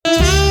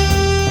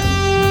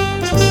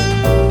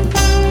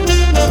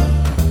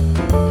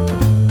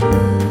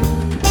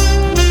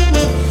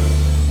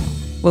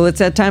Well, it's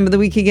that time of the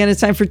week again.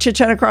 It's time for Chit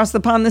Chat Across the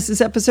Pond. This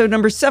is episode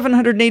number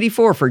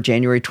 784 for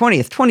January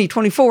 20th,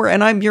 2024.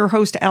 And I'm your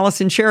host,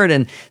 Allison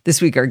Sheridan. This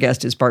week, our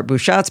guest is Bart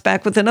Busschots,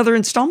 back with another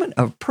installment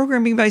of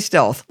Programming by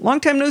Stealth. Long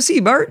time no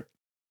see, Bart.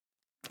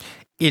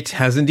 It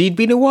has indeed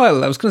been a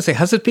while. I was going to say,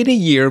 has it been a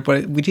year?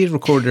 But we did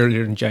record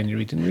earlier in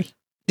January, didn't we?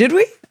 Did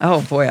we?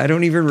 Oh, boy, I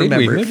don't even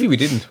remember. Maybe we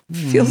didn't.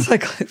 Feels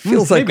like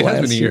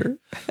last year.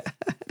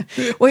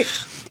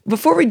 Wait,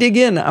 before we dig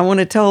in, I want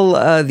to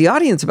tell the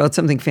audience about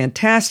something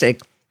fantastic.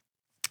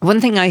 One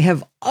thing I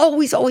have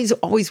always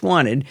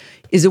wanted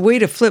is a way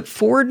to flip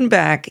forward and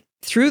back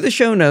through the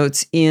show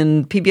notes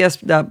in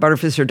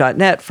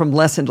pbs.barterfister.net from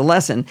lesson to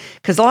lesson.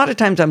 Because a lot of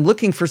times I'm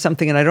looking for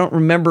something and I don't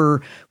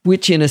remember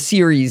which in a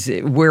series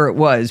where it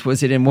was.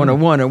 Was it in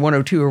 101 or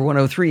 102 or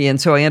 103? And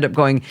so I end up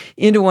going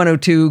into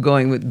 102,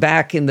 going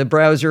back in the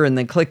browser and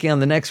then clicking on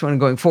the next one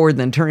and going forward and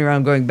then turning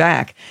around going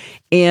back.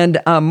 And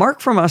Mark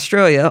from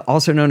Australia,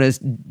 also known as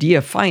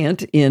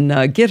Defiant in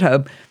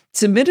GitHub,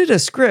 submitted a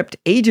script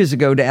ages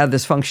ago to add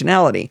this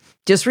functionality.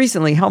 Just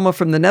recently, Helma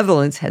from the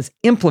Netherlands has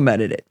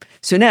implemented it.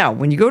 So now,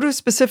 when you go to a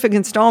specific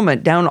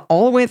installment, down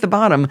all the way at the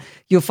bottom,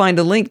 you'll find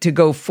a link to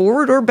go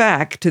forward or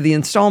back to the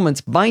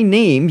installments by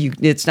name.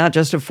 It's not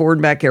just a forward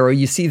and back arrow.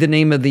 You see the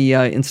name of the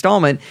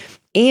installment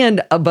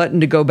and a button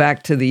to go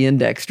back to the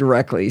index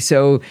directly.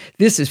 So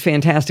this is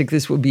fantastic.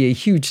 This will be a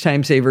huge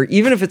time saver.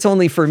 Even if it's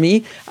only for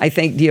me, I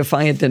thank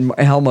Defiant and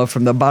Helma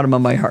from the bottom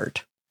of my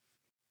heart.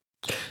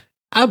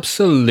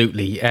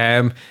 Absolutely.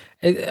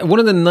 One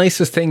of the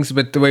nicest things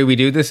about the way we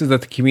do this is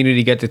that the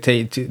community get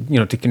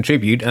to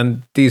contribute,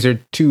 and these are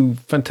two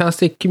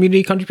fantastic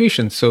community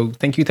contributions. So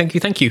thank you.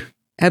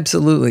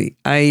 Absolutely.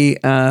 I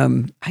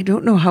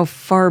don't know how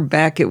far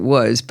back it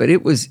was, but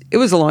it was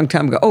a long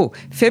time ago. Oh,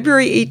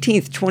 February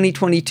 18th,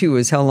 2022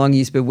 is how long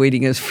he's been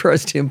waiting for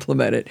us to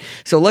implement it.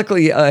 So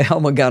luckily,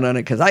 Helma got on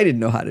it because I didn't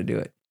know how to do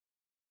it.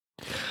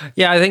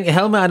 Yeah, I think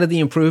Helma added the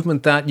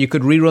improvement that you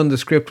could rerun the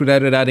script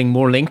without it adding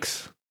more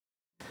links.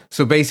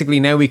 So basically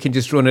now we can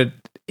just run it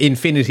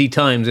infinity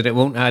times and it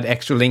won't add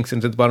extra links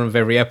into the bottom of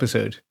every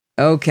episode.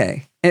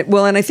 Okay.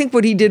 And I think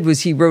what he did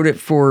was he wrote it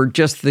for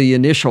just the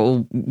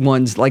initial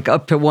ones, like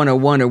up to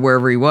 101 or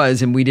wherever he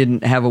was, and we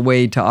didn't have a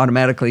way to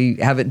automatically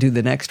have it do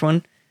the next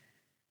one.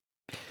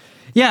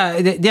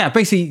 Yeah.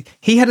 Basically,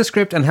 he had a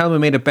script and Helma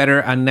made it better,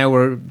 and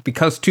now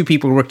because two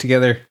people work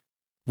together,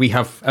 we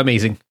have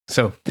amazing.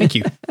 So thank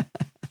you.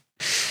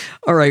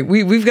 All right.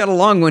 We've got a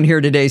long one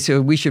here today,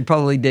 so we should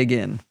probably dig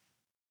in.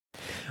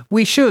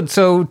 We should.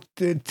 So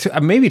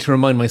maybe to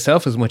remind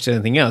myself as much as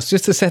anything else,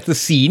 just to set the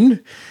scene.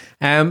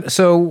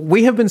 So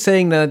we have been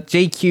saying that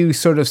JQ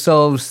sort of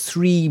solves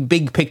three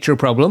big picture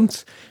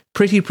problems.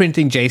 Pretty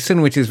printing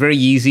JSON, which is very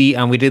easy.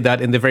 And we did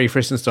that in the very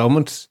first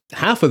installment,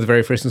 half of the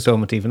very first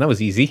installment even. That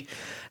was easy.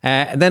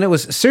 And then it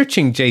was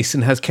searching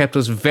JSON has kept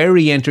us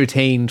very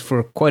entertained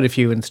for quite a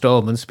few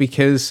installments,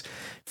 because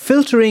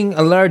filtering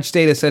a large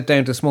data set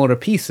down to smaller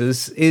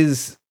pieces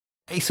is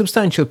a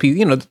substantial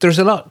piece. There's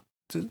a lot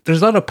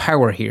of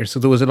power here, so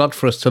there was a lot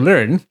for us to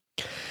learn.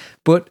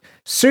 But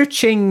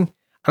searching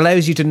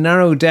allows you to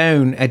narrow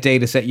down a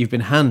data set you've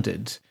been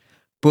handed.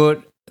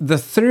 But the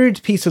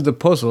third piece of the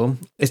puzzle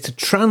is to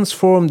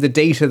transform the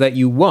data that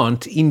you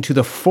want into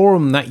the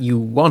form that you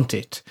want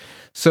it.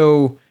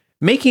 So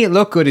making it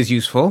look good is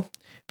useful.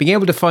 Being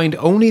able to find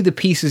only the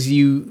pieces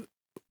you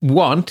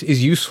want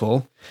is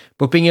useful.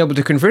 But being able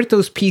to convert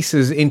those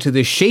pieces into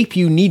the shape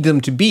you need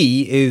them to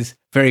be is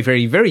very,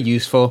 very, very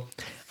useful.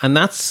 And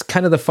that's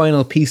kind of the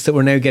final piece that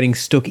we're now getting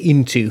stuck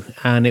into.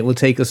 And it will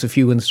take us a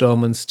few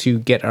installments to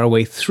get our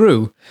way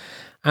through.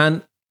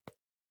 And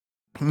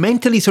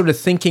mentally sort of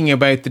thinking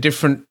about the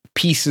different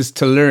pieces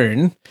to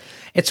learn,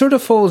 it sort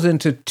of falls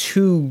into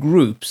two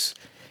groups.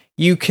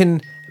 You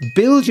can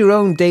build your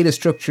own data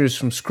structures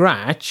from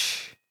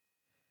scratch,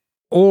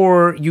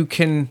 or you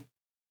can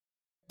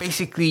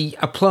basically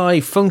apply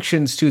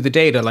functions to the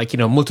data, like,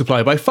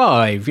 multiply by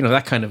 5,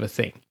 that kind of a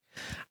thing.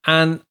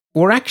 And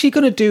we're actually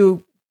going to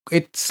do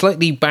it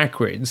slightly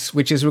backwards,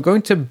 which is we're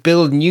going to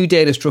build new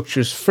data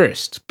structures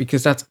first,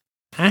 because that's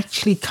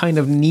actually kind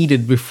of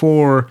needed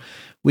before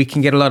we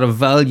can get a lot of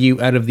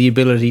value out of the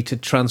ability to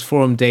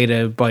transform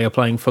data by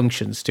applying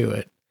functions to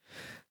it.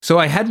 So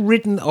I had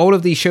written all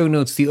of these show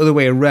notes the other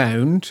way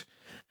around,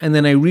 and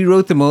then I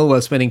rewrote them all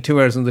while spending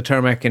 2 hours on the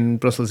tarmac in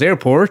Brussels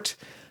airport.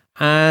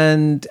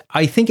 And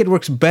I think it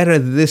works better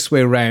this way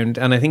around.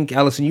 And I think,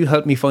 Alison, you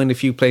helped me find a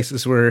few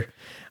places where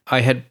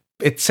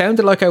it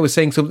sounded like I was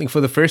saying something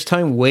for the first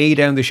time way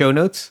down the show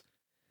notes.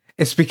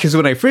 It's because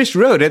when I first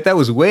wrote it, that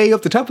was way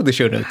up the top of the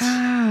show notes.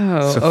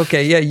 Oh, so.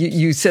 Okay. Yeah,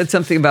 you said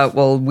something about,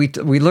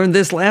 we learned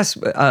this last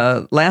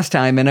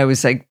time, and I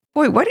was like,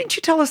 boy, why didn't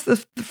you tell us the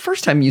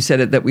first time you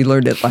said it that we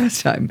learned it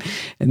last time?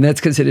 And that's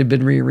because it had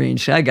been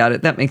rearranged. I got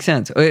it. That makes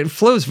sense. It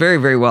flows very,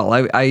 very well.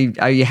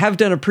 I have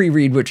done a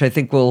pre-read, which I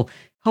think will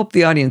help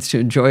the audience to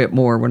enjoy it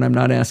more when I'm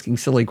not asking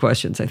silly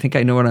questions. I think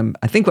I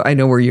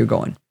know where you're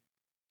going.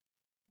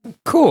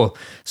 Cool.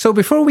 So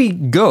before we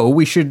go,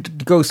 we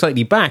should go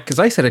slightly back, because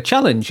I set a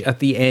challenge at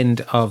the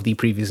end of the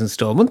previous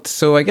installment.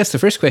 So I guess the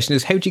first question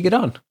is, how'd you get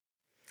on?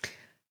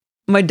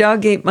 My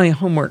dog ate my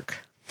homework.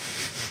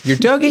 Your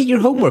dog ate your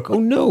homework? Oh,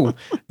 no.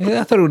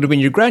 I thought it would have been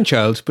your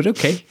grandchild, but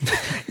okay.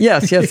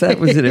 Yes, that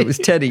was it. It was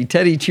Teddy.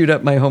 Teddy chewed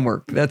up my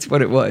homework. That's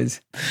what it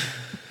was.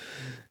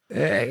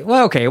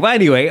 Well,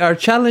 anyway, our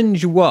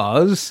challenge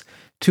was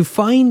to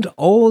find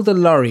all the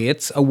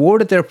laureates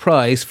awarded their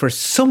prize for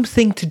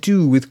something to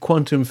do with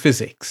quantum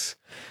physics.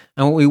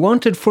 And what we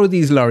wanted for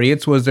these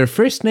laureates was their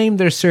first name,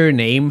 their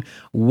surname,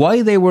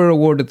 why they were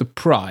awarded the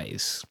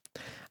prize.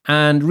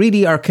 And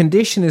really, our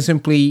condition is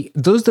simply,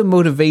 does the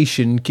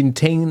motivation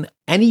contain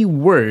any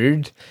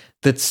word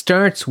that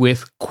starts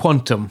with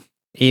quantum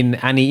in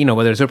any,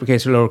 whether it's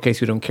uppercase or lowercase,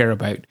 we don't care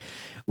about,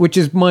 which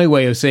is my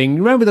way of saying,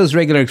 remember those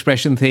regular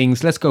expression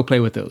things? Let's go play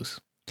with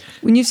those.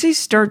 When you say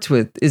starts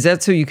with, is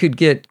that so you could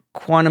get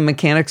quantum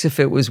mechanics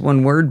if it was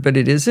one word, but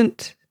it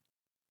isn't?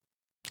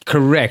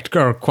 Correct.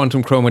 Or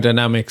quantum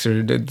chromodynamics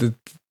or the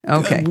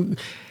okay.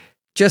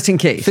 Just in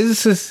case.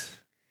 Physicists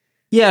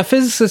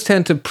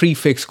tend to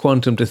prefix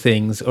quantum to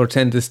things or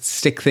tend to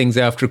stick things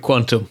after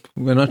quantum.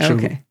 We're not sure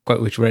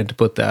quite which way to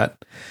put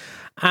that.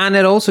 And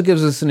it also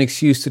gives us an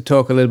excuse to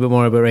talk a little bit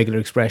more about regular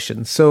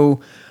expressions. So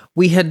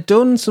we had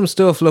done some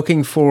stuff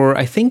looking for,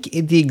 I think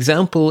the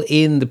example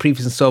in the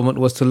previous installment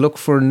was to look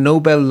for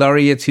Nobel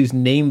laureates whose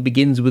name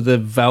begins with a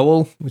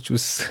vowel, which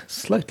was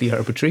slightly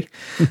arbitrary.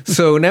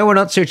 So now we're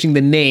not searching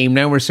the name,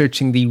 now we're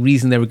searching the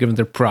reason they were given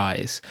their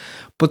prize.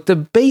 But the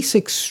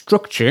basic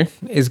structure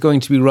is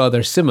going to be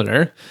rather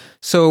similar.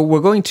 So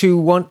we're going to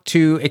want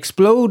to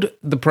explode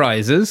the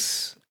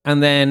prizes,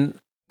 and then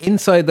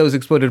inside those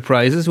exploded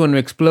prizes, we want to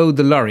explode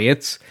the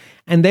laureates,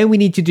 and then we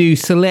need to do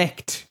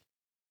select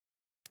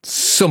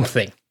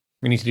something.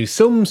 We need to do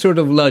some sort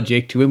of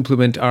logic to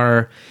implement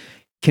our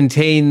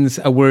contains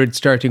a word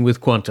starting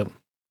with quantum.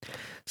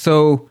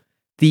 So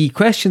the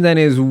question then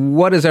is,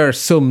 what is our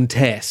sum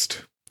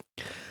test?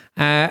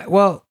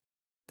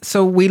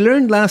 So we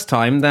learned last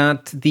time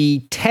that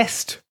the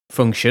test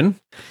function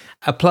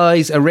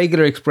applies a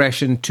regular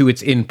expression to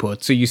its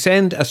input. So you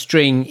send a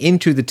string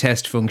into the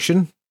test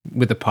function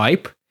with a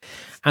pipe,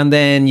 and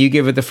then you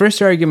give it the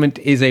first argument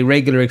is a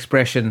regular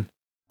expression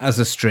as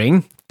a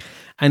string.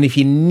 And if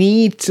you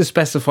need to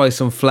specify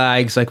some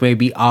flags, like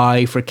maybe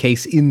I for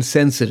case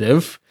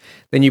insensitive,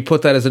 then you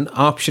put that as an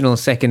optional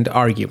second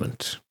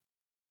argument.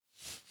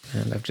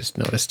 And I've just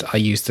noticed I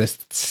used this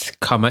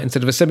comma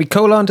instead of a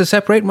semicolon to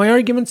separate my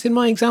arguments in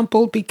my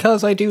example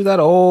because I do that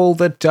all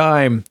the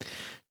time,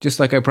 just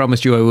like I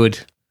promised you I would.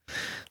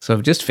 So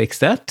I've just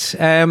fixed that.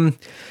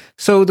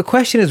 So the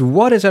question is,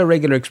 what is our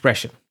regular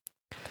expression?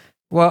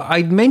 Well,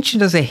 I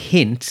mentioned as a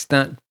hint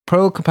that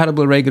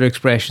Perl-compatible regular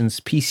expressions,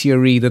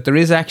 PCRE, that there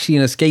is actually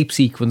an escape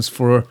sequence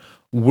for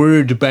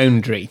word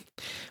boundary,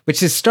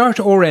 which is start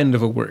or end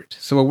of a word.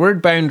 So a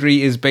word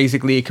boundary is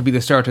basically, it could be the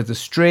start of the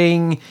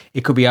string,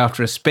 it could be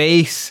after a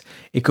space,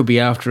 it could be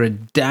after a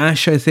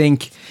dash, I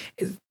think.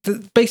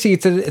 Basically,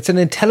 it's an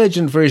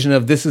intelligent version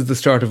of this is the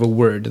start of a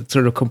word. It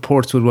sort of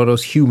comports with what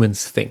us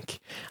humans think.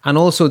 And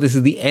also, this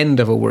is the end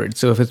of a word.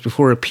 So if it's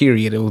before a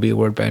period, it will be a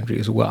word boundary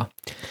as well.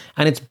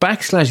 And it's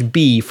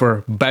 /B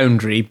for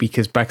boundary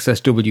because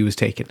 /W is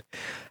taken.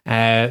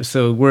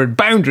 So word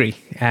boundary.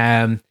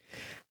 And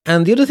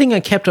the other thing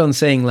I kept on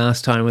saying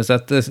last time was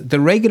that the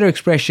regular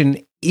expression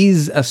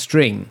is a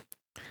string.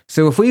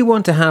 So if we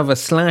want to have a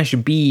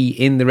 /B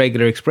in the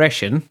regular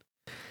expression,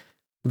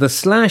 the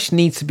slash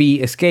needs to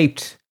be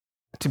escaped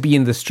to be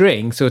in the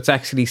string. So it's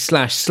actually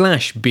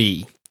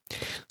 /B.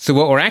 So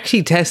what we're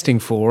actually testing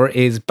for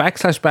is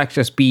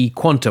 /B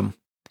quantum,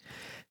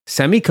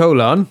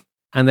 semicolon,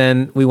 and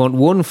then we want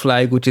one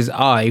flag, which is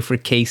I for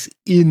case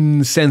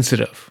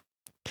insensitive.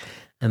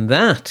 And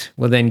that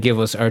will then give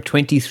us our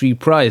 23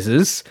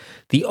 prizes,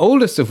 the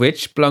oldest of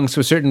which belongs to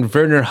a certain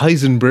Werner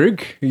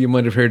Heisenberg, who you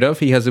might have heard of.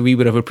 He has a wee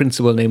bit of a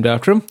principle named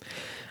after him.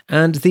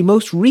 And the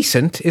most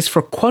recent is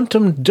for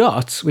quantum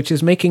dots, which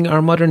is making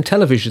our modern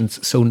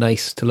televisions so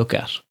nice to look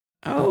at.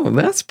 Oh,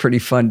 that's pretty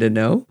fun to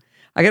know.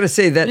 I got to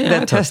say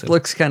that test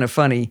looks kind of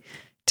funny.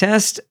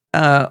 Test,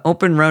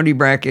 open roundy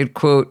bracket,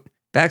 quote,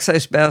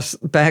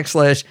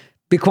 //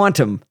 be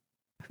quantum,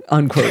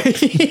 unquote.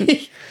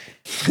 /B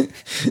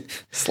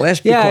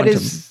quantum. It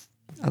is.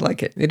 I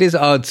like it. It is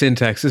odd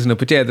syntax, isn't it?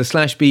 But yeah, the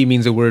 /B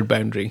means a word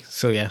boundary.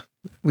 So yeah.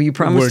 Well, you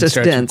promised us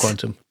dense.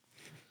 Quantum.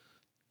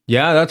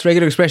 Yeah, that's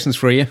regular expressions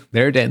for you.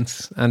 They're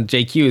dense. And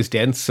JQ is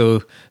dense,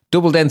 so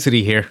double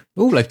density here.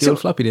 Oh, like the old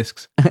floppy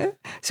disks.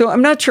 So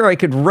I'm not sure I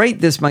could write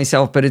this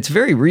myself, but it's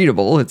very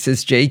readable. It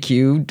says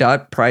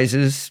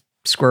JQ.prizes,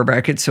 square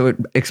brackets, so it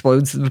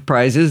explodes the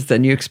prizes.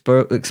 Then you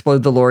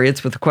explode the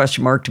laureates with a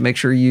question mark to make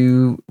sure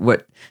you,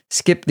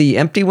 skip the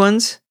empty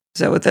ones? Is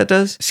that what that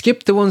does?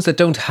 Skip the ones that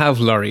don't have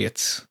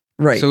laureates.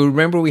 Right. So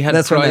remember we had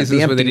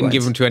prizes where they didn't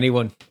give them to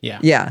anyone. Yeah.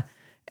 Yeah.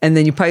 And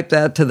then you pipe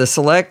that to the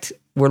select.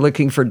 We're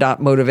looking for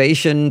dot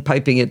motivation,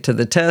 piping it to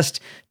the test.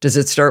 Does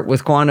it start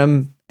with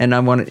quantum? And I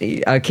want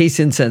a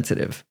case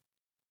insensitive.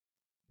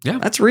 Yeah.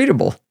 That's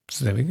readable.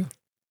 So there we go.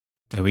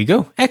 There we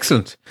go.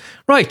 Excellent.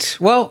 Right.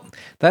 Well,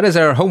 that is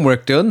our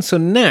homework done. So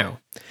now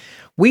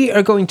we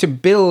are going to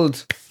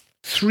build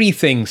 3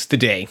 things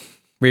today.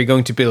 We're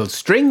going to build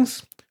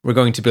strings, we're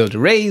going to build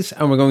arrays,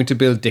 and we're going to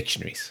build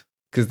dictionaries.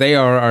 Because they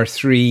are our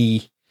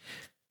three,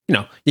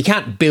 you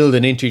can't build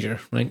an integer,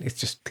 right? It's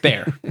just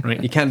there,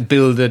 right? You can't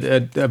build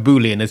a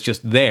Boolean, it's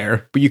just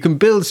there. But you can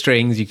build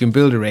strings, you can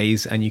build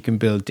arrays, and you can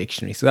build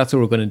dictionaries. So that's what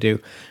we're going to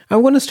do. And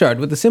we're going to start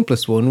with the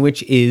simplest one,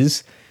 which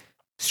is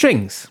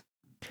strings.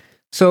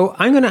 So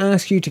I'm going to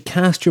ask you to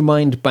cast your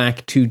mind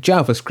back to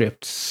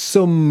JavaScript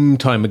some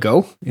time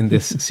ago in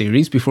this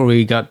series, before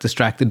we got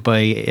distracted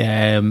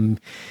by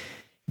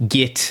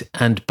Git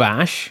and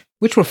Bash,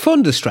 which were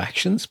fun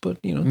distractions, but,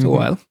 it's a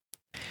while.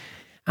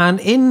 And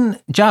in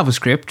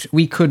JavaScript,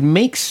 we could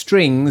make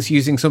strings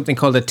using something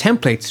called a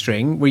template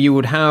string, where you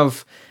would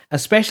have a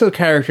special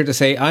character to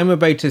say, I'm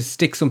about to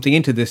stick something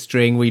into this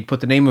string, where you'd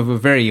put the name of a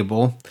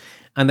variable.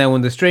 And then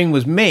when the string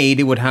was made,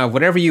 it would have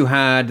whatever you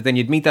had. Then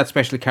you'd meet that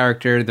special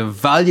character. The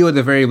value of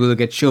the variable would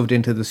get shoved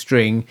into the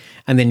string.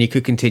 And then you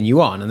could continue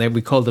on. And then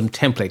we call them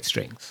template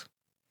strings.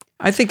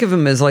 I think of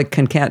them as like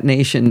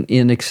concatenation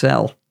in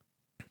Excel.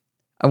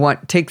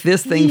 Take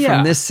this thing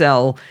from this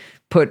cell,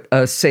 put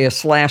say a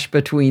slash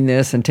between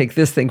this, and take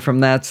this thing from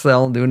that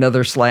cell and do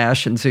another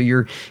slash. And so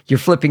you're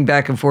flipping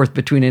back and forth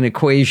between an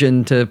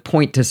equation to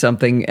point to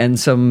something and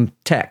some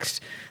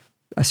text,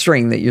 a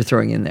string that you're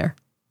throwing in there.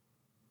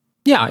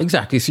 Yeah,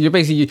 exactly. So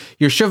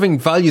you're shoving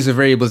values of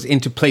variables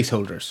into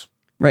placeholders.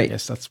 Right.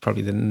 Yes, that's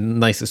probably the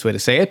nicest way to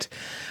say it.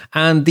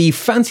 And the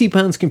fancy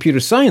pants computer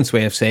science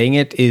way of saying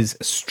it is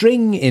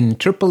string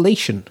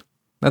interpolation.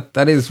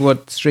 That is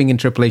what string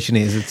interpolation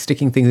is. It's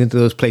sticking things into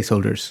those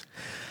placeholders.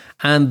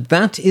 And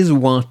that is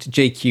what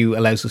JQ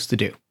allows us to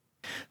do.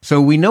 So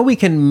we know we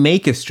can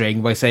make a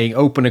string by saying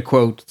open a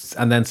quote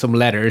and then some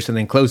letters and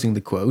then closing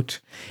the quote.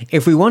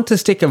 If we want to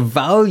stick a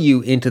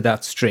value into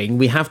that string,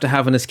 we have to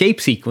have an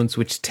escape sequence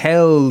which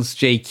tells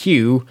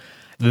JQ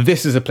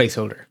this is a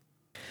placeholder.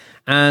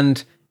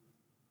 And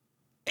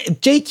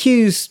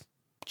JQ's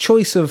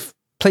choice of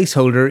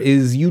placeholder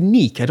is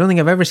unique. I don't think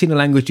I've ever seen a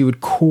language do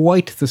it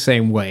quite the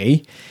same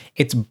way.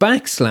 It's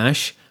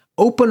 /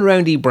 open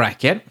roundy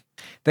bracket.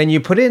 Then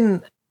you put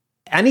in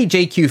any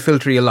JQ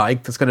filter you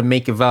like that's going to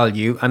make a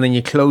value, and then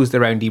you close the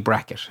roundy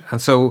bracket. And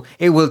so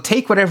it will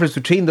take whatever's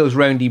between those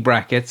roundy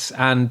brackets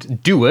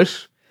and do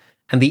it,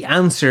 and the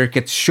answer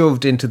gets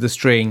shoved into the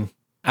string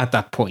at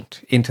that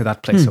point, into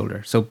that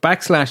placeholder. So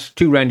 /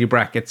 2 roundy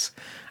brackets,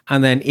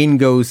 and then in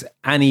goes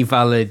any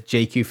valid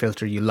JQ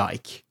filter you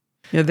like.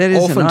 Yeah, that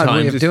is an odd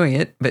way of doing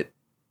it, but...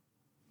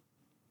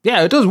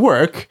 Yeah, it does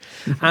work.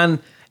 And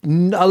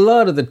a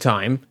lot of the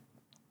time,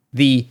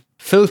 the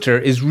filter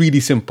is really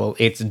simple.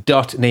 It's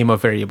 .name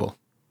of variable.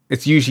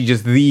 It's usually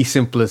just the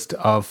simplest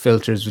of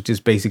filters, which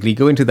is basically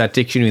go into that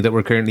dictionary that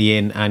we're currently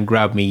in and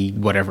grab me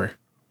whatever.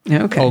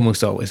 Okay.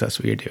 Almost always, that's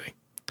what you're doing.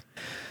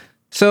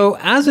 So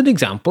as an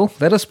example,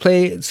 let us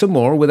play some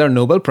more with our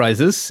Nobel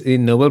Prizes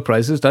in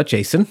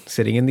nobelprizes.json,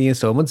 sitting in the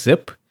installment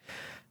zip.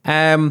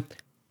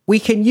 We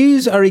can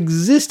use our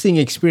existing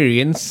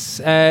experience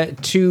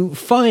to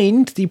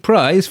find the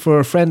prize for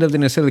a friend of the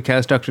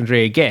Nosilicast, Dr.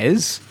 Andrea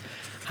Ghez.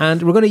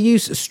 And we're going to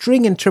use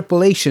string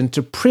interpolation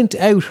to print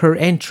out her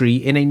entry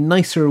in a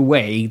nicer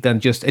way than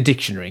just a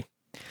dictionary.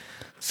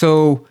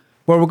 So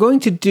what we're going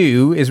to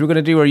do is we're going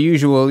to do our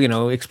usual,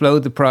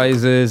 explode the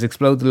prizes,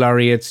 explode the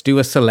laureates, do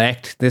a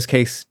select. In this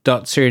case,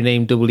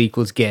 .surname =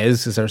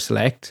 Ghez is our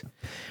select.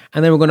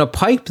 And then we're going to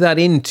pipe that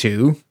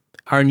into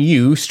our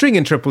new string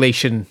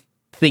interpolation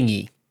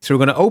thingy. So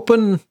we're going to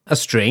open a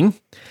string.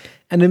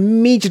 And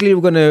immediately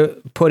we're going to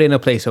put in a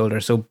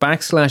placeholder. So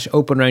 /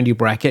 open roundy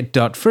bracket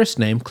 .first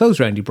name close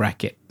roundy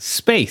bracket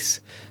space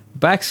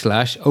 /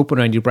 open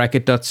roundy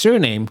bracket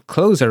 .surname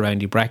close our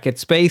roundy bracket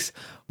space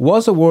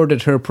was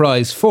awarded her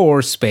prize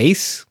for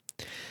space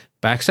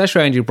 /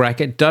 roundy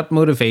bracket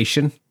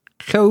 .motivation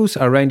close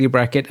our roundy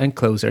bracket and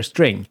close our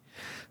string.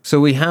 So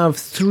we have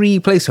 3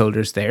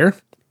 placeholders there: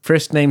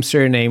 first name,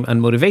 surname,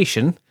 and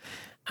motivation.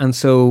 And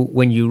so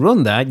when you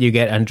run that, you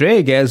get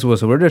Andrea Ghez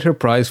was awarded her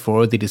prize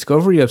for the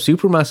discovery of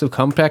supermassive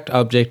compact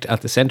object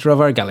at the center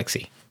of our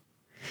galaxy,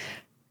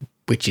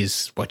 which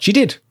is what she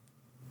did.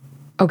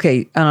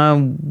 Okay,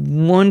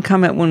 one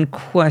comment, one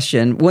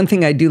question. One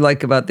thing I do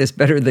like about this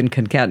better than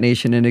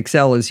concatenation in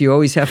Excel is you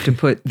always have to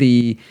put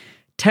the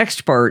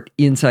text part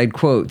inside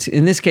quotes.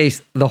 In this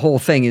case, the whole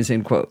thing is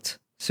in quotes,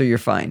 so you're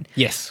fine.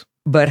 Yes.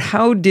 But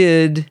how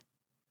did...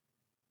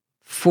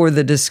 for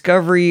the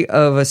discovery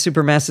of a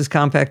supermassive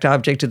compact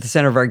object at the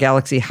center of our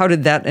galaxy, how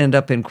did that end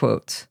up in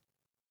quotes?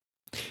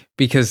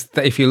 Because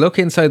if you look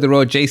inside the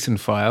raw JSON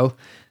file,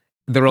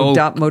 they're all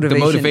the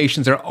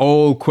motivations are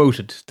all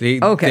quoted. They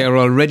are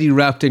already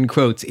wrapped in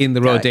quotes in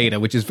the raw data,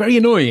 which is very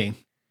annoying.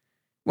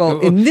 Well,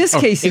 in this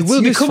case, it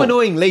will become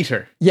annoying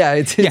later. Yeah,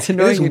 it's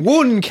annoying. There's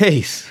one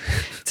case.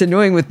 It's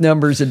annoying with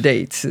numbers and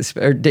dates,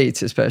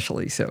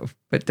 especially. So,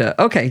 but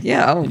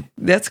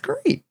that's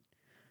great.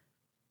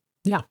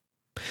 Yeah.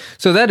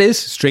 So that is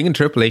string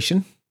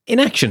interpolation in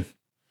action.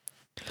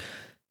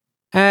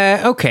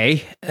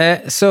 Okay.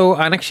 So,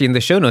 and actually in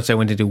the show notes, I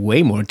went into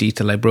way more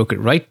detail. I broke it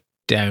right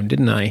down,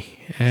 didn't I?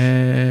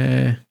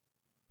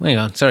 Hang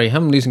on. Sorry,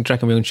 I'm losing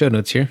track of my own show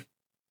notes here.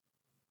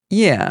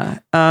 Yeah.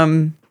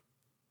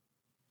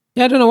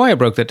 Yeah, I don't know why I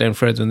broke that down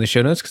further in the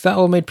show notes, because that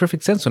all made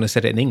perfect sense when I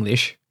said it in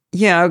English.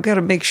 Yeah, I've got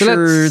to make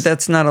sure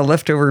that's not a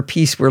leftover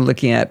piece we're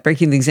looking at.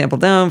 Breaking the example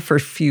down,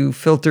 first few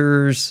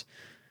filters.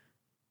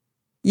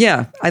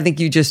 Yeah, I think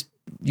you just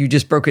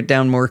broke it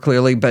down more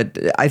clearly, but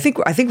I think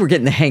we're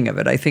getting the hang of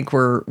it. I think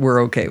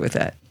we're okay with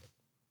that.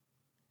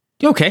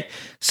 Okay,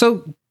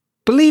 so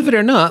believe it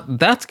or not,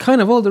 that's kind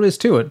of all there is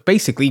to it.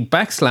 Basically,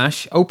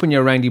 \, open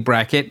your roundy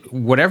bracket,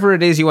 whatever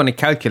it is you want to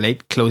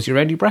calculate, close your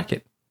roundy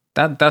bracket.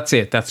 That's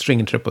it. That's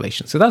string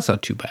interpolation. So that's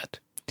not too bad.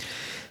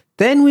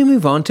 Then we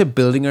move on to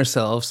building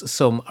ourselves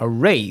some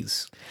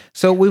arrays.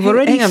 So we've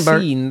already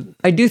seen... Bart.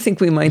 I do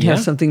think we might have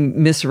something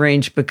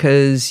misarranged,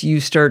 because you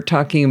start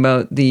talking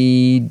about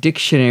the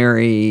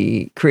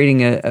dictionary,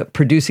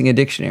 producing a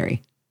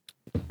dictionary.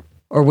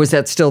 Or was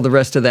that still the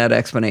rest of that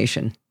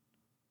explanation?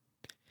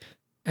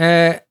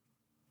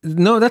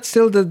 No, that's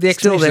still the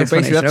explanation.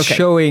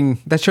 Basically,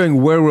 that's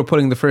showing where we're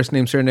putting the first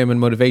name, surname, and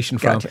motivation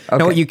from. Gotcha. Okay.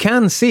 Now, what you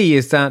can see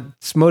is that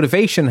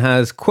motivation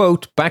has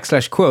quote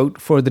 / quote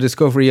for the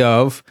discovery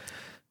of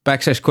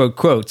 /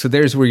 quote. So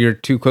there's where your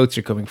two quotes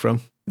are coming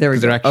from. There we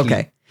go.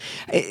 Okay.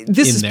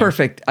 This is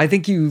perfect. I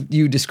think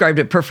you described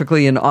it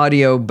perfectly in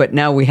audio, but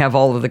now we have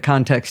all of the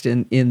context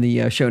in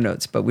the show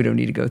notes, but we don't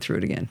need to go through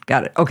it again.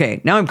 Got it. Okay,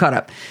 now I'm caught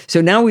up.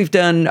 So now we've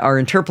done our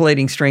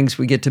interpolating strings,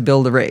 we get to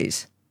build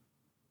arrays.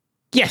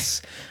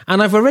 Yes,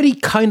 and I've already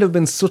kind of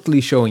been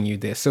subtly showing you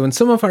this. So in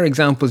some of our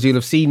examples, you'll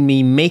have seen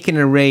me make an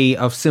array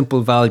of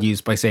simple values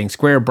by saying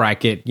square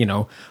bracket,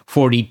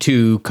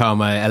 42,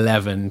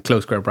 11,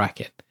 close square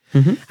bracket.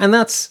 Mm-hmm. And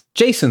that's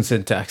JSON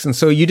syntax. And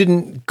so you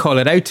didn't call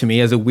it out to me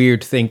as a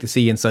weird thing to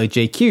see inside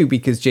JQ,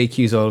 because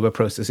JQ is all about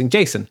processing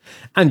JSON.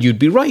 And you'd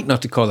be right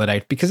not to call it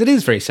out, because it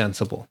is very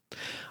sensible.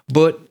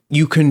 But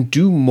you can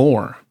do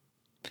more.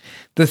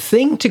 The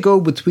thing to go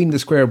between the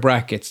square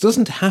brackets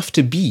doesn't have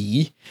to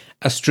be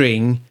a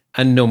string,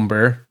 a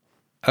number,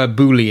 a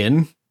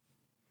Boolean.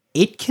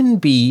 It can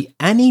be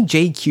any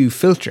JQ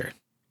filter.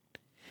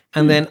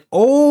 And then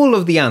all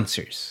of the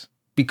answers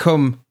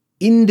become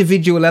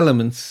individual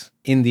elements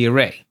in the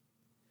array.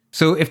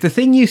 So if the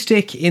thing you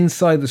stick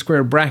inside the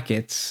square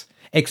brackets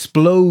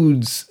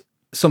explodes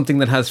something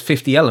that has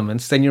 50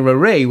 elements, then your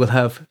array will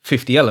have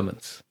 50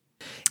 elements.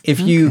 If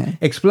you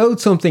explode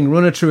something,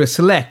 run it through a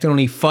select, and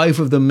only 5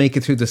 of them make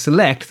it through the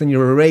select, then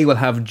your array will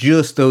have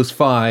just those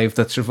 5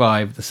 that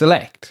survive the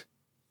select.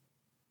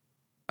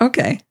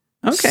 Okay.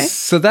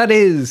 So that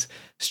is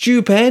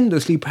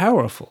stupendously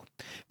powerful,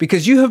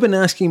 because you have been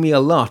asking me a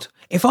lot,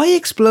 if I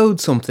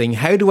explode something,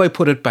 how do I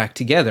put it back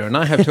together? And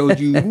I have told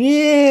you,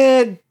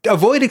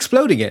 avoid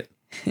exploding it.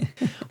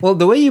 Well,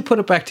 the way you put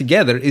it back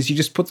together is you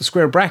just put the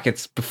square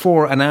brackets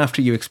before and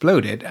after you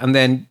explode it, and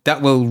then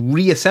that will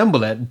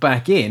reassemble it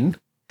back in.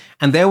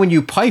 And then when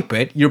you pipe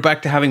it, you're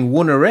back to having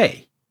one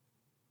array.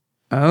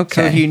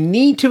 Okay. So if you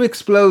need to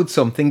explode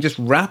something, just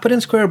wrap it in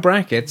square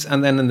brackets,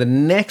 and then in the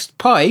next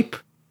pipe,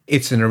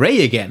 it's an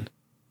array again.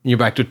 And you're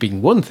back to it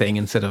being one thing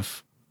instead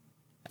of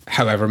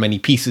however many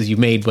pieces you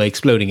made by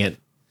exploding it.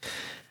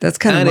 That's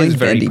kind of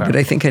mind-bendy, but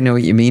I think I know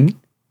what you mean.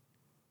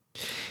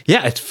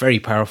 Yeah, it's very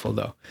powerful,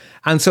 though.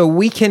 And so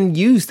we can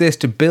use this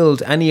to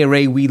build any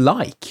array we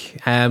like.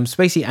 So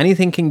basically,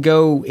 anything can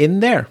go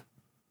in there.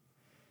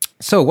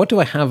 So what do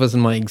I have as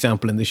my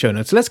example in the show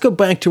notes? Let's go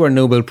back to our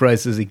Nobel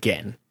Prizes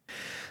again.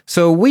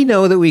 So we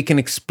know that we can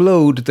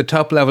explode the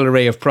top level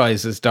array of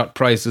prizes,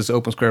 .prizes,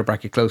 open square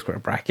bracket, close square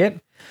bracket.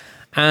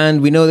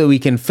 And we know that we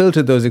can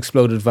filter those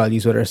exploded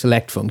values with our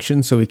select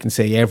function. So we can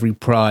say every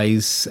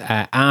prize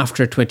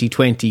after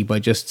 2020 by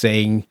just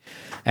saying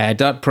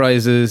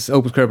 .prizes,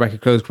 open square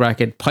bracket, close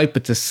bracket, pipe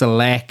it to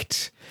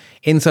select.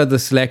 Inside the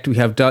select, we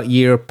have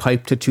 .year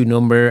pipe to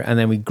toNumber, and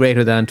then we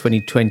greater than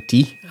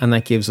 2020, and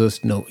that gives us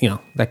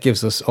that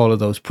gives us all of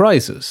those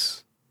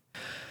prizes.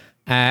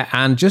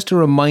 And just a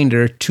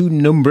reminder,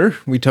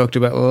 toNumber we talked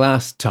about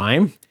last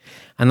time,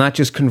 and that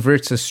just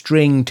converts a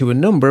string to a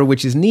number,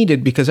 which is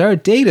needed because our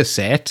data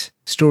set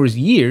stores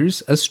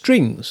years as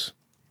strings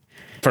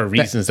for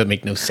reasons that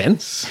make no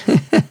sense.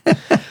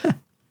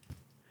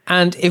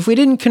 And if we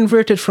didn't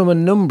convert it from a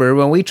number,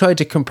 when we tried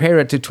to compare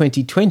it to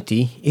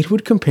 2020, it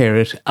would compare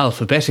it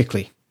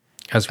alphabetically,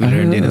 as we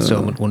learned in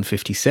installment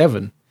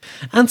 157.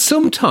 And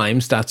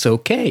sometimes that's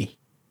okay.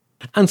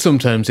 And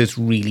sometimes it's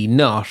really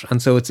not.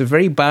 And so it's a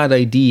very bad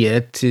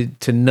idea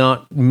to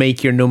not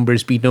make your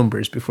numbers be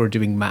numbers before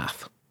doing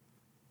math.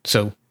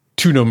 So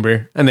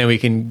toNumber, and then we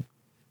can,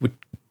 with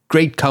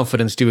great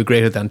confidence, do a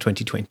greater than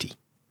 2020.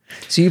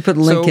 So you put a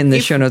link in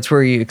the show notes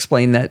where you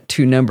explain that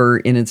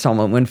toNumber in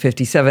installment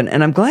 157.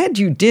 And I'm glad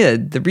you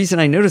did. The reason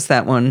I noticed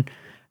that one,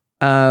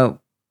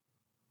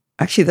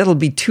 actually, that'll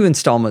be 2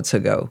 installments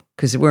ago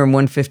because we're in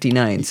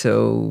 159.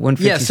 So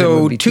 157. Yeah,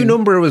 so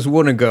toNumber was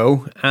 1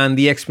 ago. And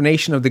the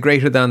explanation of the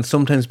greater than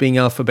sometimes being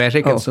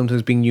alphabetic and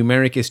sometimes being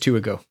numeric is 2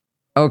 ago.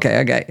 Okay,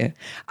 I got you.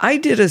 I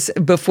did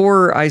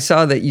before I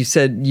saw that you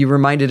said, you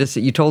reminded us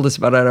that you told us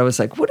about it. I was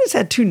like, what is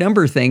that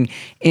toNumber thing?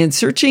 And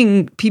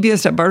searching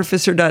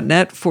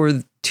pbs.bartofficer.net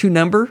for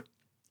toNumber,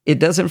 it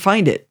doesn't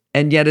find it.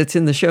 And yet it's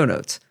in the show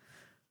notes.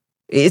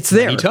 It's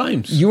there. Many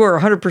times. You are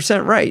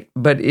 100% right,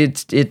 but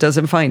it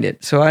doesn't find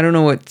it. So I don't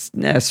know what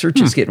search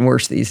is getting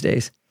worse these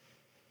days.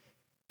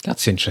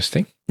 That's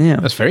interesting. Yeah.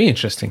 That's very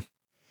interesting.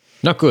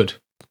 Not good,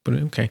 but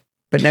okay.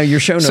 But now your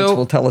show notes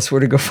will tell us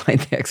where to go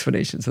find the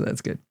explanation, so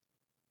that's good.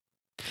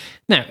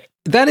 Now,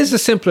 that is a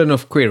simple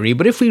enough query,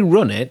 but if we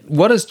run it,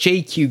 what does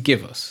JQ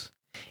give us?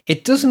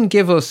 It doesn't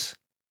give us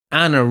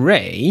an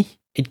array.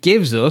 It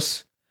gives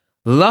us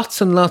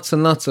lots and lots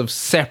and lots of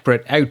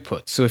separate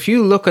outputs. So if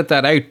you look at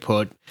that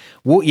output,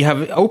 you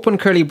have open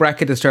curly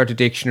bracket to start a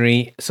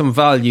dictionary, some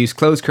values,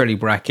 close curly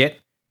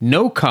bracket,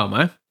 no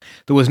comma.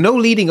 There was no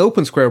leading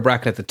open square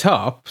bracket at the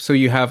top. So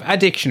you have a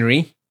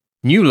dictionary,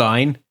 new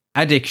line,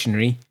 a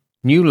dictionary,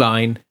 new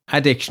line,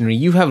 a dictionary.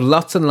 You have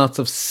lots and lots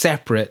of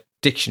separate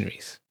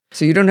dictionaries.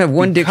 So you don't have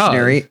one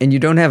dictionary and you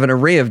don't have an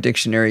array of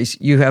dictionaries.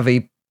 You have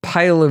a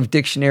pile of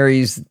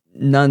dictionaries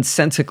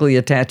nonsensically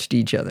attached to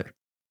each other.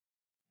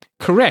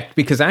 Correct,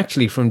 because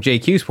actually from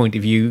JQ's point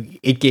of view,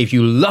 it gave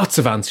you lots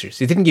of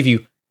answers. It didn't give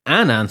you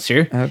an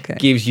answer. Okay. It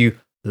gives you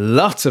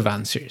lots of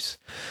answers.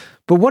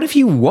 But what if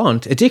you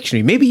want a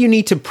dictionary? Maybe you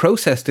need to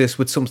process this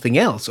with something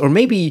else, or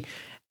maybe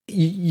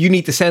you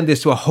need to send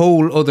this to a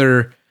whole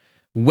other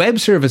web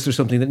service or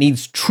something that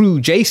needs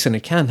true JSON.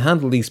 It can't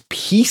handle these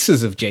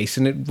pieces of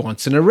JSON. It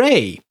wants an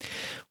array.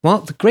 Well,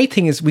 the great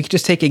thing is we could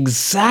just take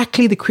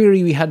exactly the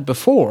query we had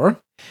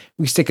before.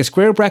 We stick a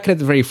square bracket at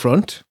the very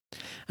front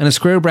and a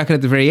square bracket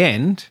at the very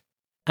end.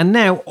 And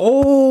now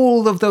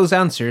all of those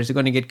answers are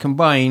going to get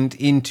combined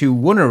into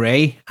one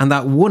array. And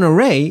that one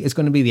array is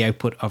going to be the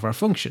output of our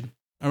function,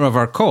 or of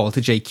our call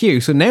to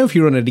JQ. So now if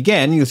you run it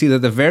again, you'll see that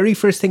the very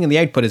first thing in the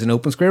output is an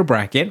open square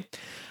bracket.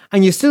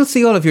 And you still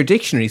see all of your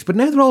dictionaries, but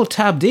now they're all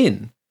tabbed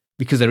in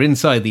because they're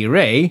inside the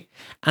array.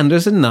 And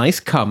there's a nice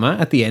comma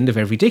at the end of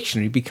every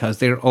dictionary because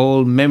they're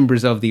all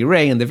members of the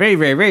array. And the very,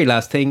 very, very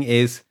last thing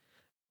is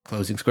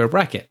closing square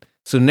bracket.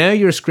 So now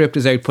your script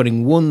is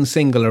outputting one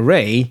single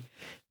array,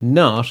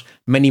 not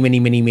many,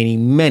 many, many, many,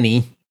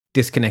 many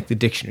disconnected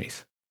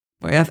dictionaries.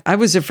 Well, I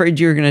was afraid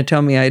you were going to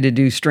tell me I had to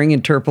do string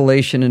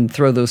interpolation and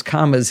throw those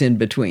commas in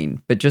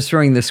between. But just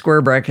throwing the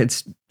square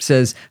brackets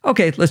says,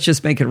 okay, let's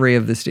just make an array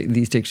of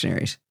these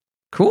dictionaries.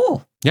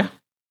 Cool. Yeah,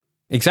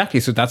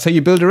 exactly. So that's how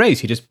you build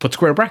arrays. You just put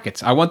square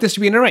brackets. I want this to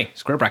be an array.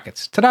 Square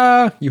brackets.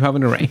 Ta-da! You have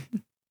an array.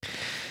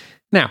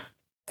 Now,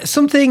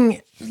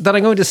 something that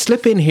I'm going to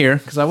slip in here,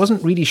 because I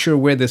wasn't really sure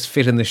where this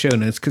fit in the show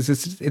notes,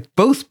 because it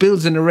both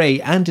builds an array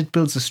and it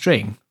builds a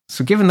string.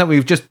 So given that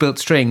we've just built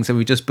strings and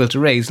we've just built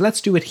arrays, let's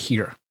do it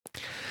here.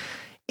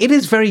 It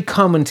is very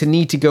common to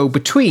need to go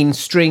between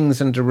strings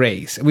and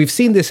arrays. We've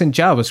seen this in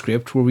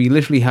JavaScript, where we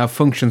literally have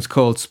functions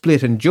called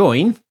split and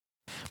join,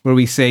 where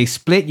we say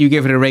split, you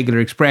give it a regular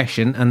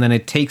expression, and then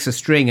it takes a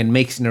string and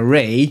makes an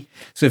array.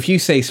 So if you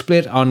say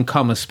split on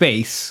comma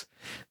space,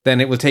 then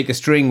it will take a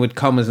string with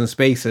commas and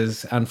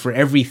spaces, and for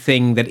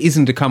everything that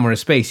isn't a comma or a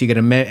space, you get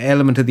an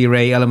element of the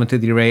array, element of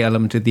the array,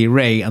 element of the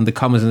array, and the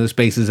commas and the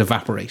spaces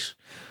evaporate.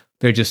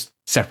 They're just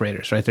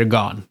separators, right? They're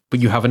gone. But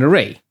you have an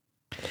array.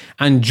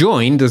 And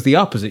join does the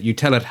opposite. You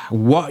tell it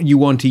what you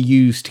want to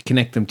use to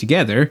connect them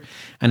together,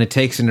 and it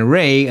takes an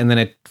array, and then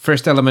it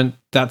first element,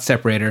 that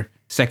separator,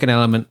 second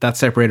element, that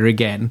separator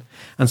again.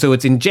 And so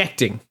it's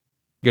injecting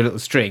your little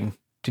string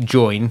to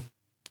join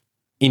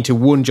into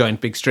one giant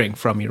big string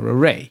from your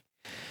array.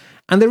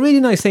 And the really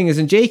nice thing is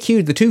in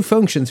JQ, the two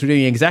functions for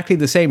doing exactly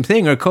the same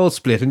thing are called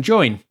split and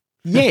join.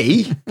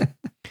 Yay!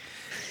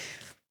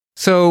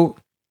 So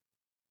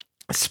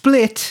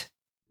split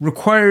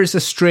requires a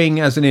string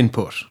as an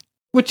input,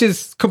 which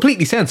is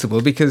completely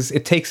sensible because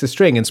it takes a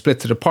string and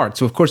splits it apart.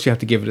 So of course you have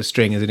to give it a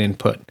string as an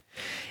input.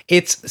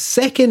 Its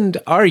second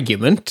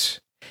argument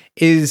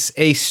is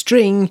a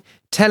string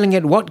telling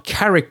it what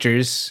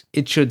characters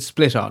it should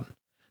split on.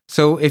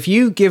 So if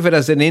you give it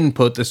as an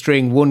input the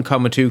string 1,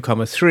 2,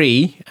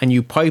 3, and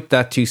you pipe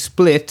that to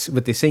split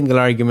with the single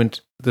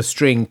argument, the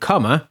string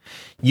comma,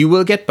 you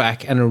will get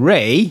back an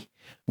array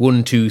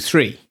 1, 2,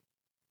 3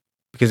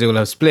 because it will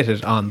have split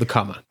it on the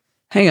comma.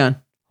 Hang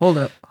on. Hold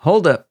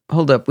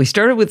up. We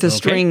started with the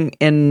string,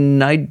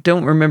 and I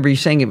don't remember you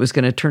saying it was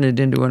going to turn it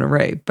into an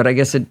array, but I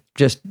guess it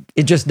just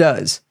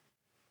does.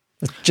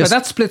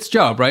 That's Split's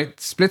job, right?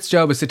 Split's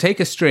job is to take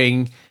a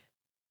string.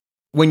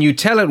 When you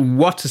tell it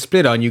what to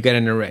split on, you get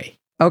an array.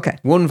 Okay.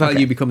 One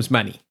value becomes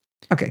many.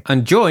 Okay.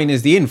 And join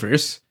is the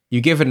inverse.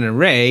 You give it an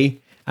array,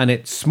 and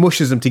it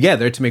smushes them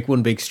together to make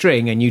one big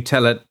string, and you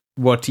tell it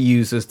what to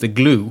use as the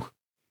glue.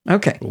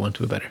 Okay. For want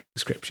of a better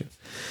description.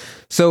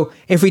 So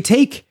if we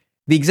take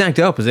the exact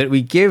opposite,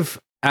 we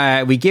give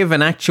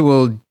the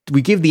actual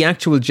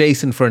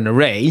JSON for an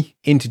array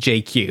into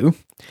JQ,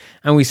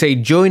 and we say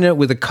join it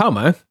with a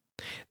comma.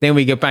 Then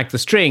we get back the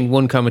string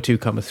 1, 2,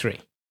 3.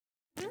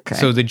 Okay.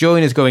 So the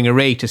join is going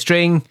array to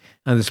string,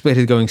 and the split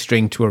is going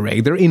string to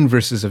array. They're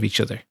inverses of each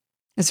other.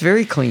 It's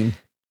very clean.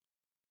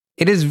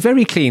 It is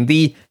very clean.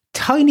 The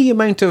tiny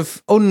amount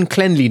of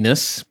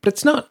uncleanliness, but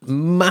it's not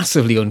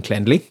massively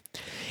uncleanly.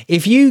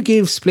 If you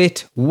give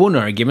split one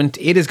argument,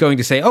 it is going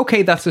to say,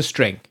 okay, that's a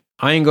string.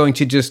 I am going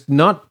to just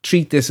not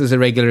treat this as a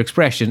regular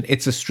expression.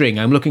 It's a string.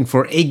 I'm looking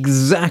for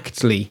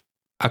exactly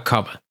a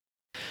comma.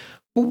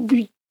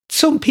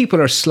 Some people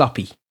are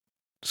sloppy.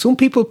 Some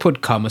people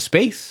put comma,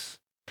 space,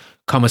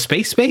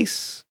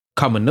 space,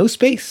 comma, no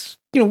space.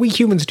 We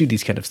humans do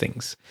these kind of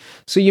things.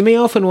 So you may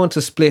often want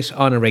to split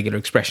on a regular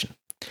expression.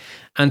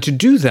 And to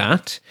do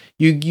that,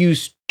 you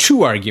use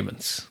two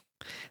arguments.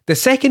 The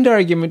second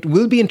argument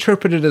will be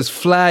interpreted as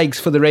flags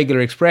for the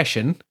regular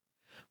expression,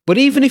 but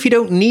even if you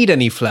don't need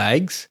any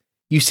flags,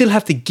 you still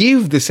have to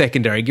give the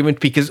second argument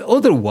because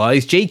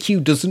otherwise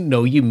JQ doesn't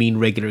know you mean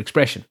regular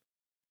expression.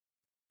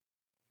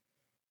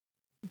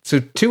 So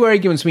two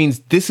arguments means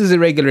this is a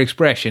regular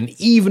expression,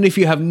 even if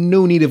you have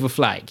no need of a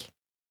flag.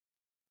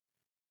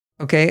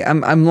 Okay,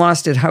 I'm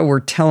lost at how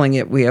we're telling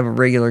it we have a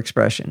regular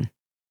expression.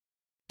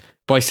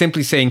 By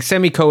simply saying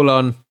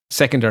semicolon,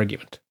 second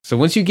argument. So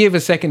once you give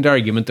a second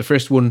argument, the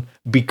first one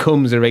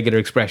becomes a regular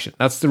expression.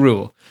 That's the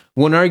rule.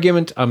 One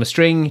argument, I'm a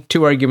string.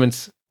 Two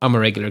arguments, I'm a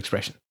regular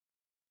expression.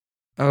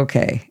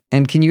 Okay.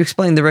 And can you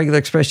explain the regular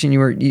expression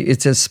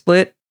it says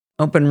split,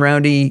 open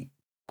roundy,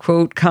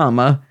 quote,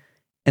 comma,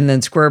 and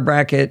then square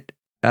bracket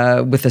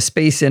with a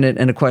space in it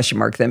and a question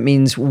mark. That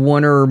means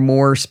one or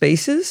more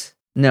spaces?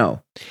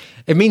 No.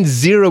 It means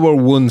 0 or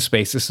 1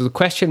 spaces. So the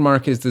question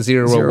mark is the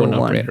 0 or 1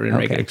 operator in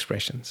regular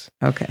expressions.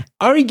 Okay.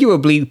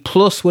 Arguably,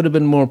 plus would have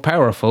been more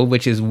powerful,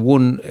 which is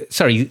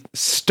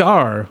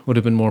star would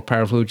have been more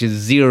powerful, which is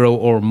 0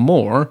 or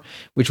more,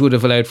 which would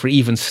have allowed for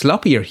even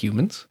sloppier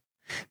humans.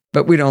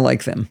 But we don't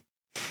like them.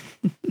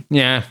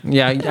 Yeah.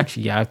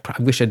 I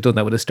wish I'd done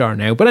that with a star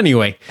now. But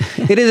anyway,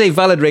 it is a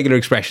valid regular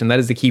expression. That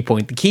is the key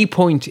point. The key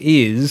point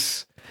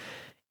is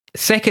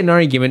second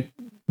argument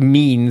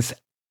means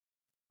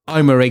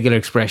I'm a regular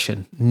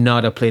expression,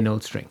 not a plain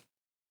old string.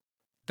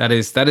 That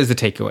is the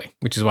takeaway,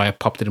 which is why I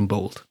popped it in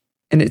bold.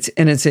 And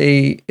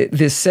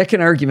this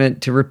second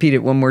argument, to repeat it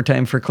one more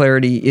time for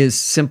clarity, is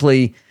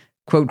simply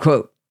quote,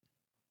 quote.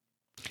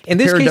 In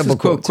this case, it's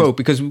quote, quote,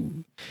 because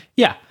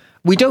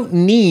we don't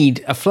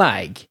need a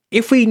flag.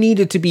 If we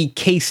needed to be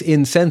case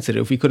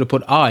insensitive, we could have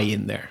put I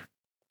in there.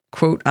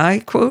 Quote, I,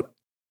 quote?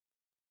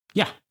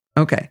 Yeah.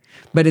 Okay.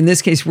 But in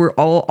this case, we're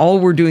all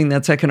we're doing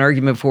that second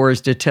argument for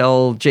is to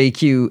tell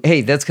JQ,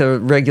 hey, that's a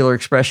regular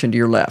expression to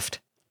your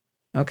left.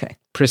 Okay.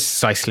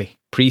 Precisely.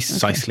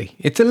 Okay.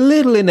 It's a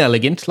little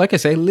inelegant, like I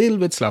say, a little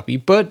bit sloppy,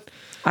 but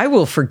I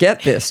will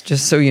forget this,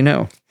 just so you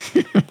know.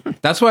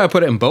 That's why I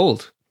put it in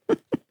bold.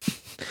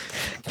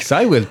 Because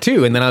I will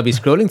too, and then I'll be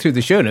scrolling through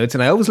the show notes,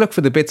 and I always look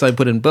for the bits I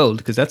put in bold,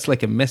 because that's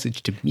like a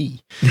message to me.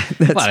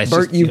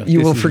 Bart,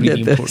 you will forget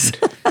really this.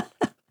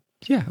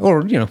 Yeah,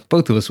 or,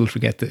 both of us will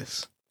forget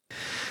this.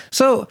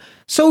 So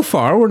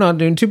far, we're not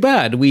doing too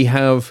bad. We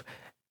have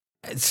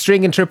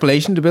string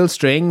interpolation to build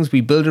strings.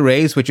 We build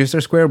arrays with just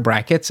our square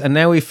brackets. And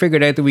now we've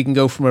figured out that we can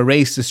go from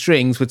arrays to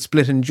strings with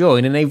split and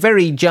join in a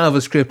very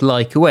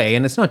JavaScript-like way.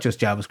 And it's not just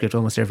JavaScript.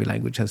 Almost every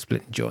language has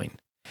split and join.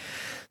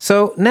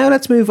 So now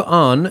let's move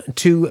on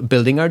to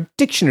building our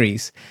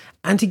dictionaries.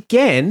 And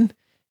again,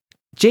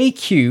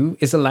 JQ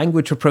is a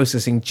language for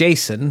processing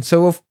JSON.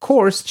 So of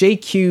course,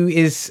 JQ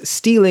is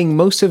stealing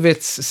most of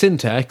its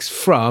syntax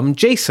from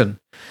JSON.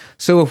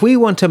 So if we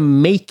want to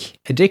make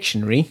a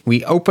dictionary,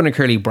 we open a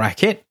curly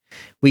bracket,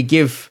 we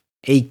give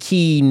a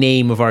key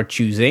name of our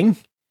choosing,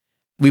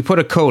 we put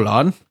a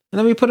colon, and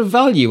then we put a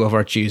value of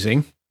our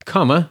choosing,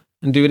 comma,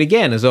 and do it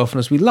again as often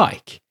as we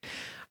like.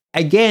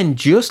 Again,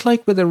 just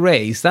like with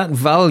arrays, that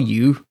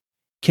value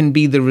can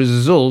be the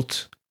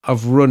result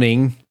of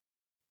running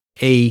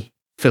a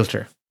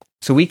filter.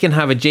 So we can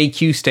have a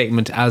JQ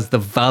statement as the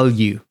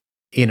value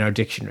in our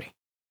dictionary.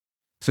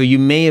 So you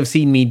may have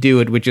seen me do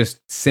it with just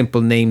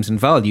simple names and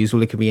values.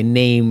 Well, it could be a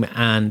name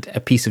and a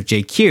piece of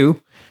JQ,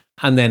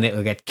 and then it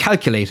will get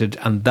calculated,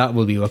 and that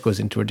will be what goes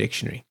into our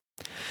dictionary.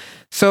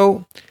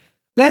 So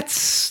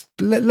let's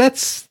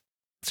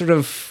sort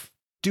of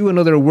do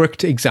another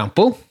worked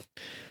example.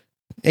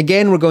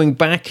 Again, we're going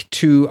back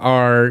to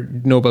our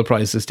Nobel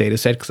Prizes data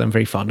set, because I'm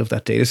very fond of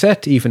that data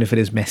set, even if it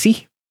is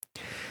messy.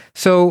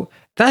 So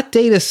that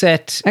data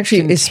set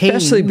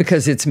especially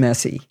because it's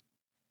messy.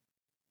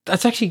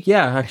 That's that's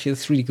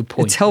a really good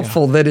point. It's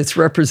helpful that it's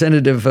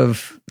representative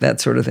of that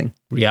sort of thing.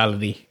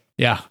 Reality.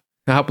 Yeah,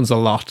 that happens a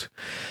lot.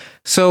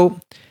 So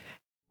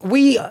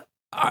the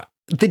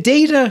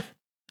data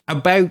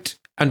about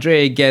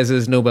Andrea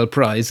Gheza's Nobel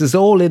Prize is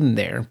all in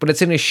there, but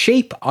it's in a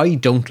shape I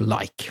don't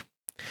like.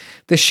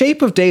 The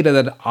shape of data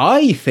that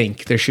I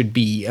think there should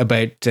be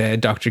about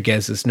Dr.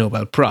 Gheza's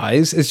Nobel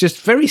Prize is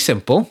just very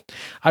simple.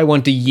 I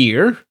want a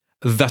year,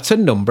 that's a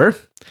number.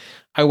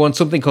 I want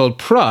something called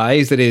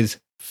prize, that is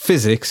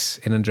physics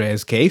in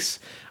Andrea's case.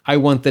 I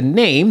want the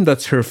name,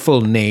 that's her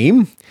full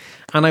name.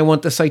 And I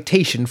want the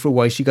citation for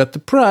why she got the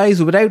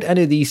prize without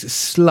any of these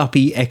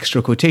sloppy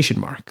extra quotation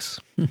marks.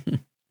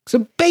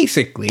 So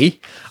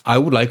basically, I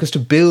would like us to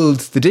build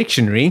the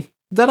dictionary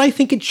that I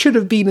think it should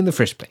have been in the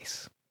first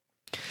place.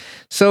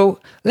 So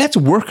let's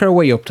work our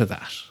way up to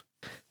that.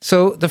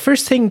 So the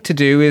first thing to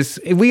do is,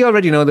 we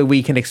already know that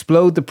we can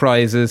explode the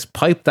prizes,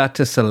 pipe that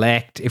to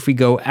select. If we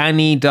go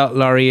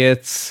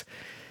any.laureates,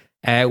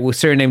 with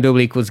surname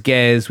double equals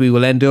Gez, we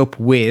will end up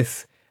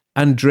with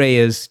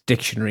Andrea's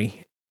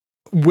dictionary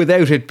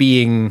without it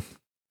being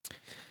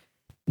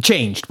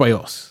changed by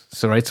us.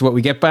 So what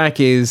we get back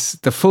is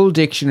the full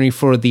dictionary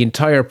for the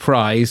entire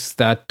prize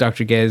that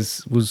Dr.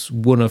 Gez was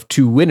one of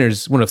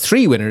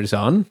three winners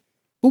on.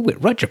 Oh,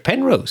 with Roger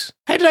Penrose.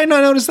 How did I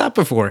not notice that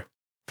before?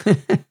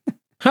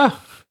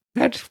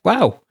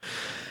 Wow.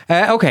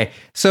 Okay,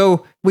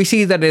 so we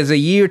see that there's a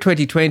year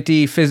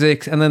 2020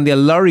 physics, and then the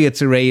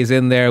laureates array is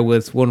in there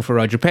with one for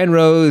Roger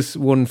Penrose,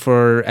 one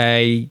for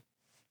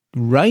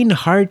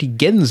Reinhard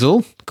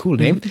Genzel, cool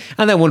name,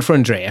 and then one for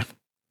Andrea.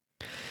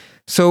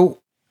 So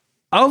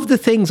of the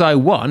things I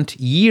want,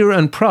 year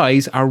and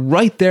prize are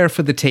right there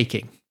for the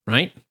taking,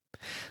 right?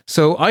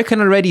 So I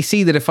can already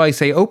see that if I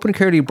say open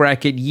curly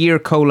bracket, year :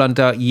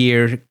 dot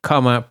year,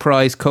 comma,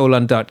 prize :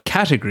 dot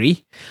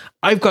category,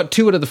 I've got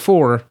 2 out of the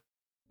 4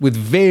 with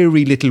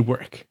very little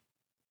work,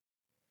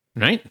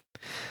 right?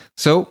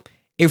 So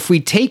if we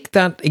take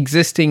that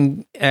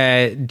existing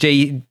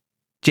JQ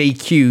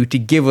to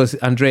give us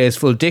Andrea's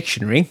full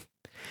dictionary,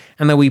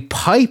 and then we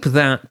pipe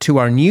that to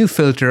our new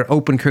filter,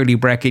 open curly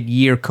bracket,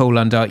 year :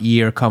 dot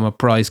year, comma,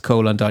 prize :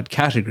 dot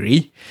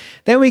category,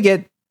 then we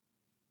get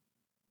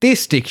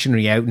this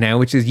dictionary out now,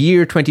 which is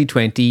year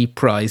 2020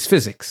 prize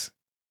physics,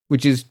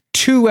 which is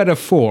 2 out of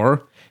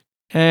 4.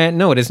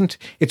 No, it isn't.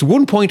 It's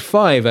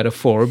 1.5 out of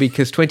 4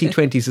 because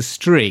 2020 is a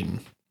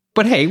string.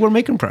 But hey, we're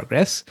making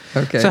progress.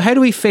 Okay. So how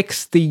do we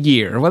fix the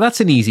year? Well,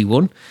 that's an easy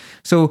one.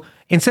 So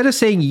instead of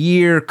saying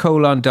year :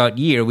 dot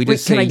year, we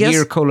just say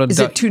year : Is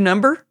it 2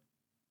 number?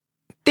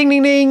 Ding,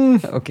 ding,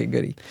 ding. Okay,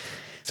 goody.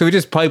 So we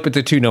just pipe it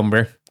to 2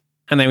 number,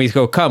 and then we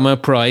go comma,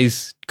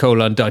 prize :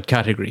 dot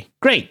category.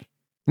 Great.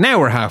 Now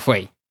we're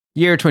halfway.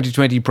 Year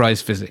 2020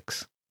 prize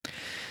physics.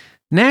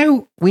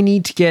 Now we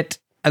need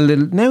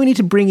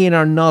to bring in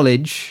our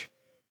knowledge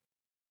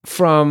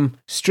from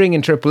string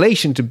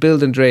interpolation to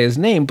build Andrea's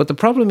name. But the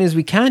problem is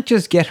we can't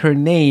just get her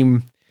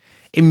name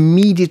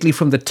immediately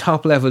from the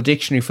top level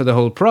dictionary for the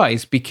whole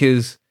prize,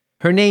 because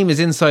her name is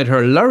inside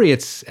her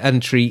laureates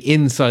entry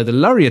inside the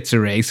laureates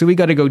array. So we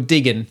got to go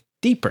digging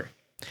deeper.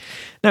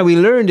 Now, we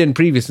learned in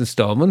previous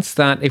installments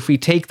that if we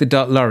take the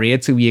dot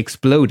laureate, so we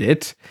explode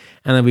it,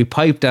 and then we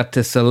pipe that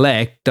to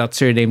select dot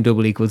surname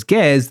double equals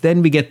Gez,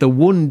 then we get the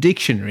one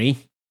dictionary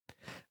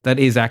that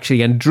is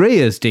actually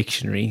Andrea's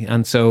dictionary.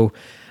 And so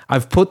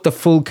I've put the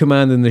full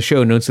command in the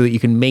show notes so that you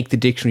can make the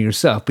dictionary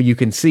yourself, but you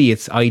can see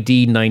it's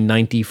ID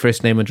 990,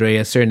 first name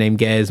Andrea, surname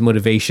Gez,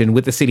 motivation,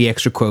 with the city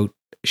extra quote,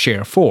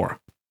 share 4.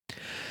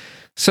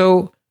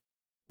 So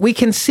we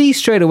can see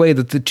straight away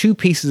that the 2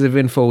 pieces of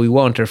info we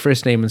want are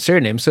first name and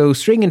surname. So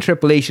string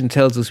interpolation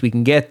tells us we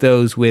can get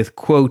those with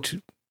quote,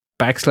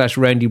 /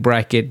 roundy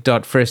bracket,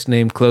 dot first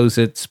name, close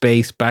it,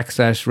 space,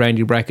 /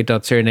 roundy bracket,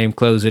 dot surname,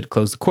 close it,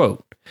 close the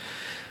quote.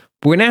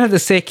 But we now have to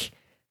stick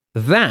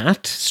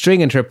that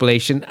string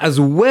interpolation as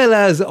well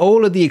as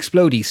all of the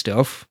explodey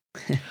stuff.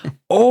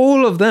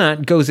 All of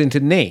that goes into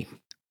name.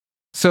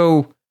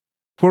 So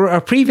where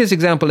our previous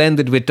example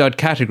ended with dot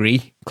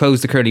category,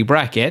 close the curly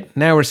bracket,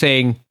 now we're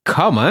saying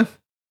comma,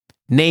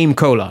 name :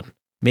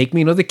 make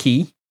me another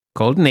key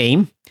called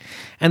name,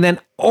 and then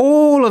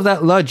all of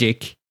that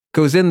logic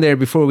goes in there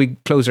before we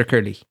close our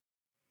curly.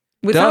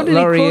 Without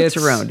any quotes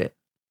around it.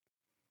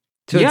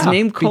 So it's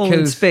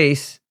name :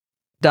 space,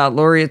 dot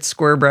laureate,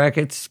 square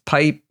brackets,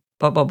 pipe,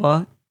 blah, blah,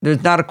 blah.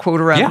 There's not a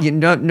quote around,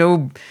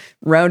 no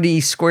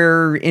roundy,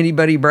 square,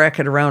 anybody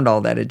bracket around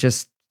all that. It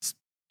just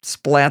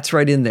splats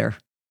right in there.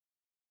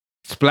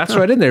 Splats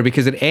right in there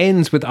because it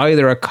ends with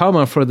either a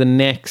comma for the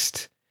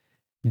next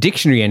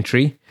dictionary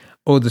entry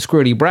or the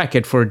squirrely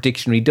bracket for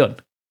dictionary done.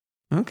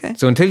 Okay.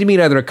 So until you meet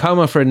either a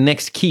comma for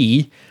next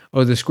key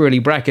or the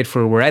squirrely bracket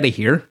for we're out of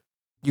here,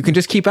 you can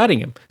just keep adding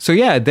them. So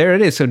yeah, there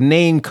it is. So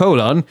name :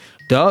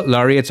 dot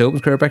laureates, open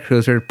square bracket,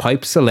 closer,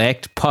 pipe,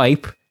 select,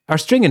 pipe, our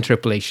string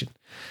interpolation.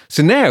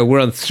 So now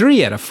we're on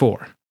 3 out of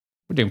 4.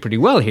 We're doing pretty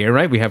well here,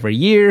 right? We have our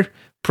year,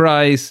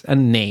 prize,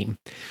 and name.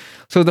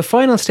 So the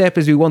final step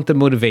is we want the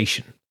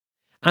motivation.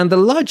 And the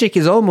logic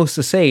is almost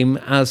the same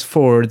as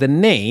for the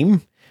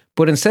name,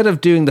 but instead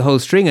of doing the whole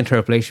string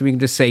interpolation, we can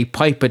just say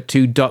pipe it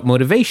to dot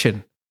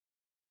motivation.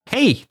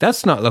 Hey,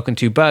 that's not looking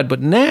too bad,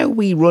 but now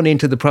we run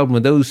into the problem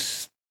of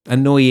those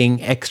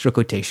annoying extra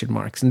quotation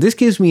marks. And this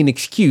gives me an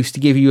excuse to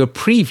give you a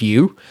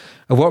preview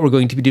of what we're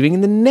going to be doing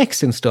in the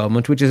next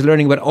installment, which is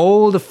learning about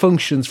all the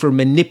functions for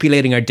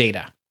manipulating our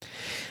data.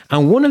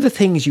 And one of the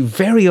things you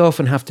very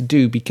often have to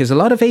do, because a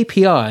lot of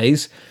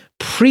APIs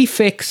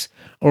prefix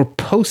or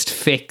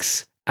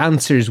postfix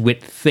answers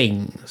with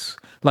things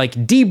like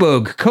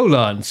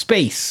debug :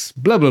 space,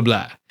 blah, blah,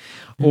 blah,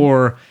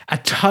 or a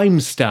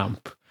timestamp.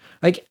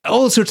 Like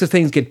all sorts of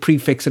things get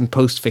prefix and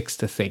postfix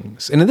to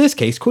things. And in this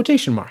case,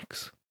 quotation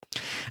marks.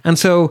 And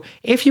so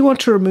if you want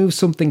to remove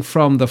something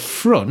from the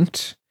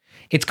front,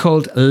 it's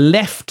called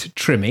left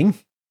trimming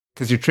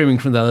because you're trimming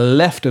from the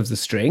left of the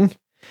string.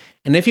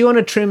 And if you want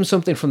to trim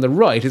something from the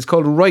right, it's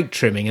called right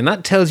trimming. And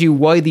that tells you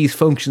why these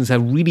functions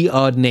have really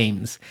odd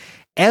names.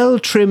 L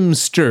trim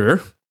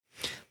stir,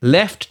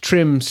 left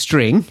trim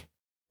string,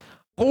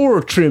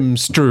 or trim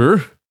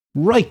stir,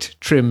 right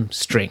trim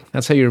string.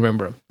 That's how you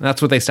remember them.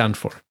 That's what they stand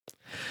for.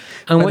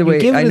 And By when the way,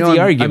 you give I it know the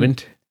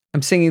argument...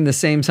 I'm singing the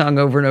same song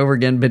over and over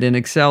again, but in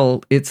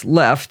Excel, it's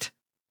left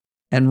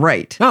and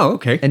right. Oh,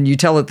 okay. And you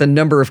tell it the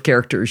number of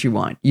characters you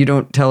want. You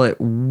don't tell it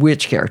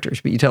which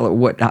characters, but you tell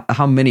it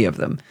how many of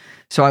them.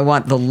 So I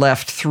want the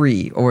left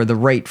 3 or the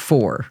right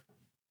 4.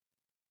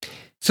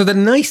 So the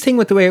nice thing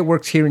with the way it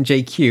works here in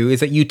JQ is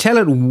that you tell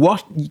it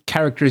what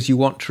characters you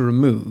want to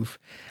remove,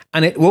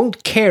 and it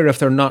won't care if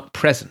they're not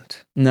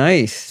present.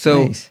 Nice.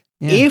 So nice.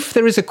 Yeah. if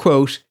there is a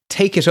quote,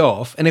 take it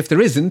off. And if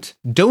there isn't,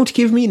 don't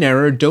give me an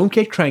error. Don't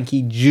get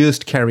cranky.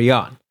 Just carry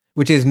on,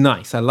 which is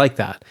nice. I like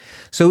that.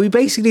 So we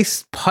basically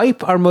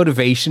pipe our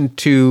motivation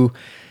to...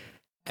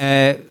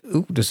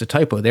 there's a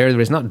typo there.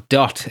 There is not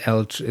dot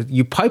L.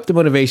 You pipe the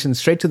motivation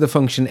straight to the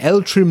function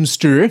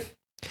ltrimster,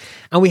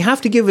 and we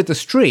have to give it the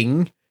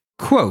string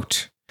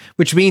quote,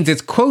 which means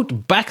it's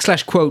quote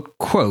 /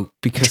 quote,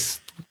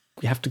 because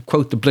you have to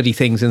quote the bloody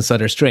things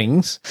inside our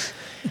strings.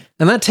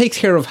 And that takes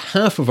care of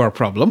half of our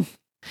problem.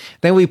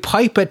 Then we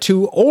pipe it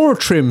to or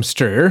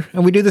trimster,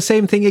 and we do the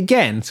same thing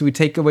again. So we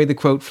take away the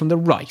quote from the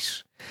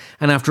right.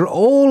 And after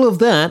all of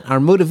that, our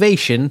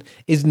motivation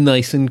is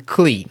nice and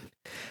clean.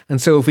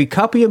 And so if we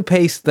copy and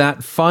paste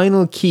that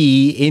final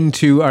key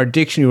into our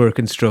dictionary we're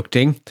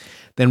constructing,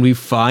 then we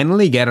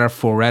finally get our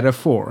 4 out of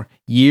 4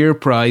 year,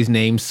 prize,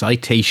 name,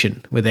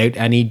 citation without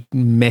any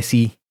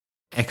messy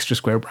extra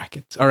square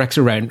brackets or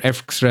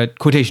extra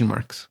quotation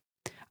marks.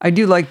 I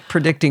do like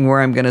predicting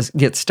where I'm going to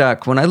get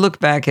stuck. When I look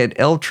back at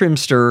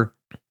ltrimster,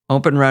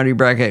 open rounding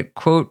bracket,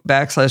 quote,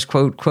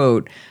 /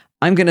 quote,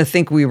 I'm going to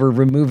think we were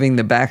removing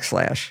the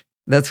backslash.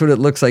 That's what it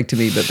looks like to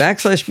me. But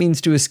backslash means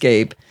to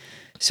escape.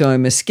 So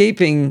I'm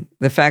escaping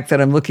the fact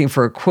that I'm looking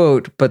for a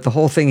quote, but the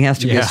whole thing has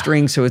to be a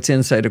string, so it's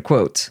inside of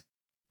quotes.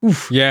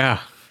 Oof. Yeah.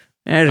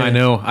 I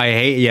know. I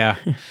hate,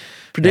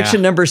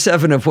 Prediction number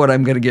 7 of what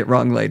I'm going to get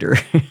wrong later.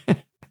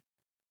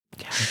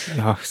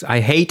 Oh, I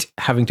hate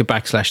having to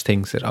backslash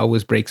things. It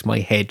always breaks my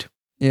head.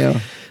 Yeah.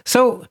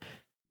 So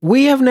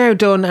we have now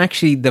done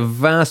actually the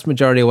vast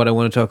majority of what I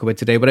want to talk about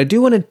today, but I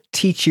do want to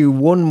teach you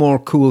one more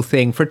cool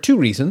thing for 2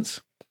 reasons.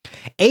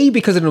 A,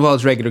 because it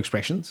involves regular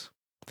expressions,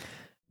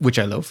 which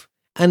I love.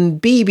 And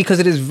B, because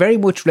it is very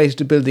much related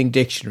to building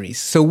dictionaries.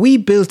 So we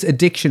built a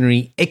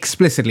dictionary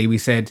explicitly. We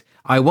said,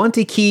 I want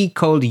a key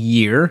called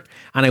year,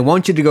 and I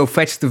want you to go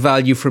fetch the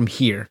value from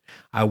here.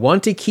 I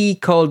want a key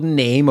called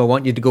name. I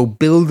want you to go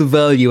build the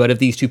value out of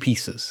these 2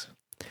 pieces.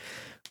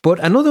 But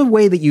another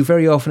way that you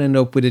very often end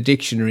up with a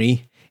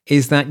dictionary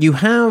is that you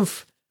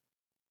have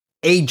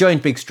a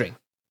giant big string,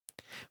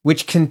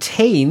 which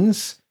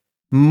contains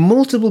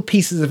multiple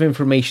pieces of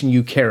information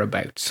you care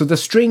about. So the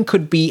string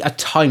could be a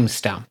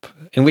timestamp,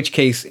 in which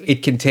case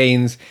it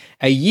contains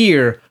a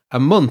year, a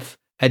month,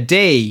 a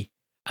day,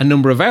 a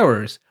number of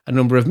hours, a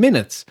number of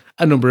minutes,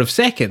 a number of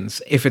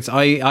seconds. If it's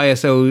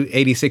ISO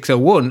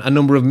 8601, a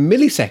number of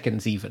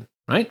milliseconds even,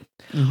 right?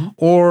 Mm-hmm.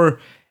 Or,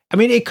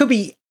 it could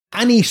be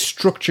any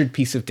structured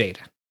piece of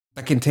data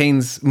that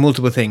contains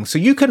multiple things. So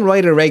you can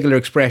write a regular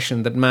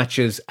expression that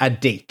matches a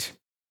date.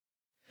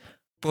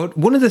 But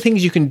one of the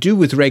things you can do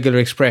with regular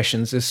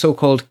expressions is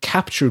so-called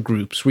capture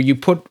groups, where you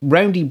put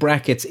roundy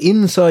brackets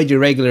inside your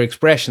regular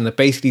expression that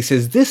basically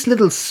says, this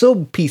little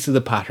sub-piece of the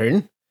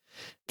pattern,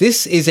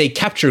 this is a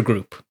capture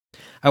group.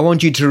 I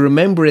want you to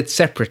remember it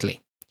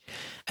separately.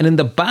 And in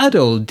the bad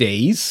old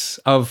days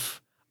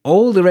of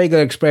all the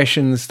regular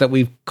expressions that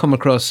we've come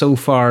across so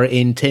far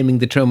in Taming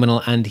the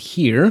Terminal and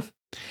here,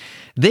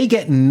 they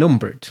get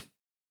numbered.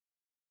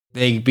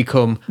 They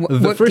become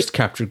the first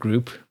capture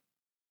group.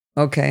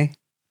 Okay.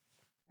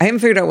 I haven't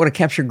figured out what a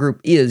capture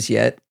group is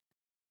yet.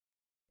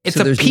 It's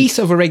a piece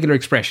of a regular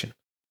expression.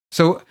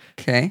 So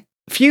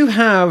if you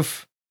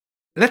have...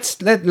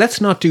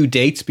 Let's not do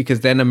dates,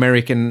 because then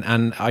American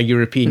and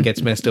European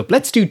gets messed up.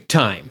 Let's do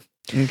time.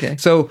 Okay.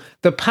 So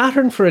the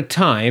pattern for a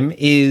time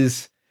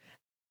is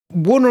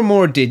one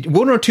or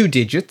two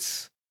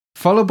digits,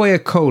 followed by a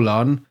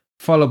colon,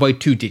 followed by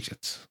 2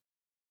 digits.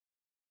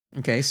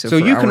 Okay. So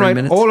you can write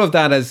all of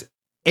that as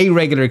a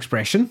regular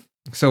expression.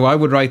 So I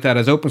would write that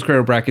as open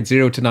square bracket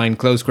 0 to 9,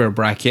 close square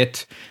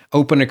bracket,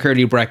 open a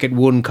curly bracket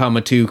 1,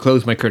 2,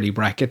 close my curly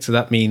bracket. So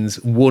that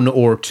means 1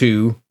 or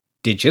 2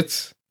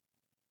 digits.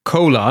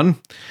 Colon,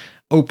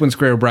 open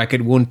square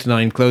bracket 1 to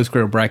 9, close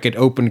square bracket,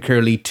 open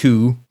curly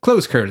 2,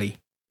 close curly.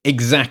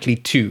 Exactly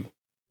 2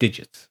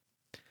 digits.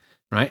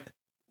 Right?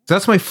 So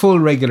that's my full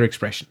regular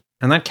expression.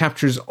 And that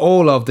captures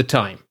all of the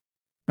time.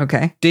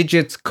 Okay.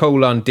 Digits,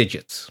 colon,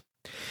 digits.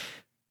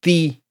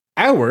 The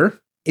hour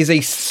is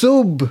a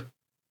sub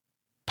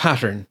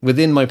pattern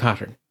within my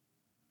pattern.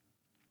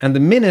 And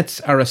the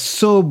minutes are a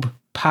sub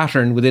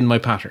pattern within my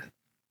pattern.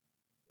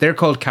 They're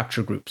called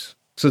capture groups.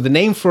 So the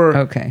name for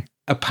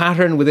a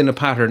pattern within a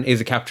pattern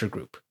is a capture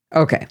group.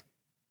 Okay.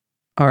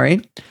 All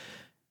right.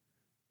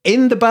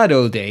 In the bad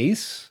old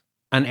days,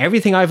 and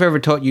everything I've ever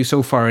taught you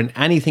so far and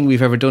anything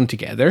we've ever done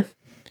together,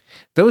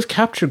 those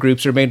capture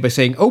groups are made by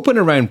saying open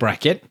a round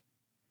bracket,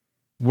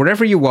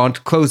 wherever you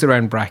want, close the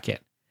round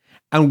bracket.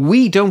 And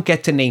we don't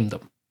get to name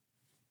them.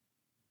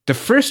 The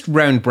first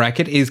round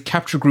bracket is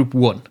capture group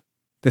 1.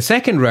 The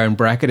second round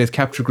bracket is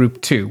capture group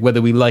 2,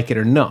 whether we like it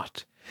or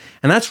not.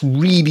 And that's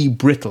really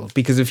brittle,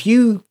 because if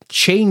you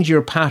change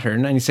your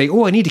pattern and you say,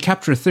 oh, I need to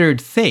capture a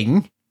third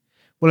thing,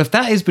 well, if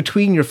that is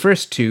between your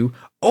first two,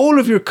 all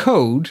of your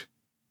code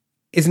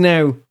is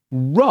now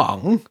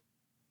wrong,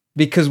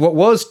 because what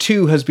was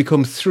 2 has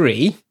become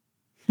 3.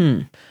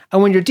 And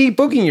when you're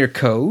debugging your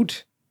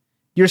code,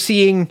 you're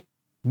seeing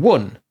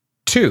 1,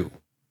 2.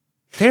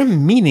 They're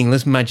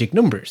meaningless magic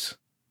numbers.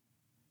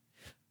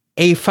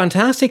 A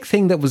fantastic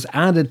thing that was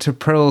added to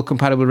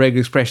Perl-compatible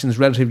regular expressions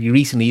relatively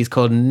recently is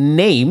called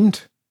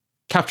named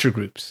capture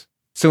groups.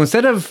 So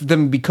instead of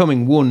them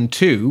becoming 1,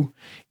 2,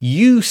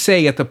 you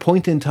say at the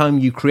point in time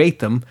you create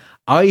them,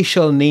 I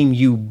shall name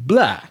you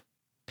blah.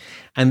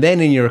 And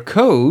then in your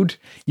code,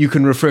 you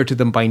can refer to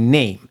them by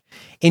name.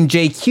 In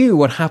JQ,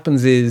 what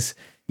happens is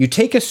you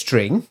take a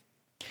string,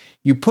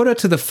 you put it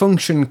to the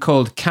function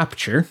called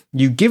capture,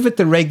 you give it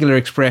the regular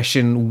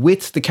expression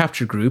with the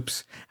capture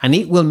groups, and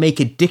it will make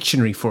a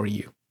dictionary for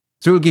you.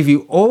 So it will give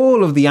you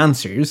all of the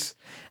answers,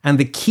 and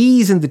the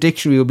keys in the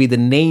dictionary will be the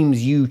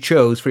names you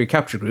chose for your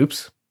capture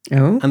groups,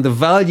 and the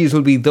values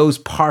will be those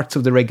parts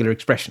of the regular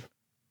expression.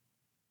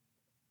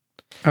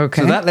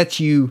 Okay. So that lets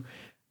you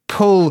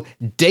pull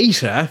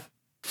data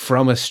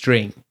from a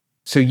string.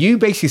 So you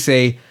basically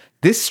say,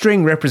 this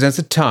string represents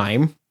a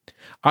time.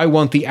 I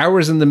want the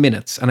hours and the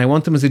minutes, and I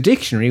want them as a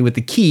dictionary with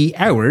the key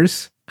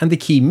hours and the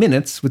key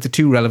minutes with the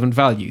 2 relevant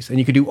values. And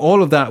you can do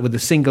all of that with a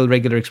single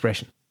regular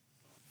expression.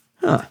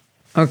 Huh.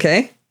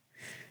 Okay.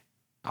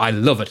 I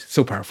love it.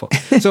 So powerful.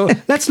 So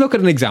let's look at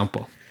an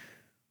example.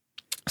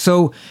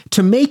 So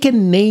to make a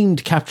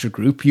named capture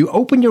group, you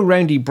open your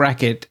roundy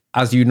bracket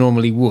as you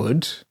normally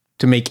would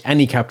to make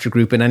any capture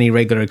group in any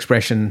regular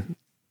expression,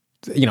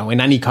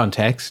 in any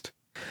context.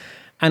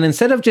 And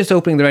instead of just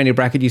opening the roundy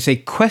bracket, you say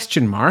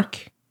question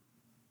mark,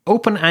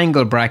 open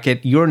angle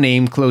bracket, your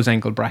name, close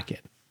angle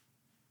bracket.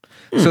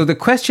 So the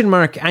question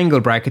mark angle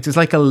brackets is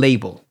like a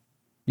label.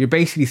 You're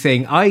basically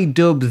saying, I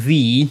dub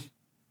thee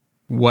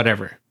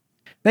whatever.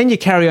 Then you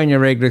carry on your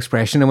regular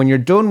expression, and when you're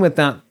done with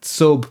that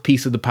sub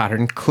piece of the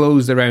pattern,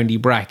 close the roundy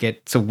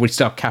bracket so we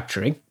stop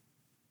capturing.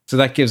 So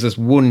that gives us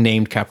one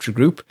named capture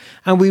group,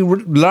 and we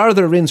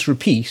lather, rinse,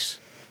 repeat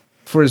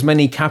for as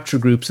many capture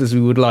groups as we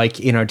would like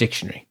in our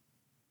dictionary.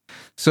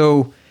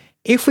 So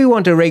if we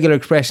want a regular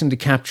expression to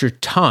capture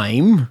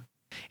time,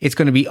 it's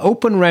going to be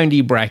open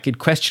roundy bracket,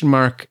 question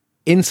mark,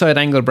 inside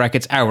angle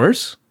brackets,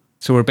 hours.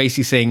 So we're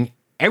basically saying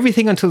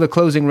everything until the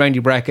closing roundy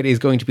bracket is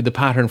going to be the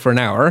pattern for an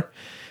hour,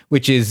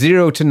 which is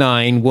 0 to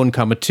 9, 1,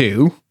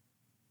 2,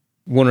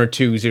 1 or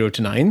 2 0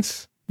 to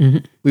 9s.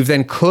 We've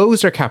then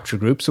closed our capture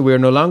group, so we are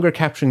no longer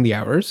capturing the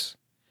hours.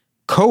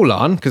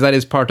 Colon, because that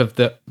is part of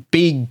the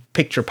big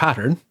picture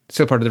pattern,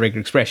 still part of the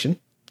regular expression.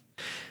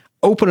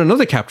 Open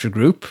another capture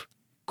group,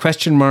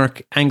 question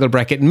mark, angle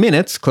bracket,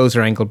 minutes, close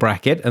our angle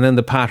bracket, and then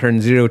the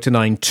pattern 0 to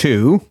 9,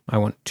 2. I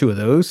want 2 of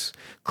those.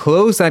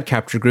 Close that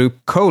capture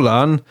group,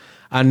 colon,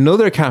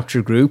 another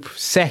capture group,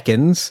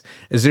 seconds,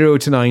 0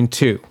 to 9,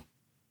 2.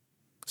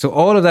 So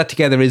all of that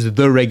together is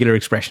the regular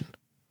expression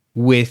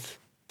with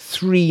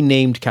 3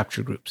 named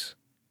capture groups.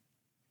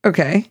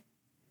 Okay.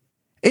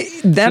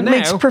 That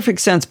makes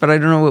perfect sense, but I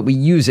don't know what we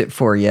use it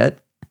for yet.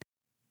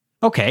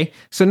 Okay.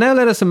 So now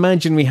let us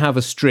imagine we have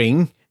a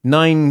string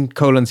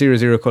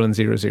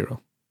 9:00:00.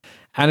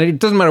 And it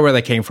doesn't matter where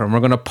that came from. We're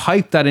going to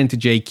pipe that into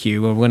JQ,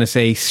 and we're going to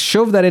say,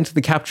 shove that into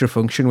the capture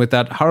function with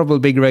that horrible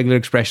big regular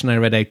expression I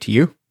read out to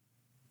you.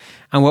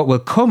 And what will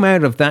come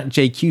out of that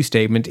JQ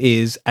statement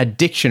is a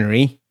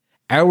dictionary,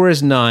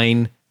 hours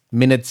 9,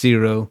 minutes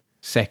 0,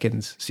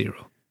 seconds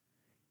 0.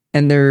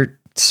 And they're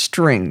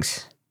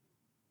strings.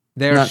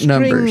 They're not strings.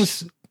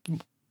 Numbers.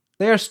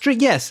 They are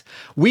strings. Yes.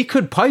 We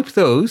could pipe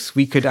those.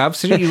 We could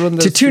absolutely run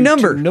those to two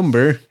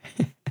number.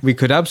 We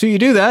could absolutely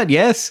do that.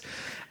 Yes.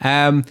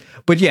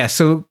 But yeah,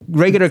 so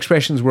regular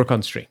expressions work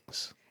on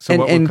strings. So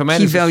what will come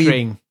out is a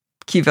string.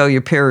 Key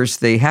value pairs,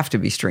 they have to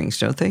be strings,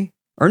 don't they?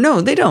 Or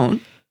no, they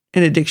don't.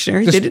 In a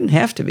dictionary, they didn't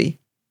have to be.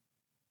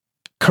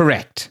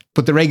 Correct.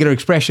 But the regular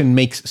expression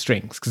makes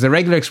strings, because the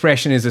regular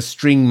expression is a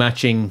string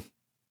matching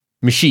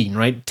machine,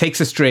 right? It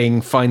takes a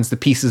string, finds the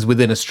pieces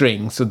within a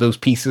string. So those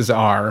pieces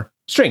are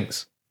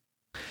strings.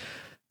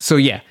 So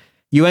yeah,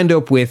 you end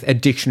up with a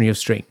dictionary of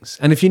strings.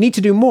 And if you need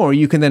to do more,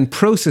 you can then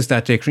process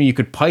that dictionary. You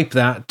could pipe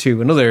that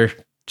to another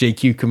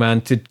JQ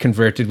command to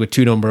convert it with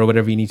 2 number or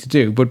whatever you need to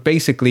do. But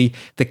basically,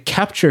 the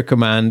capture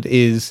command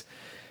is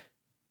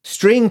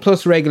string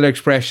plus regular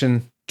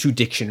expression to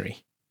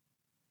dictionary.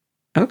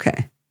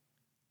 Okay.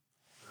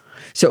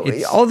 So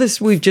all this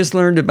we've just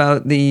learned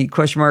about the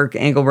question mark,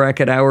 angle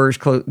bracket, hours,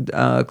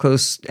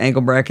 close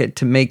angle bracket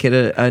to make it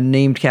a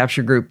named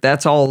capture group.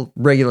 That's all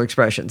regular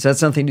expressions.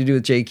 That's nothing to do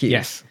with JQ.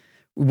 Yes.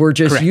 We're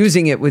just Correct.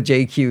 using it with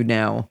JQ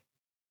now.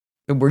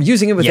 And we're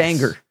using it with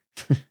anger.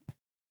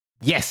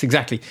 Yes,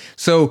 exactly.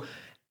 So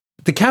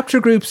the capture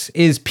groups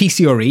is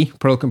PCRE,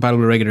 Perl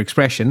compatible regular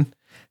expression.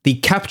 The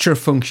capture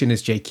function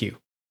is JQ.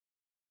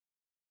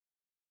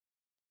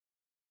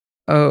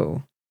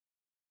 Oh.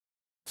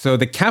 So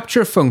the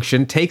capture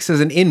function takes as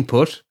an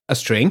input a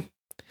string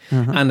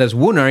and as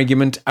one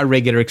argument a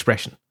regular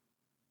expression.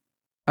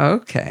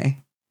 Okay.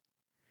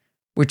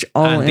 Which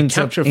all ends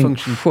up in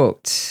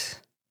quotes.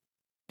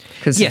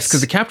 Yes,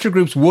 because the capture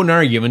group's one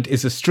argument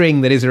is a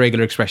string that is a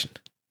regular expression.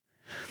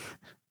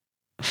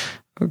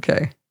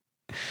 Okay.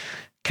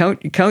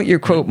 Count your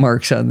quote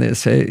marks on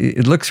this.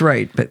 It looks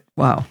right, but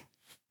wow.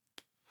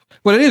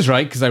 Well, it is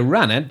right because I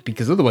ran it,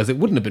 because otherwise it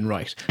wouldn't have been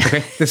right.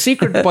 Okay. The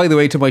secret, by the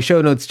way, to my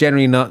show notes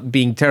generally not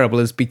being terrible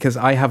is because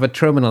I have a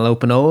terminal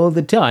open all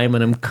the time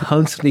and I'm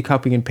constantly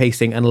copying and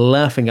pasting and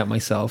laughing at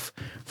myself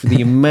for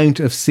the amount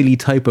of silly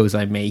typos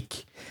I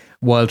make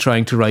while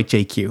trying to write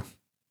JQ.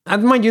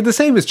 And mind you, the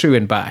same is true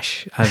in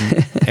Bash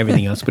and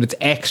everything else, but it's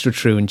extra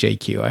true in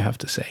JQ, I have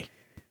to say.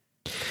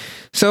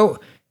 So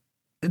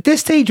at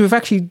this stage,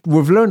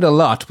 we've learned a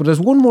lot, but there's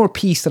one more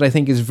piece that I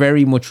think is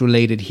very much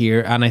related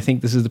here, and I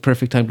think this is the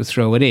perfect time to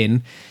throw it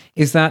in,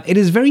 is that it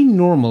is very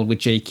normal with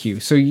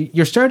JQ. So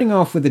you're starting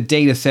off with a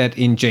data set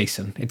in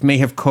JSON. It may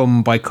have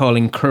come by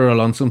calling curl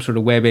on some sort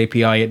of web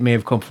API. It may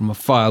have come from a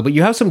file, but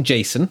you have some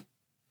JSON,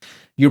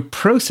 you're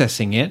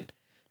processing it,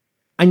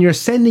 and you're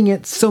sending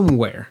it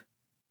somewhere,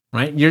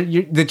 right?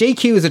 The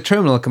JQ is a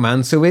terminal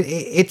command, so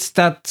it's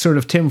that sort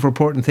of Tim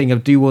Forporton thing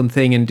of do one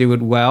thing and do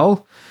it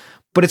well.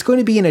 But it's going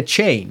to be in a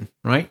chain,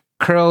 right?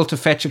 Curl to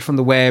fetch it from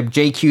the web,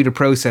 JQ to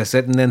process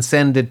it, and then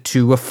send it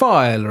to a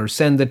file or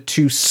send it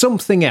to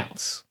something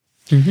else.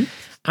 Mm-hmm.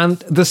 And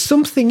the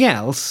something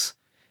else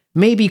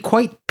may be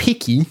quite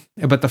picky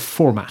about the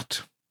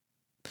format.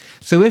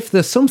 So if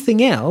the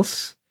something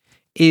else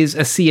is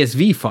a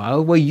CSV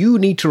file, well, you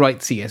need to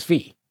write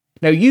CSV.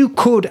 Now, you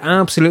could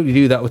absolutely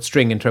do that with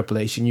string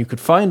interpolation. You could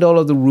find all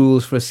of the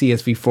rules for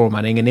CSV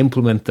formatting and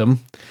implement them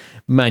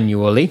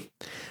manually.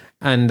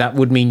 And that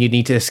would mean you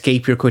need to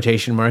escape your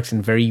quotation marks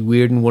in very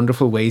weird and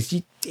wonderful ways.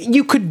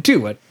 You could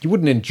do it. You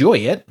wouldn't enjoy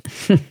it,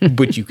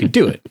 but you could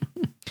do it.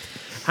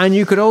 And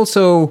you could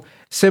also,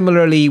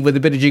 similarly, with a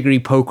bit of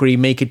jiggery pokery,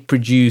 make it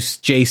produce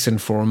JSON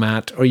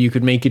format, or you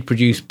could make it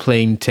produce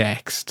plain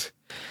text.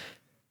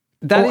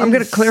 I'm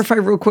going to clarify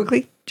real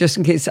quickly, just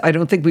in case I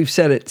don't think we've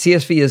said it.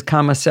 CSV is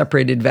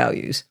comma-separated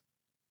values.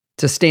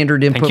 It's a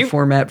standard input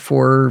format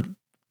for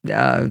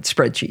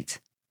spreadsheets.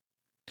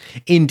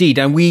 Indeed.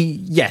 And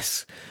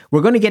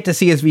we're going to get to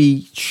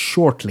CSV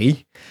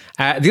shortly.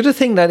 The other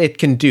thing that it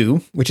can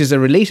do, which is a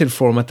related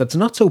format that's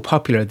not so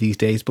popular these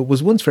days, but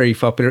was once very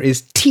popular,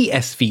 is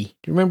TSV. Do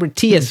you remember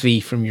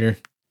TSV from your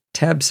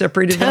tab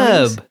separated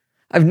values?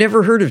 I've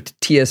never heard of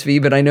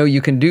TSV, but I know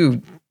you can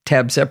do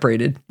tab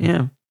separated.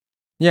 Yeah.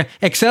 Yeah.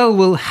 Excel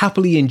will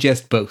happily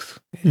ingest both.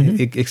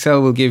 Mm-hmm.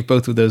 Excel will give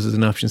both of those as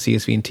an option,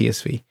 CSV and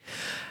TSV.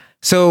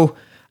 So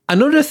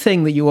another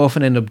thing that you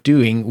often end up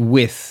doing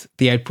with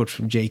the output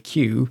from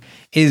JQ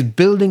is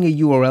building a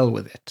URL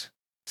with it.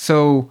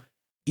 So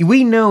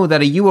we know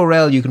that a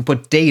URL, you can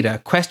put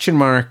data, question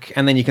mark,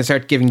 and then you can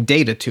start giving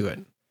data to it.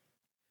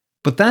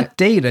 But that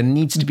data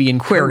needs to be in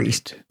query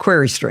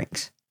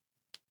strings.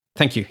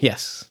 Thank you.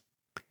 Yes.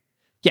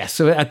 Yes.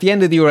 So at the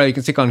end of the URL, you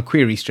can stick on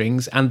query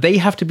strings, and they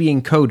have to be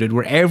encoded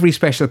where every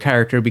special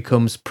character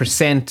becomes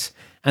 %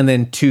 and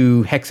then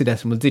 2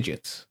 hexadecimal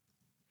digits.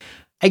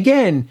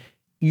 Again,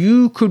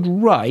 you could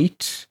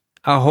write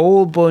a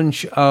whole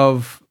bunch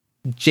of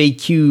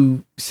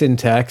JQ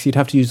syntax. You'd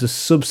have to use a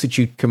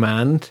substitute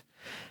command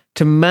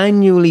to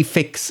manually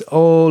fix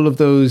all of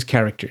those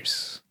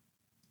characters.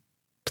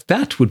 But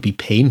that would be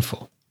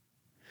painful.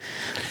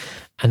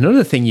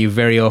 Another thing you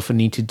very often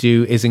need to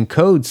do is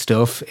encode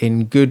stuff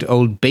in good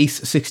old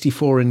base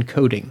 64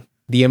 encoding.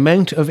 The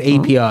amount of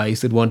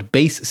APIs that want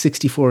base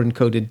 64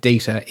 encoded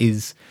data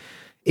is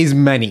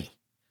many.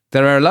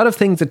 There are a lot of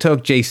things that talk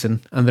JSON,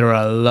 and there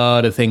are a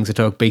lot of things that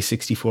talk base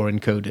 64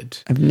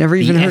 encoded. I've never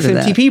even heard of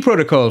that. The SMTP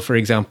protocol, for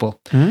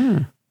example.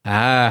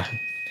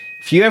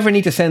 If you ever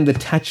need to send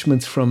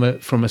attachments from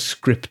a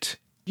script,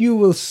 you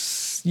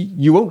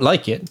won't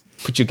like it,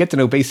 but you'll get to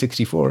know base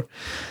 64.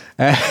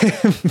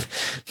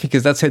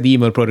 Because that's how the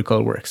email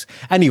protocol works.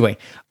 Anyway,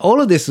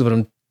 all of this is what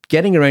I'm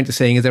getting around to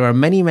saying is there are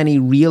many, many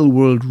real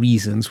world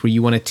reasons where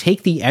you want to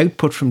take the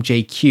output from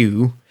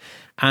JQ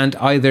and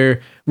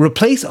either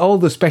replace all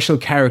the special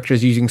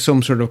characters using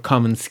some sort of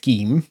common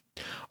scheme,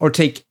 or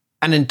take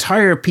an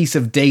entire piece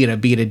of data,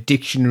 be it a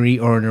dictionary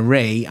or an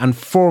array, and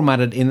format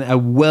it in a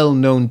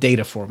well-known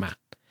data format.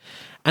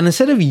 And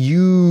instead of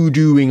you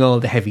doing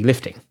all the heavy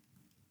lifting,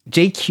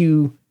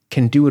 JQ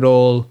can do it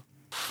all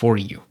for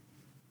you.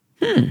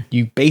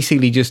 You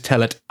basically just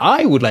tell it,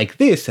 I would like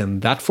this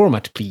and that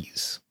format,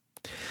 please.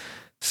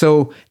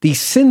 So the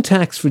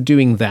syntax for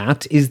doing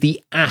that is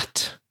the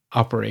 @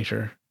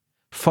 operator,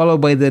 followed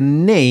by the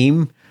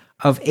name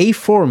of a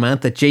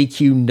format that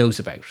JQ knows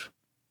about.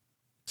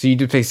 So you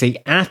just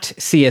say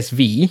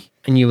 @CSV,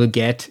 and you will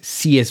get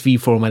CSV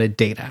formatted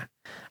data.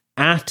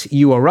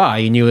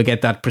 @URI, and you will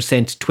get that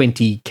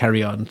 %20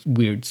 carry on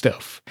weird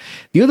stuff.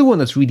 The other one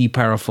that's really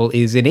powerful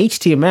is in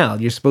HTML,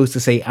 you're supposed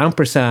to say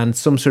ampersand,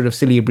 some sort of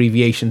silly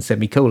abbreviation,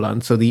 semicolon.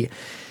 So the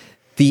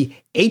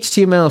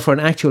HTML for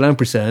an actual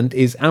ampersand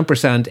is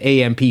ampersand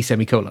AMP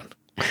semicolon.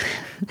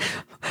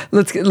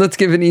 Let's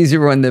give an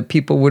easier one that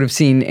people would have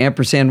seen.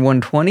 Ampersand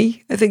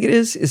 120, I think it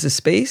is a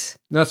space.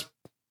 That's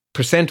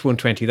percent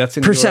 120. That's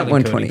in percent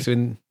 120.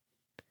 So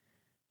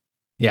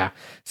yeah.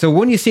 So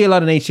one you see a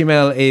lot in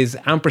HTML is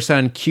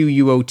ampersand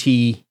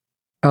QUOT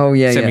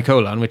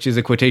semicolon, which is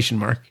a quotation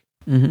mark.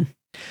 Mm-hmm.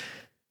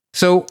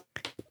 So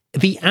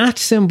the @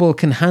 symbol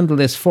can handle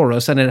this for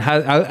us, and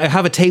I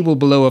have a table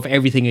below of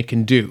everything it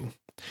can do.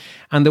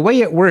 And the way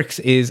it works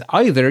is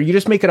either you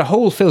just make it a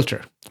whole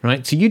filter,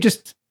 right? So you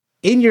just,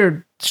 in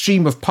your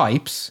stream of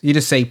pipes, you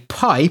just say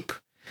pipe,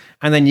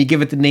 and then you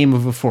give it the name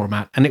of a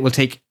format, and it will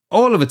take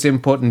all of its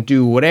input and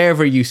do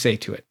whatever you say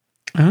to it.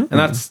 Oh. And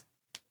that's,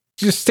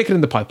 just stick it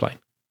in the pipeline.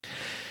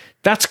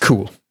 That's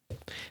cool.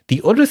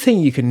 The other thing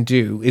you can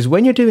do is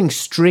when you're doing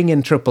string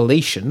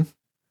interpolation,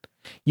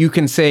 you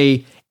can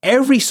say,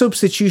 every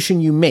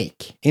substitution you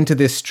make into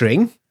this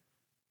string,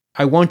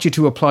 I want you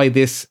to apply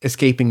this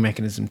escaping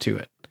mechanism to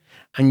it.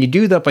 And you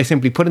do that by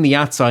simply putting the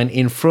 @ sign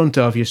in front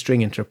of your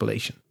string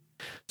interpolation.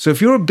 So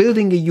if you're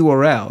building a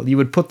URL, you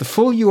would put the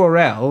full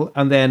URL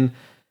and then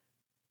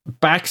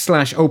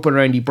 / open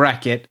roundy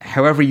bracket,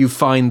 however you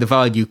find the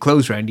value,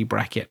 close roundy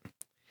bracket.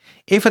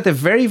 If at the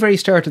very, very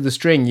start of the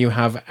string you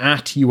have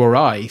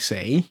 @URI,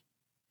 say,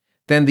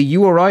 then the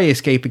URI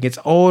escaping gets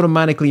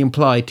automatically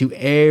implied to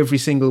every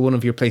single one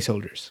of your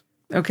placeholders.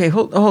 Okay,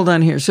 hold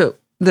on here. So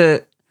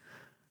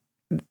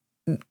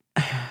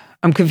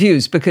I'm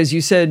confused because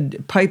you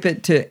said pipe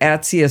it to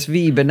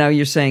 @CSV, but now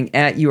you're saying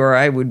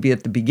 @URI would be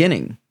at the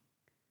beginning.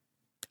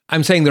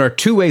 I'm saying there are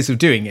two ways of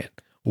doing it.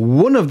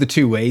 One of the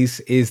two ways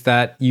is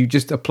that you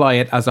just apply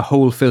it as a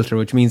whole filter,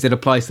 which means it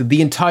applies to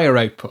the entire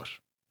output,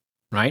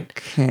 right?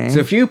 Okay. So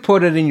if you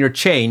put it in your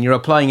chain, you're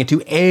applying it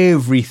to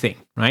everything,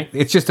 right?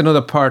 It's just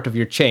another part of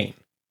your chain.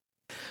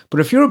 But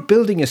if you're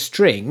building a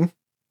string,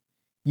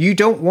 you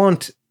don't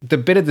want the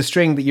bit of the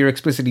string that you're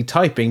explicitly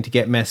typing to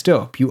get messed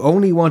up. You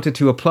only want it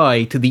to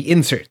apply to the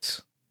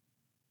inserts,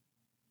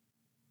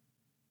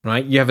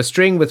 right? You have a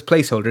string with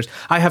placeholders.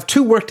 I have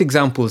two worked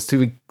examples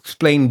to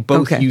explain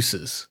both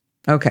uses.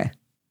 Okay.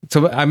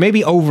 So I may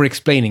be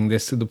over-explaining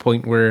this to the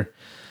point where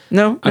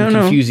I'm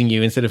confusing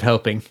you instead of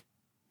helping.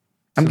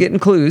 I'm getting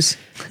clues.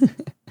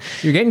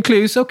 You're getting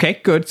clues?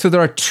 Okay, good. So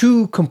there are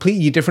two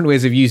completely different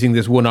ways of using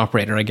this one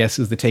operator, I guess,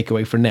 is the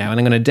takeaway for now. And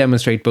I'm going to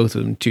demonstrate both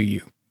of them to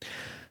you.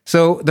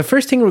 So the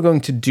first thing we're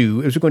going to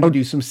do is we're going to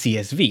do some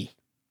CSV.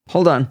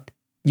 Hold on.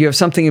 You have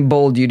something in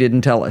bold you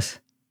didn't tell us.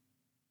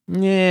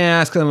 Yeah,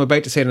 that's because I'm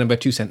about to say it in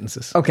about 2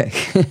 sentences. Okay.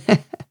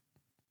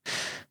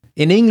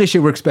 In English, it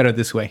works better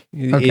this way.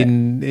 Okay.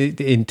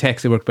 In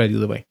text, it works better the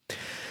other way.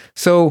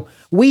 So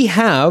we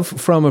have,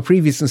 from a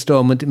previous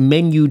installment,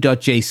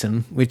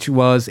 menu.json, which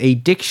was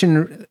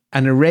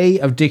an array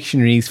of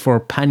dictionaries for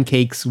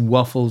pancakes,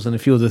 waffles, and a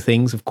few other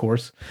things, of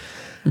course,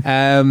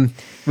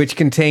 which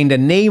contained a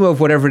name of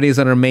whatever it is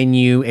on our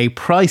menu, a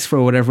price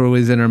for whatever it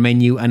is in our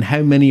menu, and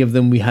how many of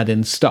them we had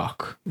in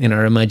stock in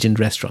our imagined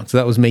restaurant. So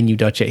that was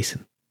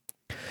menu.json.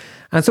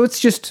 And so it's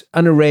just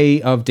an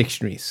array of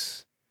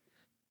dictionaries.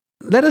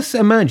 Let us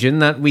imagine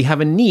that we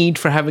have a need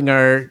for having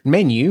our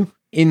menu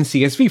in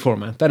CSV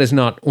format. That is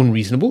not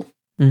unreasonable.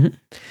 Mm-hmm.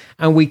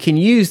 And we can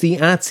use the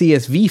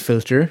 @CSV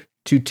filter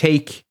to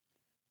take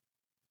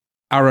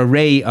our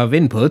array of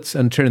inputs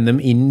and turn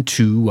them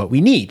into what we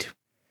need.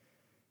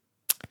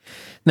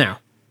 Now,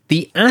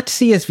 the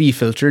 @CSV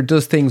filter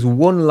does things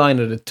one line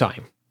at a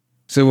time.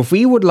 So if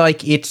we would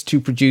like it to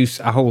produce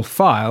a whole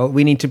file,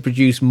 we need to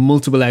produce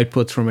multiple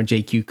outputs from a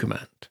JQ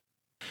command.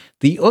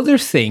 The other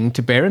thing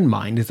to bear in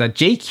mind is that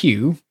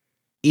JSON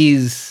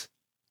is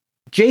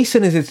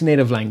its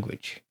native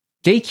language.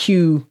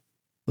 JQ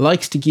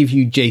likes to give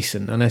you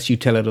JSON unless you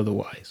tell it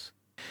otherwise.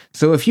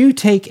 So if you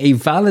take a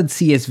valid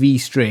CSV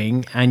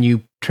string and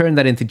you turn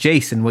that into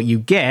JSON, what you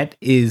get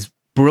is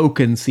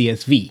broken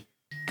CSV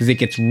because it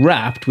gets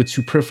wrapped with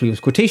superfluous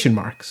quotation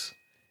marks.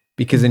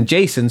 Because in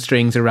JSON,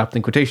 strings are wrapped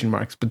in quotation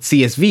marks, but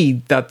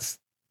CSV, that's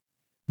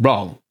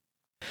wrong.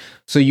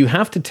 So you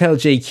have to tell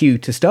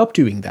JQ to stop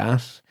doing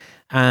that.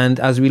 And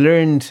as we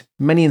learned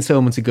many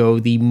installments ago,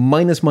 the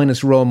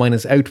 --raw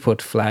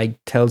 -output flag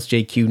tells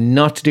JQ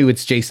not to do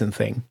its JSON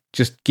thing.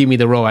 Just give me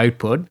the raw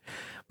output.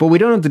 But we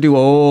don't have to do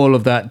all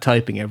of that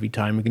typing every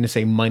time. We're going to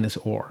say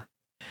 -or.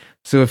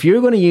 So if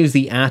you're going to use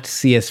the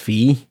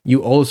 @CSV,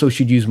 you also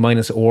should use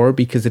 -or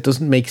because it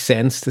doesn't make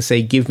sense to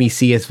say, give me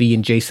CSV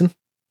in JSON.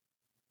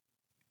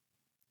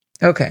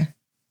 Okay.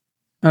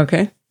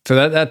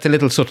 So that's a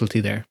little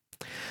subtlety there.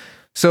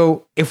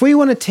 So if we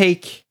want to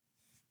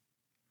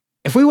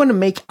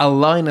make a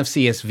line of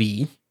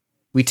CSV,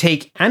 we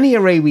take any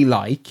array we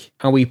like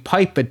and we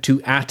pipe it to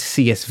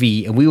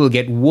 @CSV and we will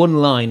get one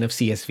line of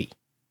CSV.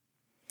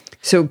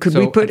 So could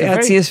we put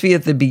 @CSV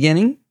at the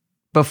beginning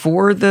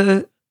before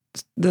the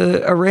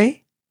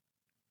array?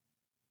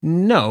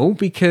 No,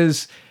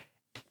 because...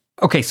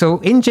 Okay, so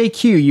in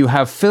JQ, you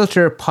have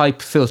filter,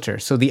 pipe, filter.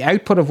 So the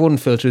output of one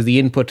filter is the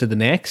input to the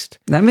next.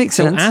 That makes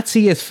sense.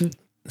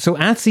 So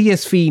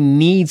 @CSV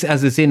needs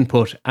as its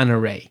input an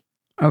array.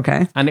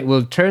 Okay. And it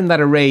will turn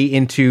that array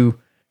into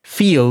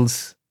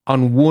fields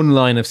on one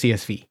line of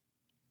CSV.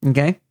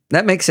 Okay,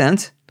 that makes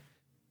sense.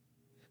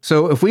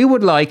 So if we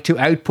would like to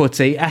output,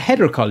 say, a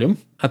header column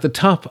at the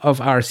top of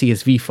our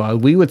CSV file,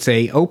 we would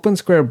say open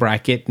square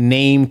bracket,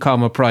 name,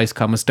 comma, price,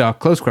 comma, stock,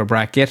 close square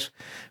bracket,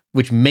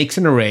 which makes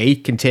an array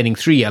containing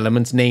 3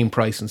 elements, name,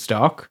 price, and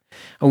stock.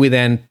 And we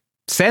then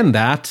send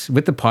that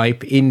with the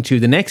pipe into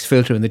the next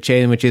filter in the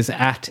chain, which is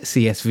at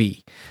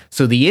CSV.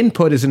 So the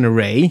input is an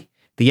array.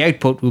 The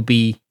output will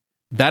be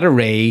that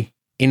array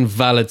in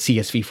valid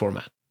CSV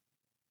format.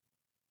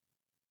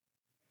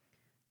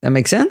 That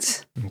makes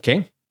sense.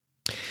 Okay.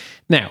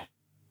 Now,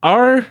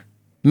 our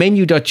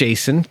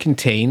menu.json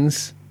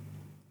contains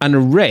an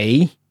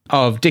array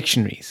of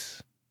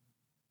dictionaries.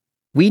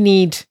 We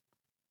need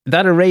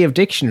that array of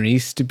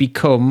dictionaries to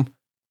become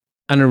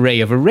an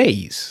array of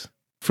arrays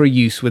for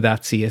use with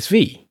that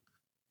CSV.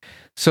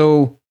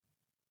 So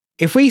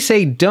if we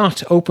say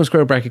dot open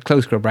square bracket,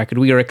 close square bracket,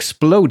 we are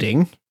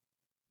exploding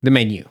the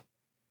menu.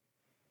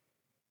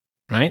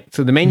 Right?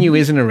 So the menu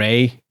is an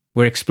array.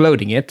 We're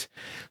exploding it.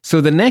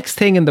 So the next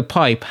thing in the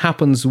pipe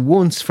happens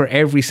once for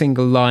every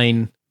single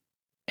line,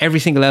 every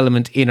single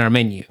element in our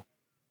menu.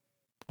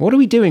 What are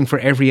we doing for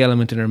every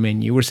element in our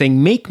menu? We're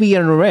saying, make me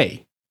an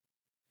array.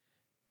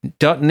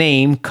 Dot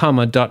name,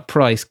 comma, dot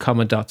price,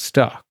 comma, dot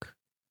stock.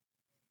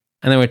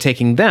 And then we're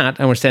taking that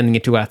and we're sending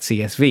it to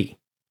 @CSV.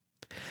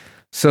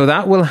 So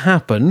that will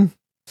happen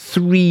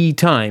 3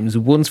 times.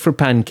 Once for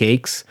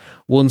pancakes,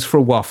 once for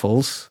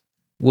waffles,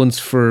 once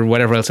for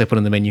whatever else I put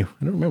on the menu.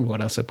 I don't remember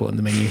what else I put on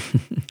the menu.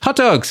 Hot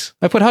dogs!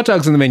 I put hot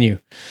dogs on the menu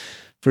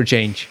for a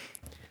change.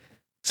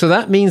 So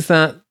that means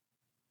that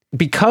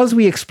because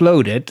we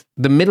explode it,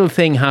 the middle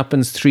thing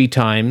happens 3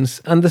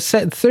 times and the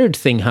third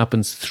thing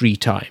happens 3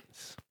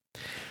 times.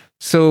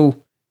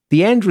 So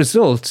the end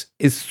result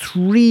is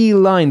 3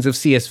 lines of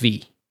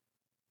CSV.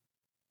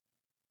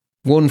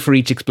 1 for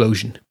each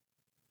explosion.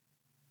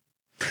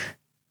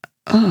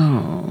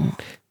 Oh.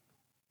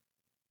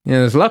 Yeah,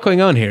 there's a lot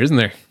going on here, isn't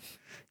there?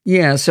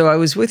 Yeah, so I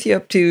was with you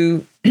up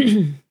to,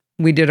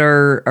 we did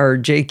our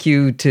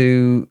JQ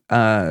to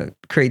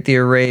create the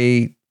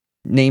array,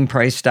 name,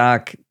 price,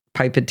 stock,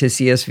 pipe it to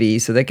CSV.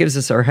 So that gives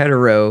us our header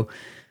row.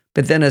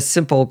 But then a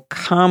simple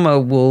comma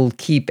will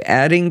keep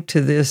adding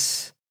to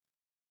this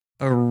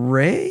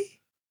array?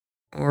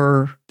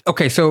 Or...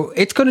 Okay, so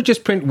it's going to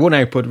just print one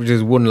output, which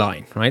is 1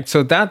 line, right?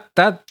 So that...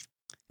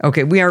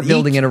 Okay, we aren't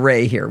building an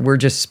array here. We're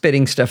just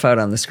spitting stuff out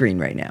on the screen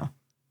right now.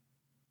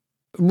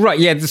 Right,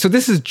 yeah. So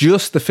this is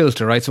just the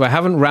filter, right? So I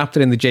haven't wrapped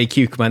it in the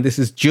JQ command. This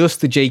is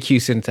just the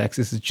JQ syntax.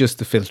 This is just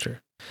the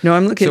filter. No,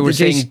 I'm looking at the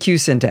JQ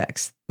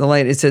syntax. The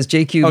line, it says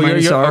JQ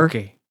minus R.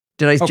 Okay.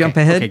 Did I jump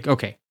ahead?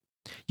 Okay.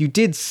 You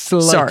did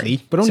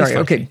slightly, but only slightly.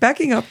 Okay,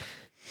 backing up.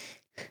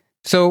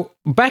 So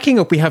backing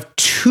up, we have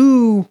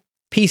 2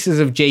 pieces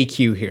of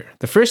JQ here.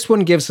 The first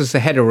one gives us a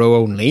header row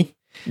only.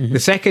 Mm-hmm. The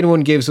second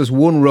one gives us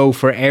 1 row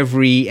for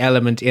every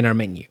element in our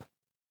menu.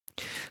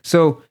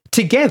 So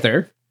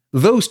together,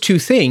 those 2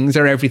 things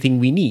are everything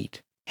we need.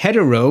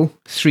 Header row,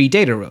 3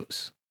 data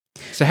rows.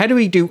 So how do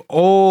we do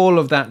all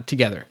of that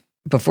together?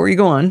 Before you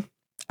go on,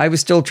 I was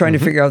still trying to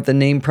figure out the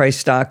name, price,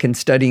 stock and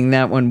studying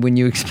that one when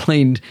you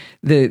explained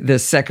the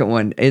second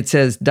one. It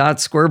says dot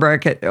square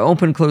bracket,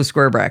 open, close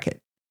square bracket.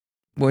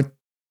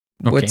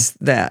 What's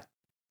that?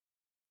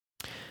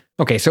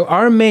 Okay, so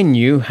our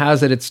menu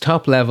has at its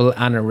top level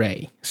an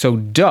array. So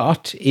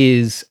dot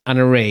is an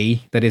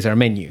array that is our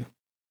menu.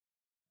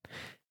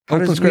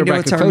 Open square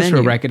bracket, close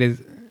square bracket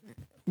is...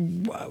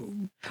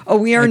 Oh,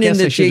 we aren't in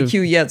the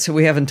JQ yet, so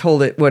we haven't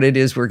told it what it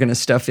is we're going to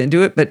stuff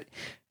into it, but...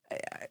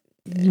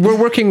 We're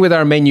working with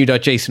our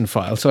menu.json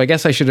file, so I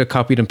guess I should have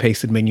copied and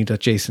pasted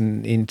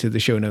menu.json into the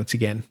show notes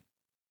again,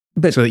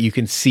 but so that you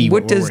can see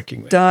what we're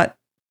working with. What does dot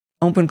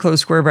open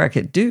close square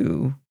bracket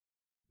do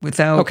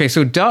without... Okay,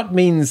 so dot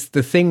means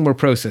the thing we're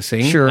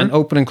processing, sure, and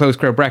open and close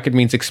square bracket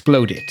means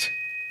explode it.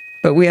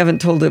 But we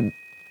haven't told it...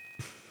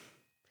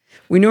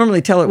 We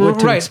normally tell it what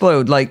to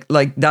explode, like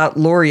dot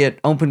laureate,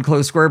 open,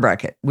 close square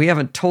bracket. We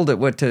haven't told it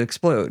what to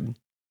explode.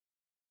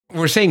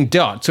 We're saying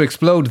dot, so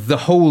explode the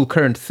whole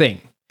current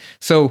thing.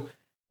 So,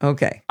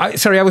 okay.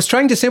 I was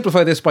trying to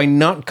simplify this by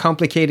not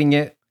complicating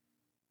it,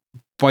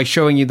 by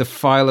showing you the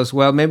file as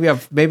well. Maybe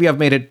I've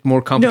made it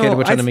more complicated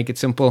by trying to make it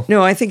simple.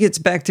 No, I think it's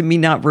back to me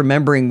not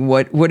remembering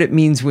what it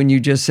means when you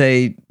just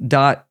say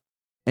dot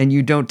and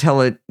you don't tell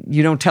it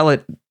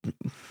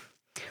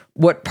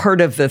what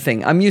part of the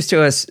thing. I'm used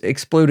to us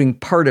exploding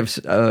part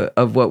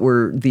of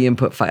what the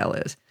input file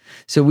is.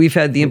 So we've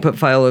had the input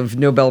file of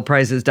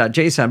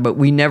nobelprizes.json, but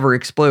we never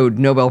explode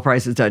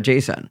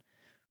nobelprizes.json.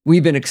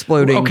 We've been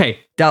exploding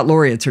dot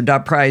laureates or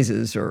dot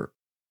prizes or...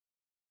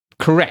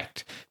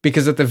 Correct.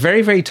 Because at the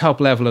very, very top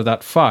level of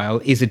that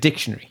file is a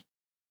dictionary.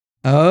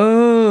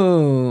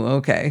 Oh,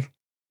 okay.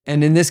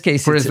 And in this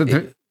case,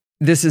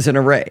 this is an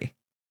array.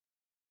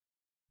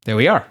 There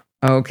we are.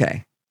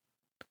 Okay.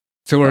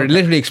 So we're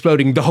literally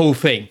exploding the whole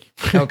thing.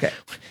 Okay.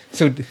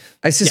 So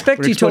I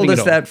suspect you told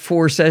us that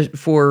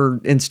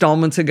 4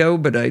 installments ago,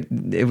 but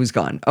it was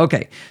gone.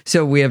 Okay.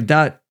 So we have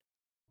dot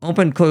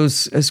open,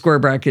 close square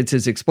brackets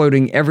is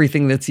exploding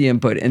everything that's the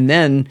input. And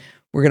then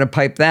we're going to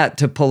pipe that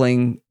to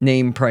pulling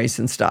name, price,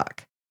 and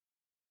stock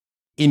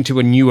into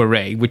a new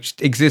array, which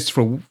exists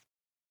for...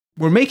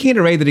 We're making an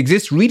array that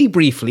exists really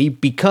briefly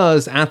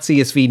because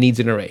 @CSV needs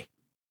an array.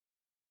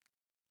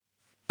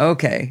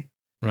 Okay.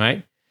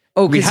 Right?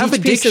 Oh, because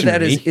each piece of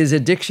that is a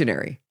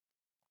dictionary.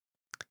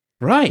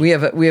 Right. We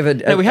have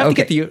to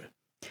get the...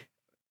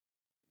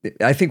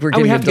 I think we're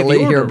getting a delay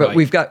here, but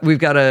we've got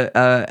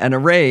an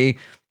array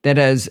that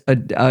has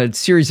a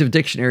series of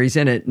dictionaries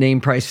in it,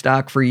 name, price,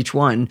 stock for each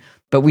one.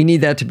 But we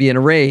need that to be an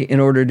array in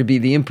order to be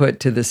the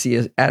input to the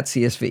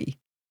 @CSV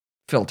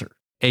filter.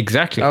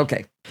 Exactly.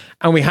 Okay.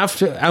 And we have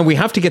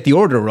to get the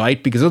order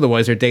right, because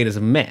otherwise our data is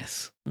a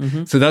mess.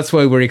 Mm-hmm. So that's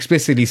why we're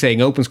explicitly saying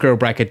open square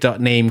bracket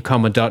 .name,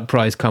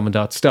 .price,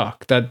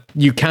 .stock. That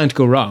you can't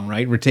go wrong,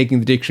 right? We're taking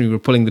the dictionary, we're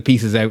pulling the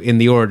pieces out in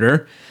the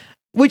order,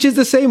 which is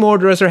the same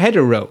order as our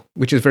header row,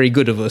 which is very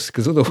good of us,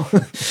 because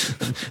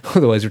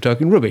otherwise we're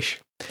talking rubbish.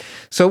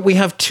 So we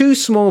have two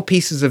small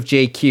pieces of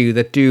JQ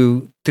that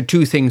do the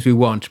two things we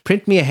want.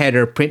 Print me a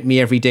header, print me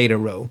every data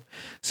row.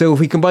 So if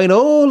we combine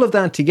all of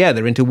that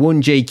together into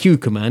one JQ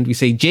command, we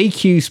say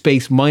JQ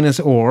space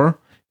 -or,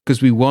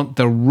 because we want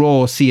the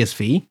raw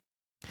CSV.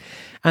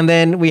 And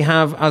then we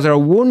have as our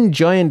one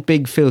giant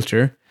big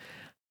filter,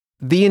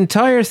 the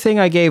entire thing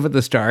I gave at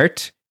the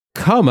start,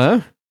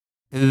 comma,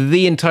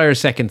 the entire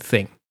second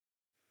thing.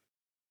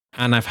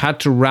 And I've had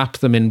to wrap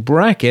them in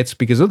brackets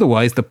because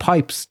otherwise the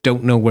pipes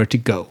don't know where to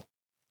go.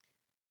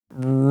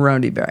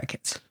 Roundy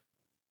brackets.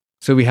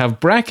 So we have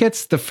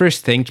brackets, the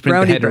first thing to print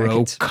roundy the header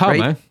brackets, row, comma.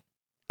 Right?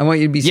 I want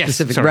you to be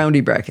specific. Yes,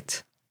 roundy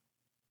brackets.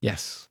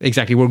 Yes,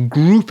 exactly. We're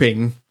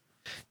grouping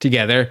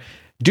together.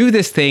 Do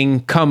this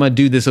thing, comma,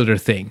 do this other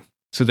thing.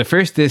 So the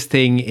first this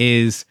thing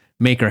is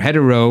make our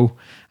header row,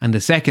 and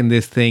the second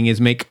this thing is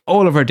make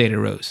all of our data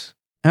rows.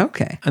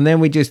 Okay. And then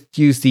we just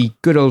use the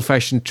good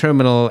old-fashioned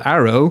terminal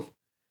arrow,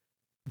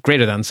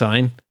 greater than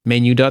sign,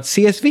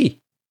 menu.csv.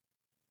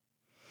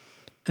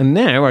 And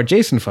now our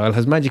JSON file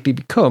has magically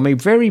become a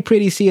very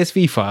pretty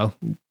CSV file.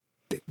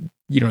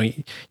 You know,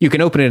 you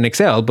can open it in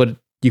Excel, but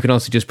you can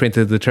also just print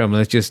it to the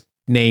terminal. It's just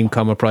name,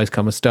 comma, price,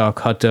 comma, stock,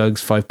 hot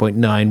dogs, 5.9,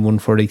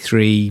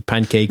 143,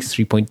 pancakes,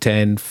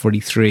 3.10,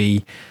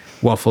 43,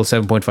 waffle,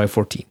 7.5,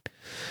 14.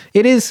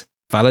 It is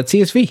valid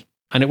CSV,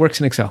 and it works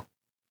in Excel,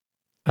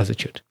 as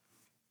it should.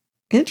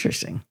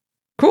 Interesting.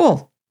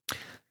 Cool.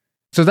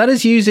 So that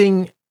is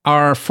using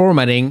our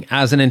formatting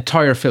as an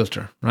entire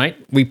filter, right?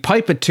 We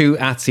pipe it to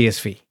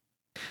 @CSV.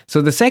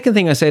 So the second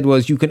thing I said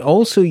was you can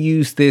also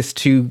use this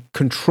to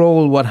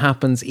control what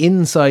happens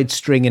inside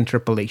string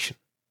interpolation.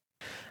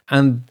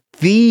 And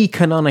the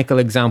canonical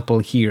example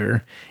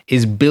here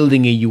is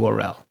building a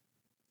URL,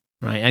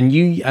 right? And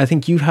I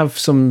think you have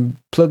some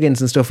plugins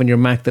and stuff on your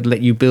Mac that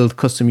let you build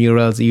custom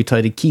URLs that you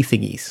tie to key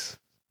thingies.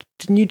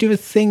 Didn't you do a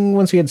thing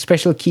once we had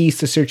special keys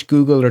to search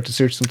Google or to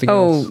search something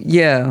else? Oh,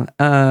 yeah.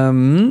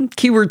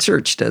 Keyword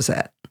search does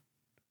that.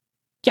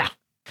 Yeah.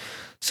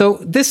 So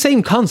this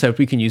same concept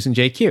we can use in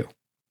JQ.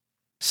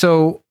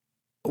 So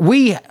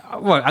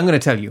I'm going to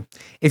tell you,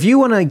 if you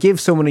want to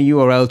give someone a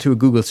URL to a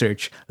Google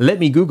search, let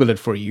me Google it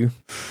for you.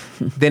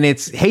 Then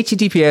it's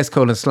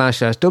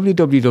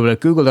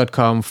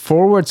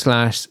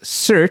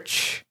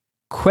https://www.google.com/search ?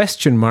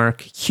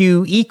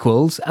 Q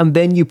equals, and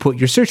then you put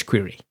your search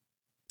query.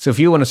 So if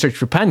you want to search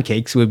for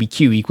pancakes, it would be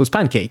Q equals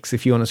pancakes.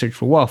 If you want to search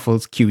for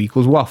waffles, Q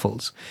equals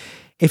waffles.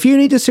 If you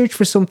need to search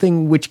for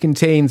something which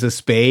contains a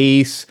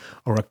space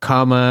or a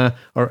comma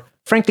or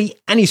frankly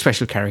any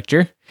special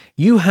character,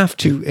 you have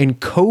to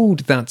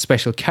encode that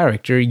special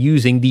character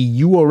using the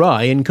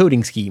URI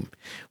encoding scheme,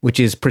 which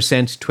is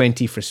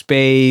 %20 for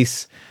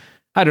space.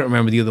 I don't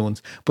remember the other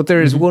ones, but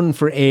there is one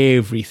for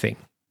everything.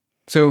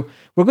 So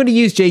we're going to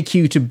use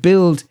JQ to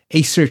build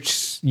a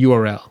search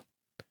URL.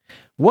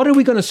 What are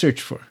we going to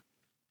search for?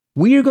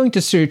 We are going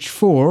to search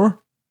for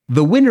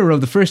the winner of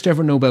the first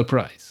ever Nobel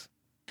Prize.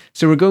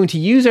 So we're going to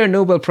use our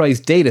Nobel Prize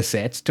data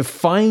sets to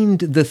find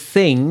the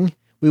thing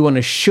we want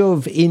to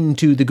shove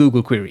into the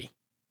Google query.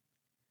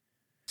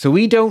 So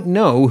we don't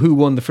know who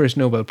won the first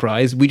Nobel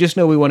Prize. We just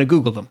know we want to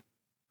Google them.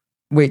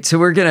 Wait, so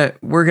we're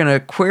gonna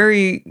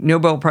query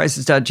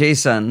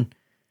nobelprizes.json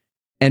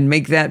and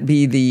make that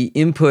be the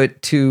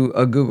input to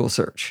a Google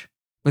search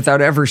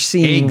without ever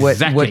seeing what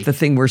the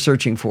thing we're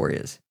searching for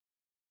is.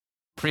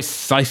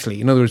 Precisely.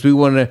 In other words, we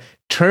want to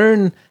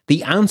turn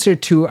the answer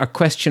to a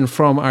question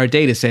from our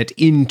data set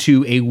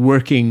into a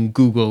working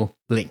Google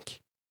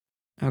link.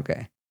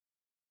 Okay.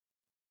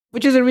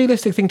 Which is a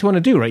realistic thing to want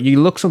to do, right?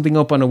 You look something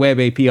up on a web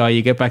API,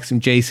 you get back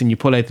some JSON, you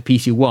pull out the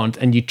piece you want,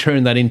 and you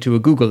turn that into a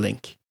Google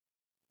link.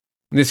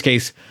 In this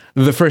case,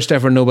 the first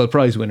ever Nobel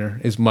Prize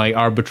winner is my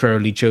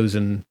arbitrarily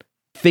chosen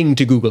thing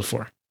to Google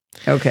for.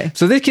 Okay.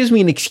 So this gives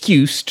me an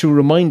excuse to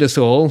remind us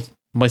all,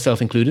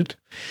 myself included,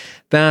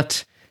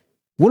 that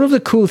one of the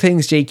cool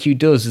things JQ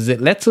does is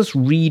it lets us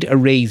read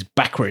arrays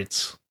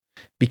backwards,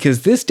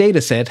 because this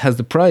data set has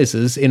the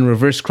prizes in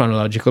reverse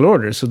chronological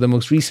order. So the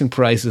most recent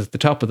prize is at the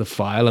top of the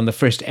file, and the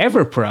first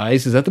ever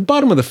prize is at the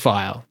bottom of the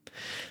file.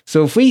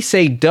 So if we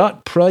say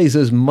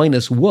 .prizes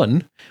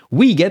 -1,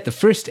 we get the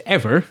first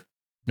ever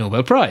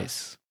Nobel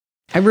Prize.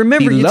 I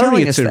remember you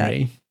telling us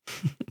that.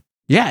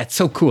 Yeah, it's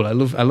so cool. I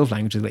love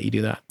languages that let you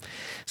do that.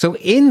 So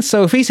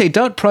if we say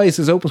dot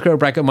prizes open square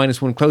bracket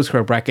 -1 close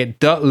square bracket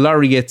dot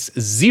laureates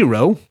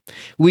 0,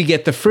 we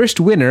get the first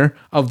winner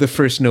of the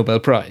first Nobel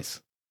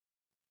Prize.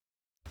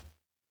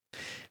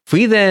 If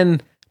we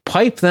then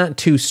pipe that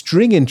to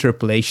string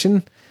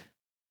interpolation,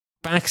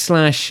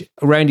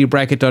 / roundy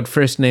bracket dot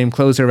first name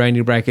closer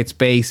roundy bracket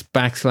space /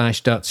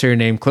 dot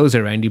surname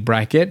closer roundy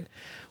bracket,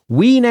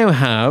 we now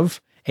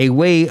have a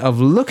way of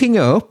looking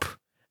up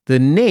the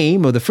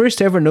name of the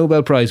first ever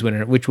Nobel Prize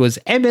winner, which was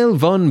Emil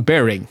von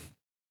Behring.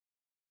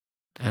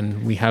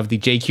 And we have the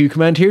JQ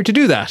command here to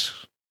do that.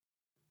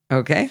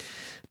 Okay.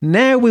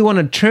 Now we want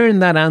to turn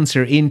that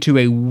answer into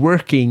a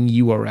working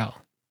URL.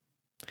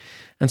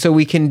 And so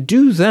we can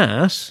do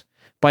that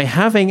by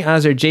having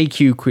as our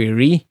JQ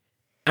query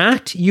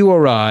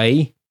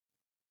 @URI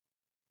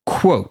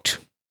quote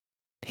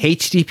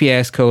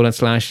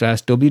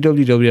https://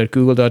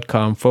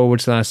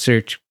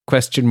 www.google.com/search ?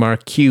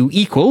 Q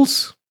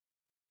equals.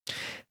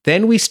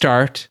 Then we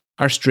start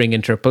our string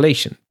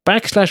interpolation.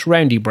 /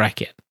 roundy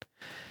bracket.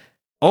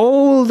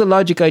 All the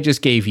logic I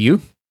just gave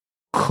you,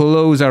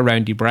 close our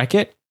roundy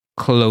bracket,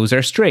 close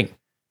our string.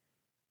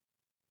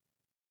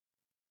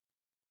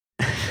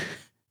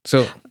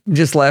 So I'm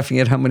just laughing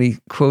at how many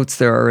quotes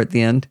there are at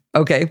the end.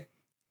 Okay.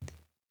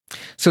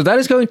 So that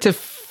is going to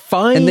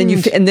find... And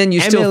then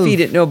you still feed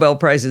it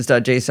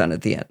nobelprizes.json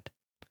at the end.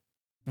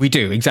 We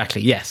do,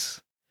 exactly, yes.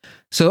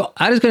 So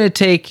that is going to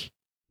take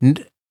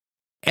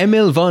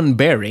Emil von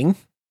Behring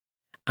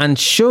and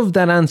shove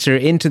that answer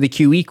into the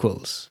Q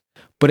equals.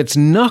 But it's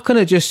not going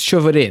to just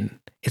shove it in.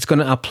 It's going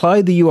to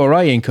apply the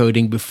URI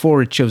encoding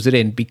before it shoves it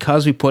in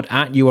because we put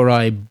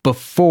 @URI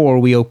before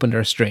we opened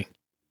our string.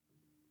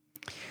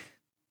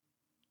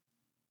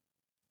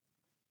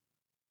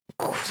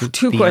 So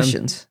two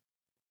questions.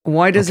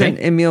 Why doesn't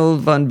Emil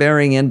von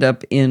Behring end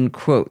up in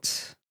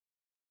quotes?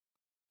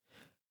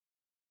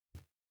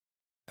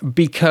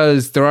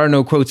 Because there are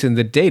no quotes in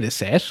the data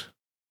set.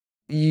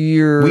 We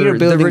are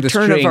building the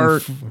return of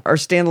our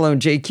standalone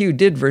JQ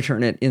did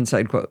return it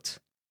inside quotes.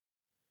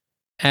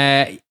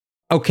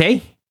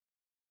 Okay.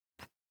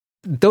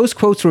 Those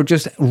quotes were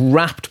just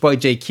wrapped by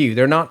JQ.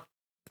 They're not...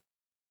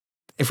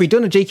 If we'd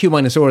done a JQ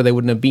 -or, they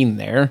wouldn't have been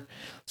there.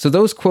 So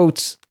those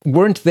quotes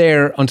weren't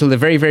there until the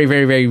very, very,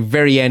 very, very,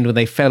 very end when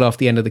they fell off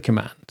the end of the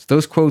command.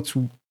 Those quotes...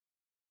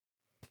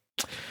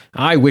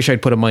 I wish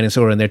I'd put a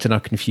 -or in there to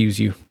not confuse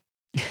you.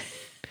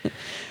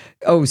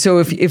 Oh, so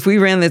if we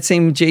ran that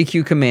same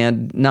JQ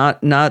command,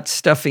 not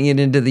stuffing it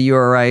into the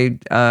URI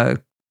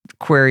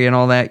query and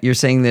all that, you're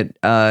saying that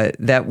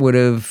that would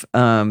have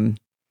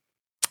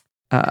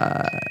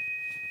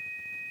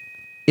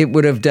it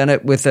would have done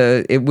it with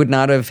it would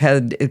not have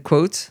had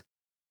quotes?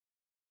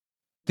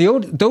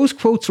 Those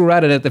quotes were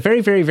added at the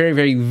very, very, very,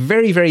 very,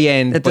 very, very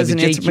end by the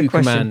JQ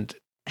command.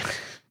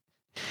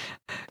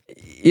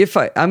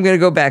 I'm going to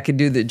go back and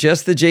do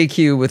just the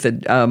JQ with a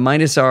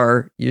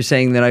 -r, you're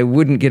saying that I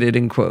wouldn't get it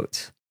in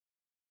quotes.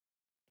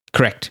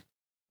 Correct.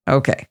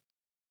 Okay.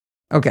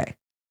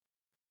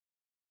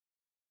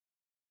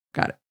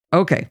 Got it.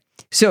 Okay.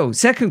 So,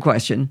 second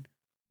question,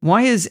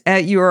 why is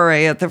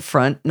 @URI at the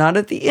front, not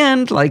at the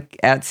end, like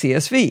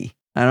 @CSV?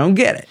 I don't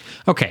get it.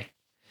 Okay.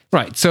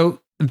 Right.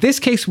 So, in this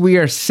case, we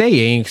are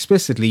saying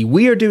explicitly,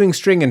 we are doing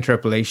string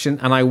interpolation,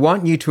 and I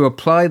want you to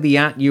apply the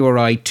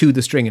 @URI to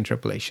the string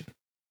interpolation.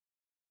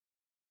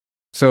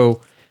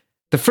 So,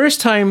 the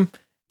first time,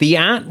 the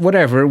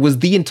 @whatever was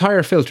the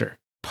entire filter.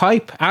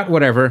 Pipe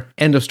 @whatever,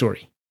 end of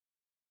story.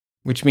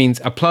 Which means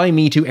apply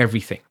me to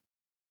everything.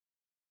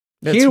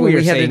 That's here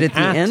we had it at the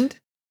end?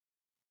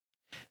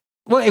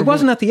 Well, it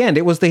wasn't at the end.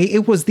 It was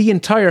the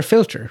entire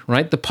filter,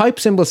 right? The pipe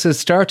symbol says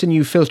start a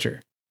new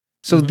filter.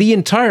 So the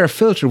entire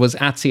filter was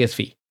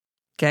 @CSV.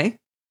 Okay.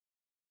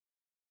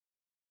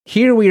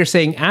 Here we are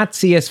saying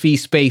 @CSV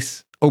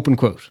space open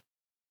quote.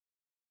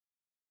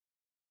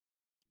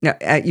 No,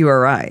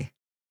 @URI.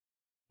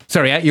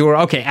 Sorry,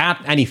 @URI. Okay,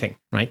 anything,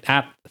 right?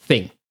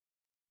 @thing.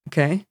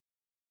 Okay.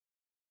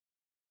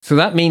 So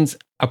that means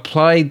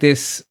apply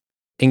this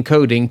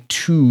encoding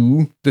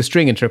to the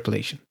string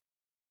interpolation.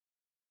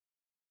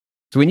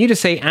 So when you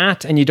just say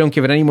and you don't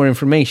give it any more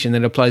information,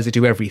 it applies it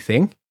to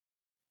everything.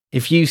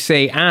 If you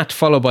say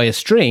followed by a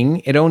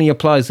string, it only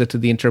applies it to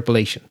the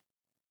interpolation.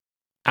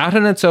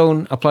 On its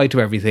own, apply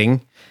to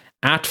everything.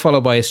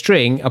 Followed by a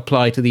string,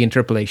 apply to the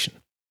interpolation.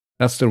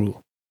 That's the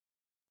rule.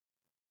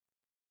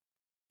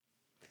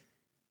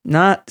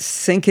 Not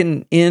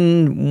sinking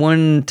in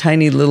one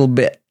tiny little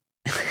bit.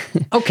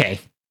 Okay.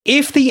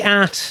 If the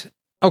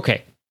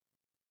okay.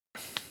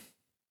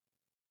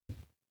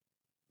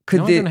 I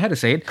don't know how to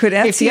say it. Could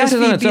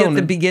 @CSV be at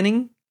the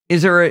beginning?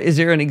 Is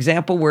there an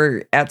example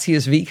where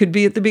 @CSV could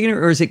be at the beginning,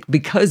 or is it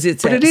because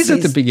it's? But it is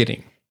at the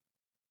beginning.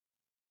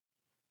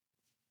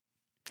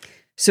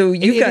 So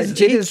you've got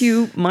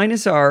JQ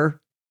 -r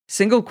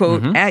single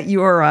quote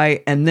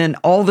 @URI, and then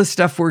all the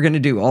stuff we're going to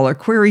do, all our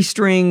query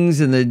strings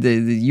and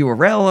the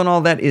URL and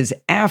all that is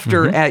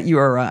after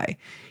 @URI.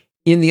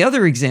 In the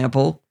other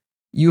example,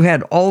 you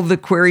had all the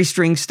query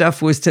string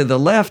stuff was to the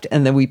left,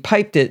 and then we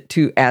piped it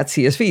to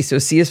 @CSV. So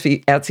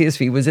CSV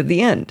 @CSV was at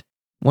the end.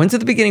 One's at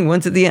the beginning,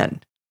 one's at the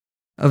end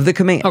of the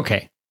command.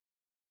 Okay.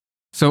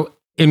 So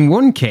in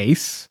one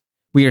case,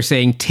 we are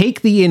saying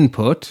take the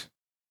input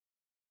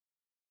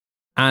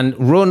and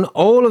run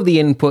all of the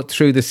input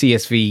through the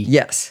CSV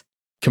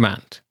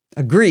command.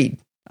 Agreed.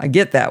 I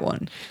get that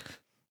one.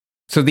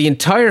 So the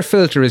entire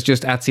filter is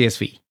just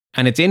 @CSV,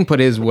 and its input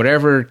is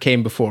whatever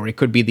came before. It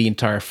could be the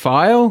entire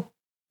file,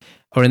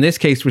 or in this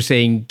case, we're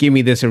saying, give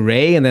me this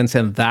array and then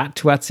send that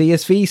to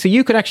 @CSV. So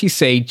you could actually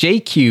say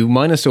JQ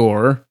minus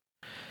or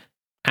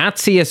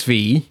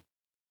 @CSV,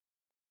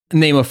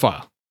 name of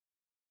file.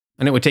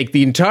 And it would take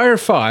the entire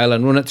file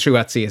and run it through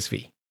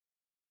 @CSV.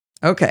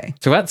 Okay.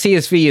 So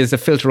 @CSV is a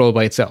filter all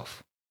by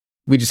itself.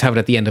 We just have it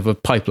at the end of a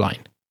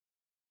pipeline.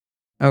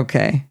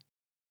 Okay.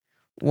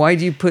 Why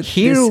do you put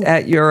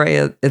this @URI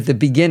at the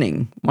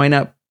beginning? Why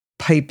not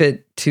pipe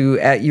it to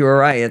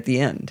 @URI at the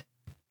end?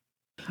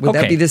 Would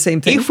that be the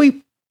same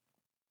thing?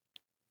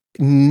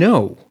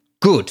 No.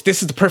 Good.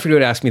 This is the perfect way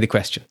to ask me the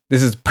question.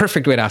 This is the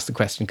perfect way to ask the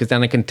question, because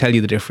then I can tell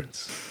you the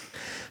difference.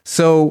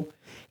 So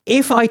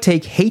if I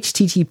take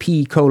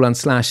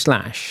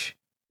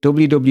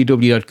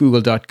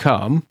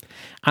http://www.google.com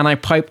and I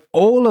pipe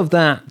all of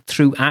that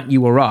through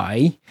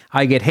 @URI,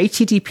 I get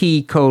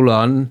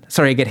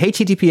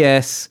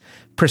https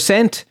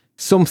percent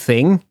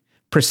something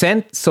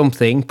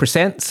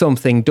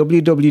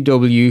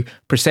www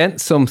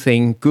percent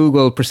something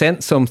google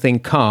percent something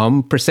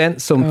com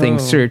percent something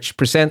search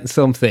percent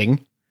something.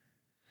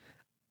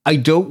 I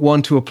don't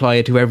want to apply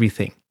it to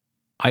everything.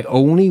 I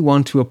only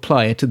want to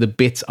apply it to the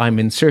bits I'm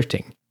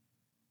inserting.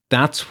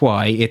 That's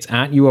why it's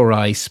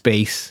 @URI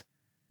space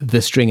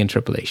the string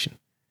interpolation.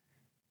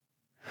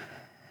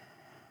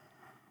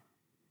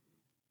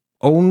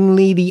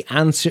 Only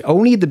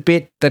the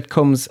bit that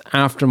comes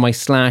after my /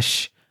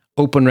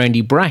 open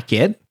roundy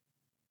bracket,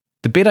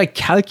 the bit I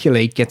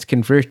calculate gets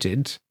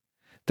converted.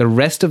 The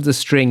rest of the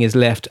string is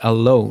left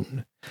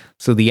alone.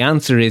 So the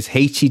answer is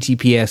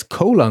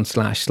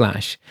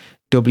https://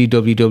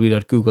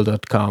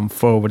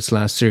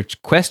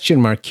 www.google.com/search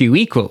 $Q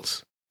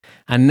equals.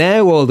 And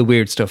now all the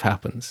weird stuff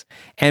happens.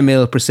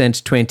 ml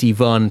 %20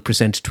 von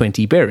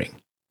 %20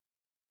 bearing.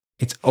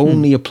 It's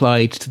only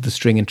applied to the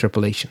string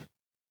interpolation.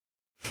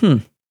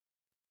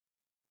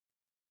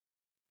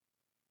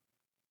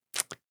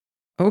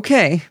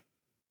 Okay.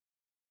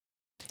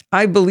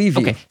 I believe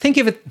you. Okay. Think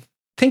of it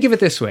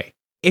this way.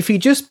 If you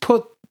just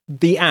put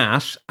the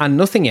 @ and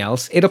nothing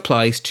else, it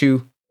applies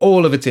to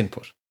all of its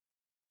input.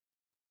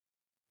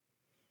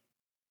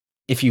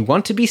 If you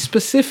want to be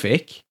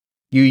specific,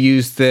 you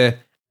use the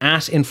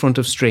 @ in front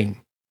of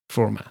string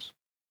format.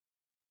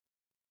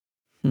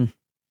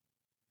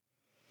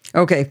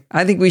 Okay.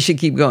 I think we should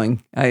keep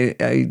going.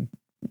 I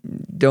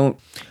don't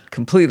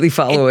completely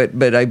follow it,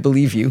 but I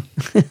believe you.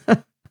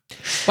 Well,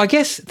 I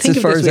guess think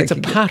of it this way, it's a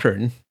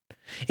pattern.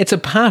 It's a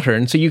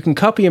pattern, so you can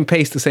copy and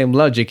paste the same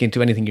logic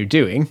into anything you're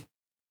doing.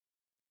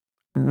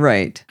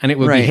 Right. And it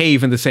will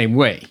behave in the same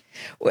way.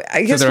 Well,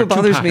 I guess what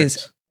bothers me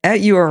is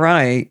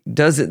 @URI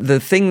does it. The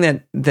thing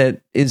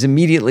that is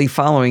immediately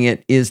following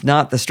it is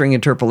not the string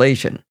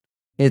interpolation.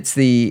 It's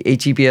the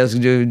https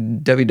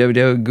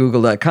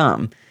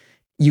www.google.com.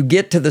 You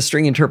get to the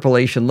string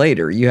interpolation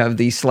later. You have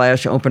the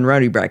 / open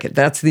roundy bracket.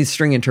 That's the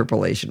string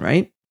interpolation,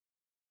 right?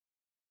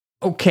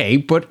 Okay,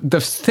 but the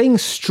thing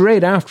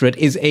straight after it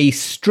is a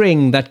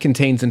string that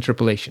contains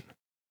interpolation.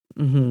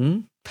 Mm-hmm.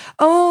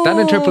 Oh, that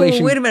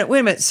interpolation. Wait a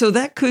minute. So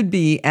that could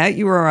be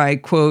 @URI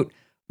quote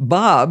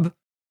Bob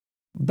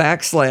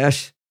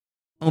 /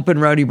 open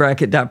roundy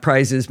bracket dot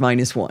prizes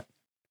 -1.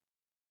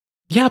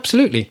 Yeah,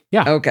 absolutely.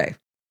 Yeah. Okay.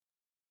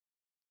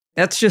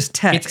 That's just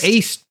text.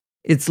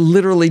 It's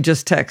literally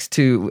just text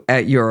to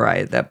 @URI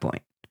at that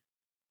point.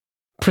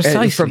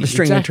 Precisely. From a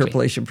string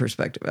interpolation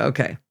perspective.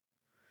 Okay.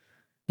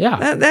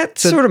 Yeah. That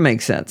sort of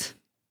makes sense.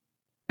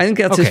 I think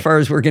that's as far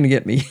as we're going to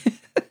get me.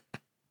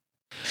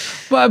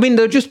 Well, I mean,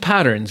 they're just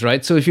patterns,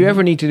 right? So if you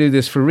ever need to do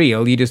this for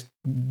real, you just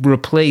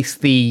replace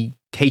the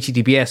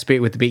HTTPS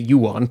bit with the bit you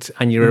want,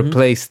 and you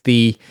replace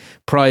the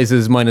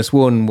prizes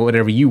 -1,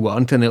 whatever you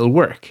want, and it'll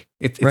work.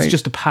 It's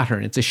just a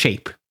pattern. It's a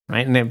shape,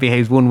 right? And it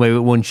behaves one way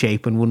with one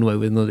shape and one way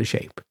with another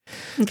shape.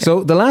 Okay.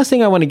 So the last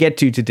thing I want to get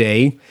to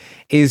today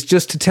is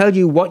just to tell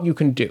you what you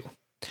can do.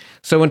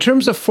 So in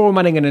terms of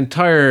formatting an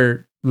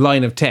entire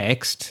line of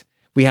text,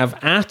 we have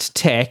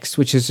 @text,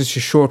 which is just a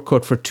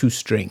shortcut for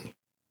toString.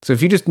 So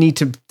if you just need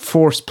to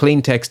force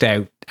plain text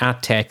out,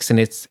 @text, and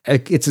it's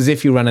as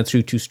if you ran it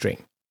through toString.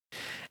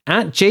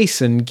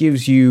 @JSON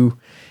gives you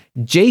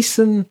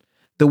JSON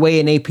the way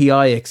an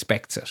API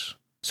expects it.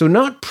 So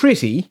not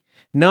pretty,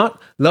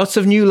 not lots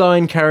of new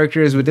line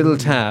characters with little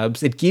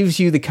tabs. It gives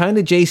you the kind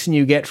of JSON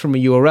you get from a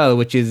URL,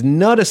 which is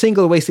not a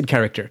single wasted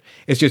character.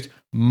 It's just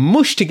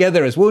mushed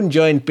together as one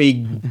giant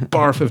big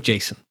barf of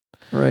JSON.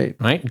 Right.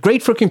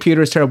 Great for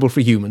computers, terrible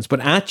for humans.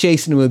 But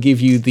 @JSON will give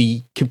you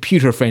the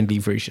computer-friendly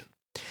version.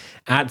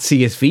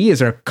 @CSV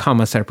is our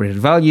comma-separated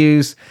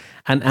values,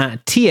 and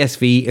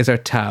 @TSV is our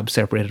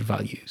tab-separated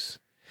values.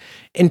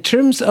 in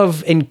terms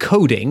of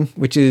encoding,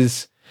 which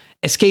is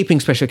escaping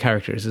special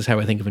characters is how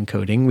I think of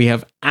encoding, we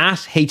have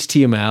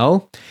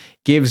 @HTML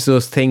gives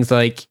us things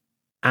like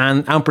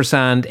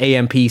ampersand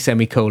AMP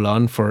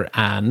semicolon for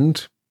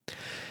and.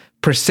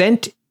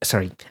 @URI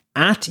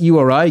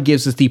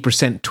gives us the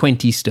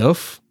 %20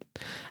 stuff.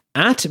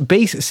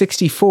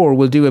 @base64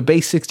 will do a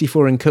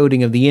base64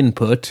 encoding of the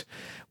input,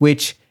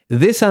 which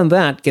this and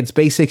that gets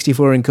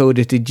base64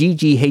 encoded to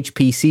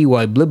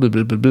GGHPCY blah blah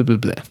blah blah blah blah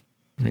blah.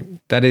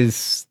 That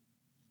is,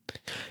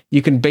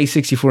 you can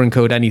base64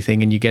 encode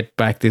anything and you get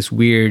back this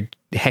weird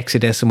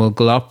hexadecimal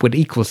glop with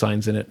equal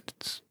signs in it.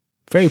 It's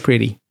very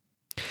pretty.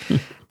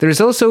 There is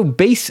also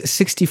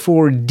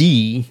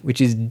base64D,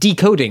 which is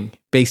decoding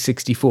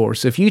base64.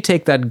 So if you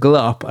take that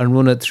glop and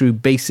run it through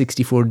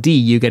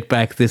base64D, you get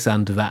back this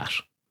and that.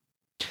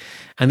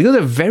 And the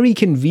other very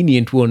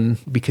convenient one,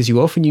 because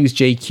you often use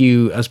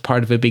JQ as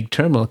part of a big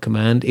terminal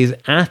command, is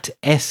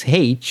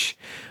 @sh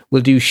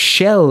will do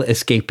shell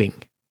escaping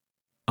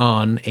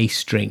on a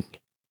string.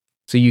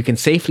 So you can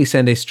safely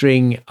send a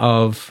string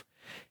of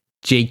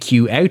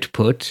JQ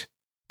output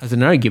as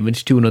an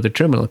argument to another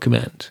terminal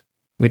command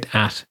with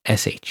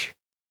 @sh.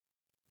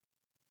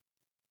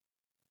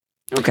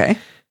 Okay.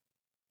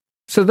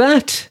 So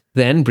that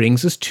then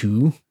brings us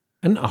to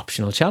an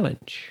optional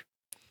challenge.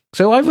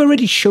 So I've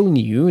already shown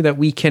you that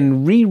we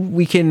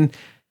can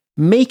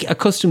make a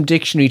custom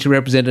dictionary to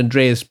represent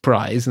Andrea's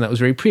prize, and that was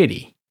very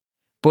pretty.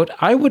 But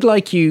I would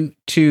like you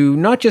to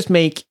not just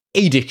make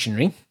a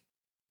dictionary.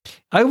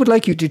 I would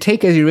like you to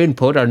take as your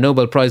input our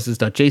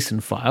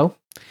nobelprizes.json file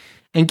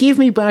and give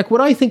me back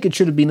what I think it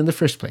should have been in the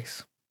first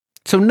place.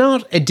 So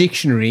not a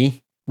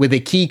dictionary with a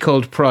key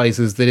called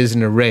prizes that is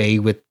an array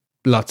with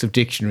lots of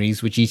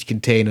dictionaries, which each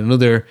contain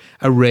another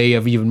array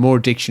of even more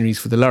dictionaries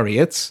for the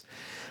laureates.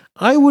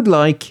 I would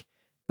like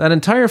that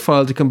entire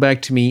file to come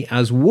back to me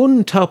as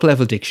one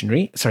top-level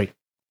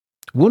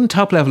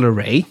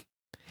array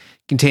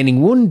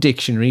containing one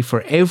dictionary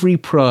for every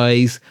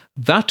prize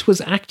that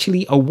was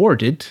actually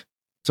awarded.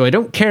 So I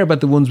don't care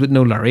about the ones with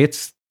no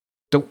laureates.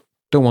 Don't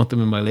want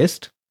them in my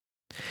list.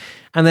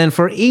 And then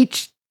for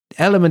each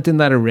element in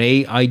that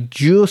array, I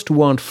just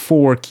want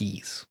 4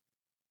 keys.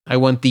 I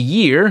want the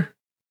year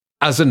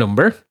as a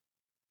number.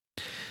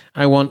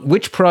 I want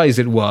which prize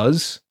it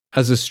was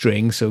as a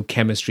string, so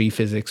chemistry,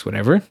 physics,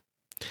 whatever.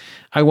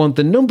 I want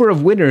the number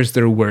of winners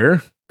there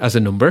were as a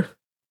number,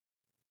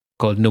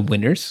 called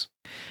num_winners.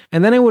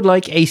 And then I would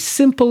like a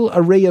simple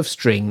array of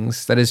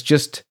strings that is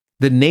just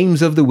the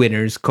names of the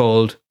winners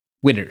called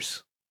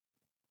winners.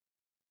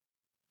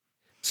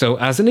 So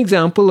as an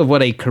example of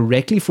what a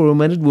correctly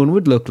formatted one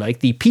would look like,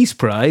 the Peace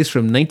Prize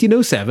from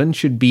 1907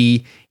 should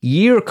be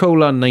year :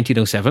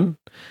 1907,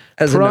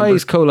 as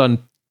prize :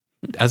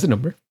 as a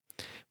number,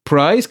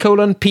 prize :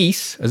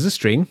 peace as a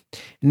string,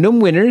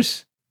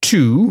 num_winners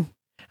 2,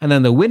 and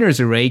then the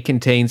winners array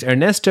contains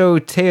Ernesto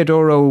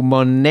Teodoro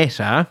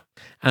Moneta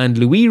and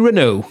Louis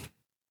Renault.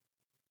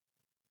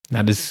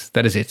 That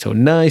is it. So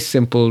nice,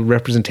 simple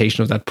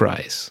representation of that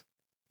prize.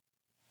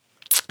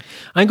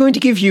 I'm going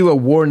to give you a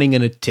warning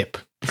and a tip.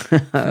 I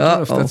don't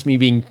know if that's me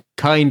being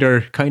kind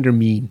or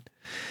mean.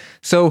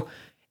 So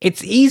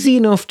it's easy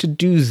enough to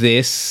do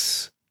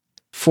this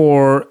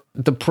for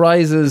the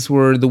prizes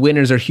where the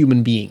winners are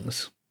human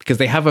beings, because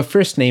they have a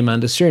first name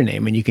and a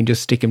surname and you can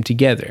just stick them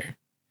together.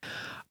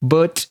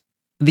 But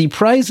the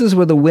prizes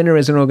where the winner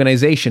is an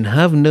organization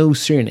have no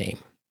surname.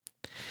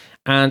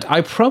 And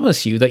I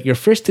promise you that your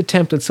first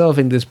attempt at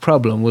solving this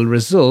problem will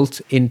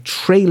result in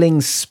trailing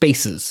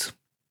spaces.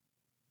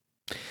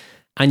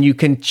 And you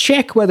can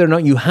check whether or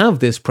not you have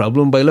this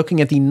problem by looking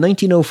at the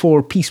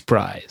 1904 Peace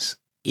Prize.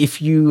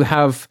 If you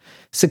have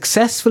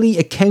successfully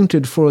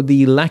accounted for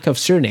the lack of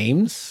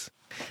surnames,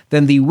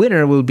 then the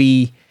winner will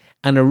be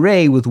an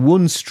array with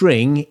one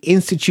string,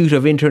 Institute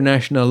of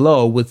International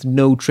Law, with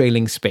no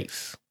trailing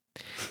space.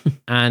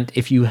 And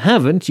if you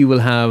haven't, you will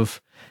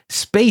have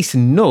space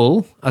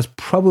null as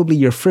probably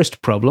your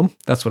first problem.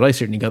 That's what I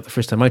certainly got the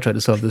first time I tried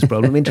to solve this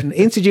problem.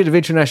 Institute of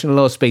International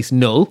Law space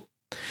null.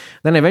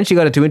 Then I eventually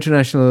got it to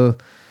International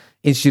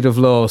Institute of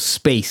Law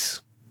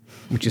space,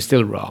 which is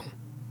still wrong.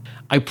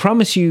 I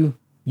promise you,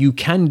 you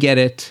can get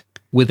it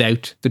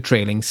without the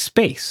trailing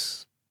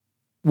space.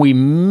 We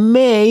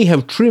may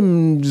have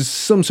trimmed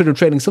some sort of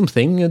trailing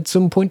something at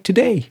some point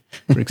today,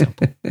 for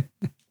example.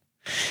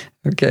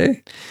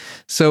 Okay.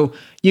 So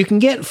you can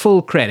get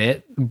full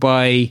credit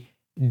by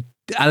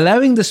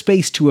allowing the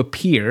space to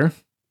appear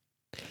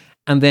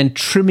and then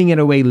trimming it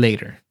away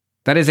later.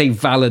 That is a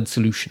valid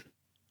solution.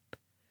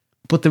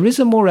 But there is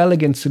a more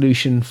elegant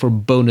solution for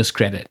bonus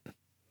credit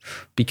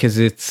because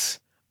it's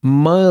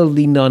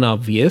mildly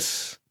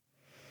non-obvious,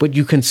 but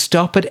you can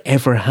stop it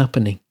ever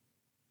happening,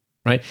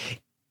 right?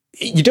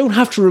 You don't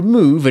have to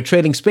remove a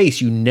trailing space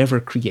you never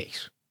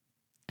create.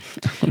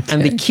 Okay.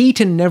 And the key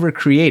to never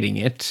creating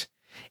it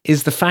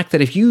is the fact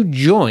that if you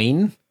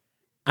join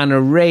an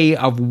array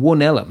of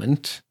one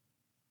element,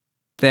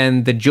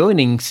 then the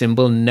joining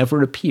symbol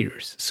never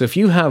appears. So if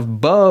you have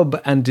Bob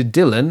and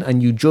Dylan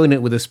and you join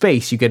it with a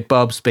space, you get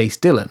Bob space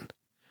Dylan.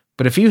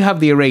 But if you have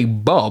the array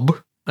Bob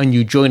and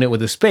you join it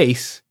with a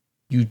space,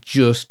 you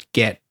just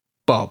get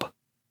Bob.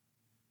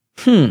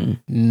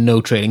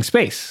 No trailing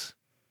space.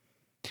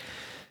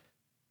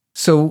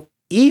 So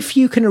if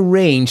you can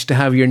arrange to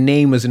have your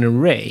name as an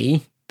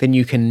array, then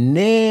you can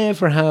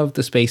never have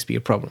the space be a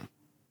problem.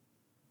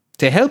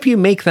 To help you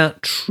make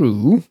that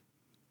true,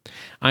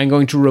 I'm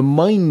going to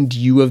remind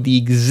you of the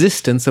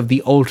existence of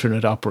the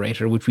alternate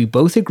operator, which we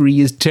both agree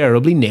is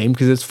terribly named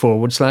because it's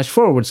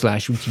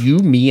 //, which you,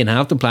 me, and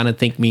half the planet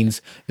think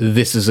means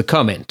this is a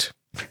comment.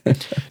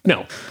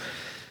 No.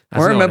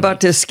 Or I'm about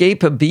to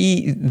escape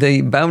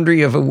the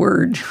boundary of a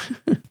word.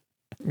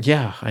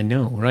 Yeah, I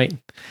know, right?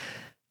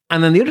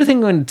 And then the other thing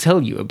I'm going to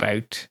tell you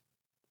about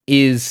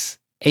is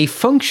a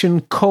function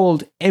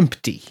called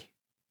empty.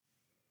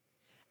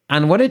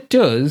 And what it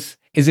does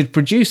is it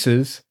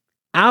produces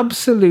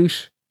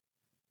absolute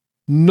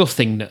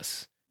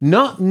nothingness.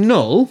 Not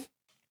null,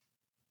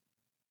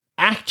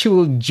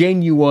 actual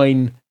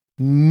genuine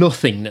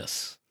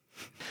nothingness.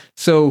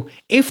 So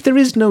if there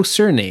is no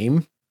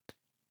surname,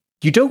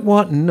 you don't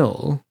want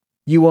null,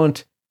 you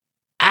want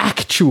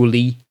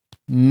actually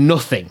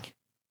nothing.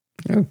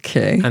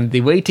 Okay. And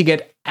the way to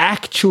get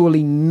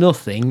actually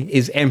nothing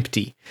is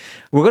empty.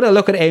 We're going to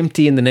look at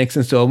empty in the next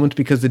installment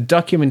because the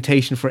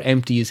documentation for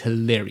empty is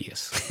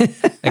hilarious.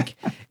 Like,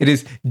 it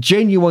is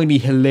genuinely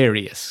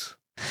hilarious.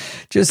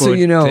 Just so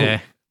you know,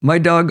 my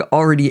dog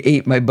already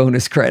ate my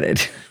bonus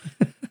credit.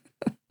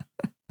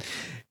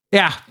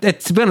 Yeah,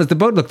 to be honest, the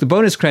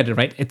bonus credit,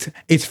 right?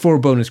 It's for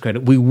bonus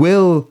credit.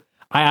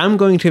 I am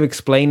going to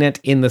explain it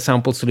in the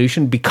sample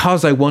solution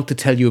because I want to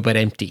tell you about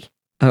empty.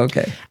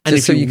 Okay. And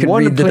just so you can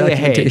read the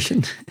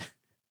documentation.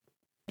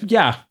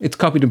 Yeah, it's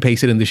copied and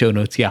pasted in the show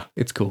notes. Yeah,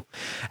 it's cool.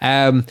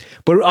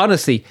 But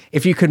honestly,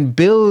 if you can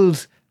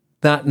build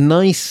that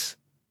nice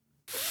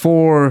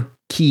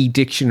 4-key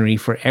dictionary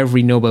for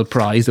every Nobel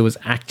Prize that was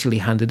actually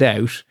handed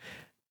out,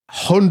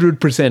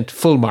 100%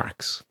 full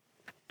marks.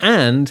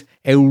 And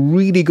a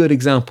really good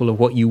example of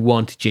what you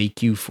want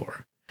JQ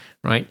for,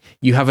 right?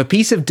 You have a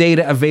piece of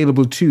data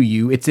available to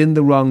you. It's in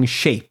the wrong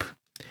shape.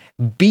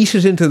 Beat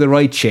it into the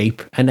right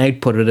shape and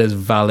output it as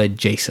valid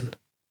JSON.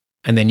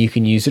 And then you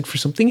can use it for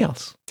something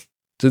else.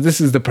 So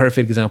this is the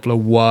perfect example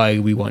of why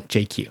we want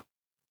JQ.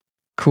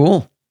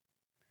 Cool.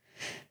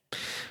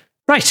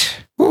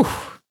 Right. Whew.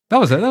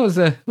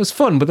 It was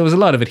fun, but there was a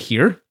lot of it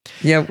here.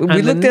 Yeah,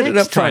 we looked at it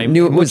up front,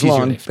 knew it was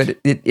long, but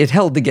it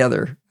held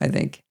together, I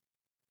think.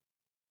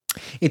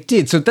 It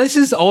did. So this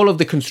is all of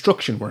the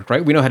construction work,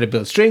 right? We know how to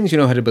build strings, we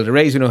know how to build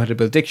arrays, we know how to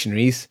build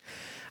dictionaries.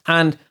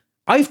 And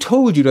I've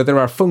told you that there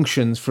are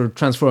functions for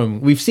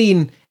transforming. We've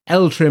seen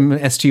ltrim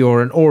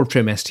str and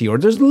ortrim str.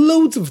 There's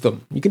loads of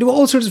them. You can do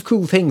all sorts of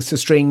cool things to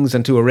strings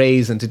and to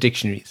arrays and to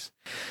dictionaries.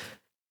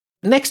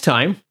 Next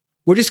time,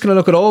 we're just going to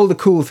look at all the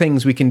cool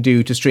things we can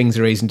do to strings,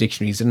 arrays, and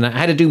dictionaries, and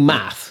how to do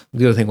math.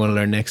 The other thing I want to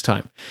learn next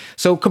time.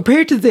 So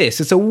compared to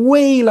this, it's a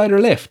way lighter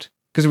lift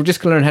because we're just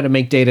going to learn how to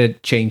make data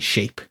change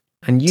shape.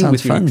 And you'll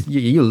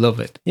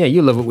love it. Yeah,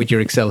 you'll love it with your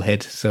Excel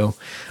head. So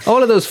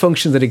all of those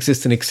functions that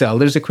exist in Excel,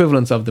 there's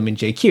equivalents of them in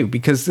JQ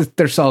because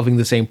they're solving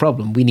the same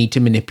problem. We need to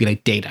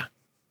manipulate data.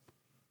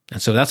 And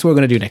so that's what we're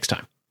going to do next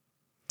time.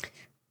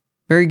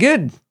 Very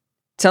good.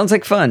 Sounds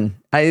like fun.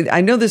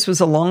 I know this was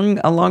a long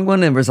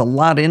one and there was a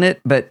lot in it,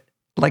 but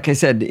like I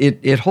said,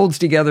 it holds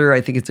together.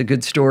 I think it's a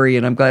good story,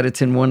 and I'm glad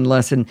it's in one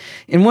lesson.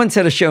 In one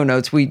set of show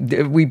notes, we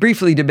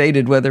briefly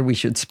debated whether we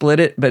should split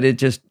it, but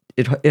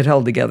it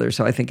held together.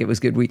 So I think it was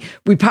good.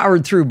 We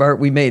powered through, Bart.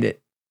 We made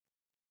it.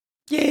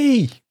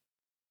 Yay!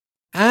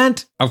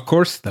 And of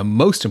course, the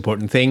most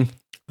important thing,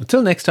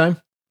 until next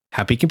time,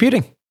 happy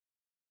computing.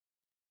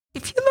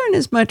 If you learn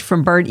as much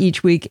from Bart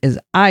each week as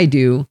I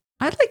do,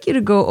 I'd like you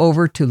to go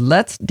over to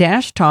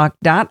lets-talk.ie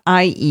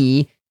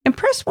and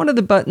press one of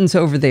the buttons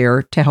over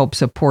there to help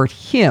support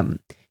him.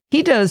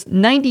 He does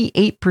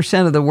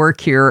 98% of the work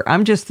here.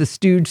 I'm just the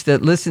stooge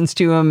that listens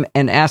to him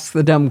and asks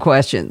the dumb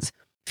questions.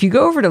 If you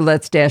go over to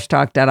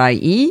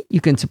lets-talk.ie,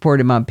 you can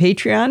support him on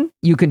Patreon,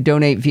 you can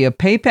donate via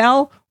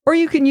PayPal, or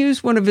you can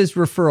use one of his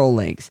referral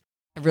links.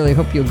 I really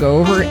hope you'll go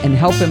over and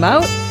help him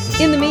out.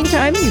 In the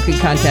meantime, you can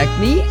contact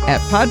me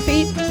at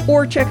Podfeet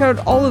or check out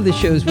all of the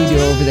shows we do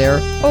over there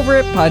over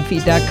at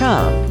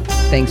podfeet.com.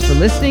 Thanks for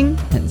listening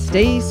and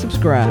stay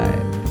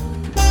subscribed.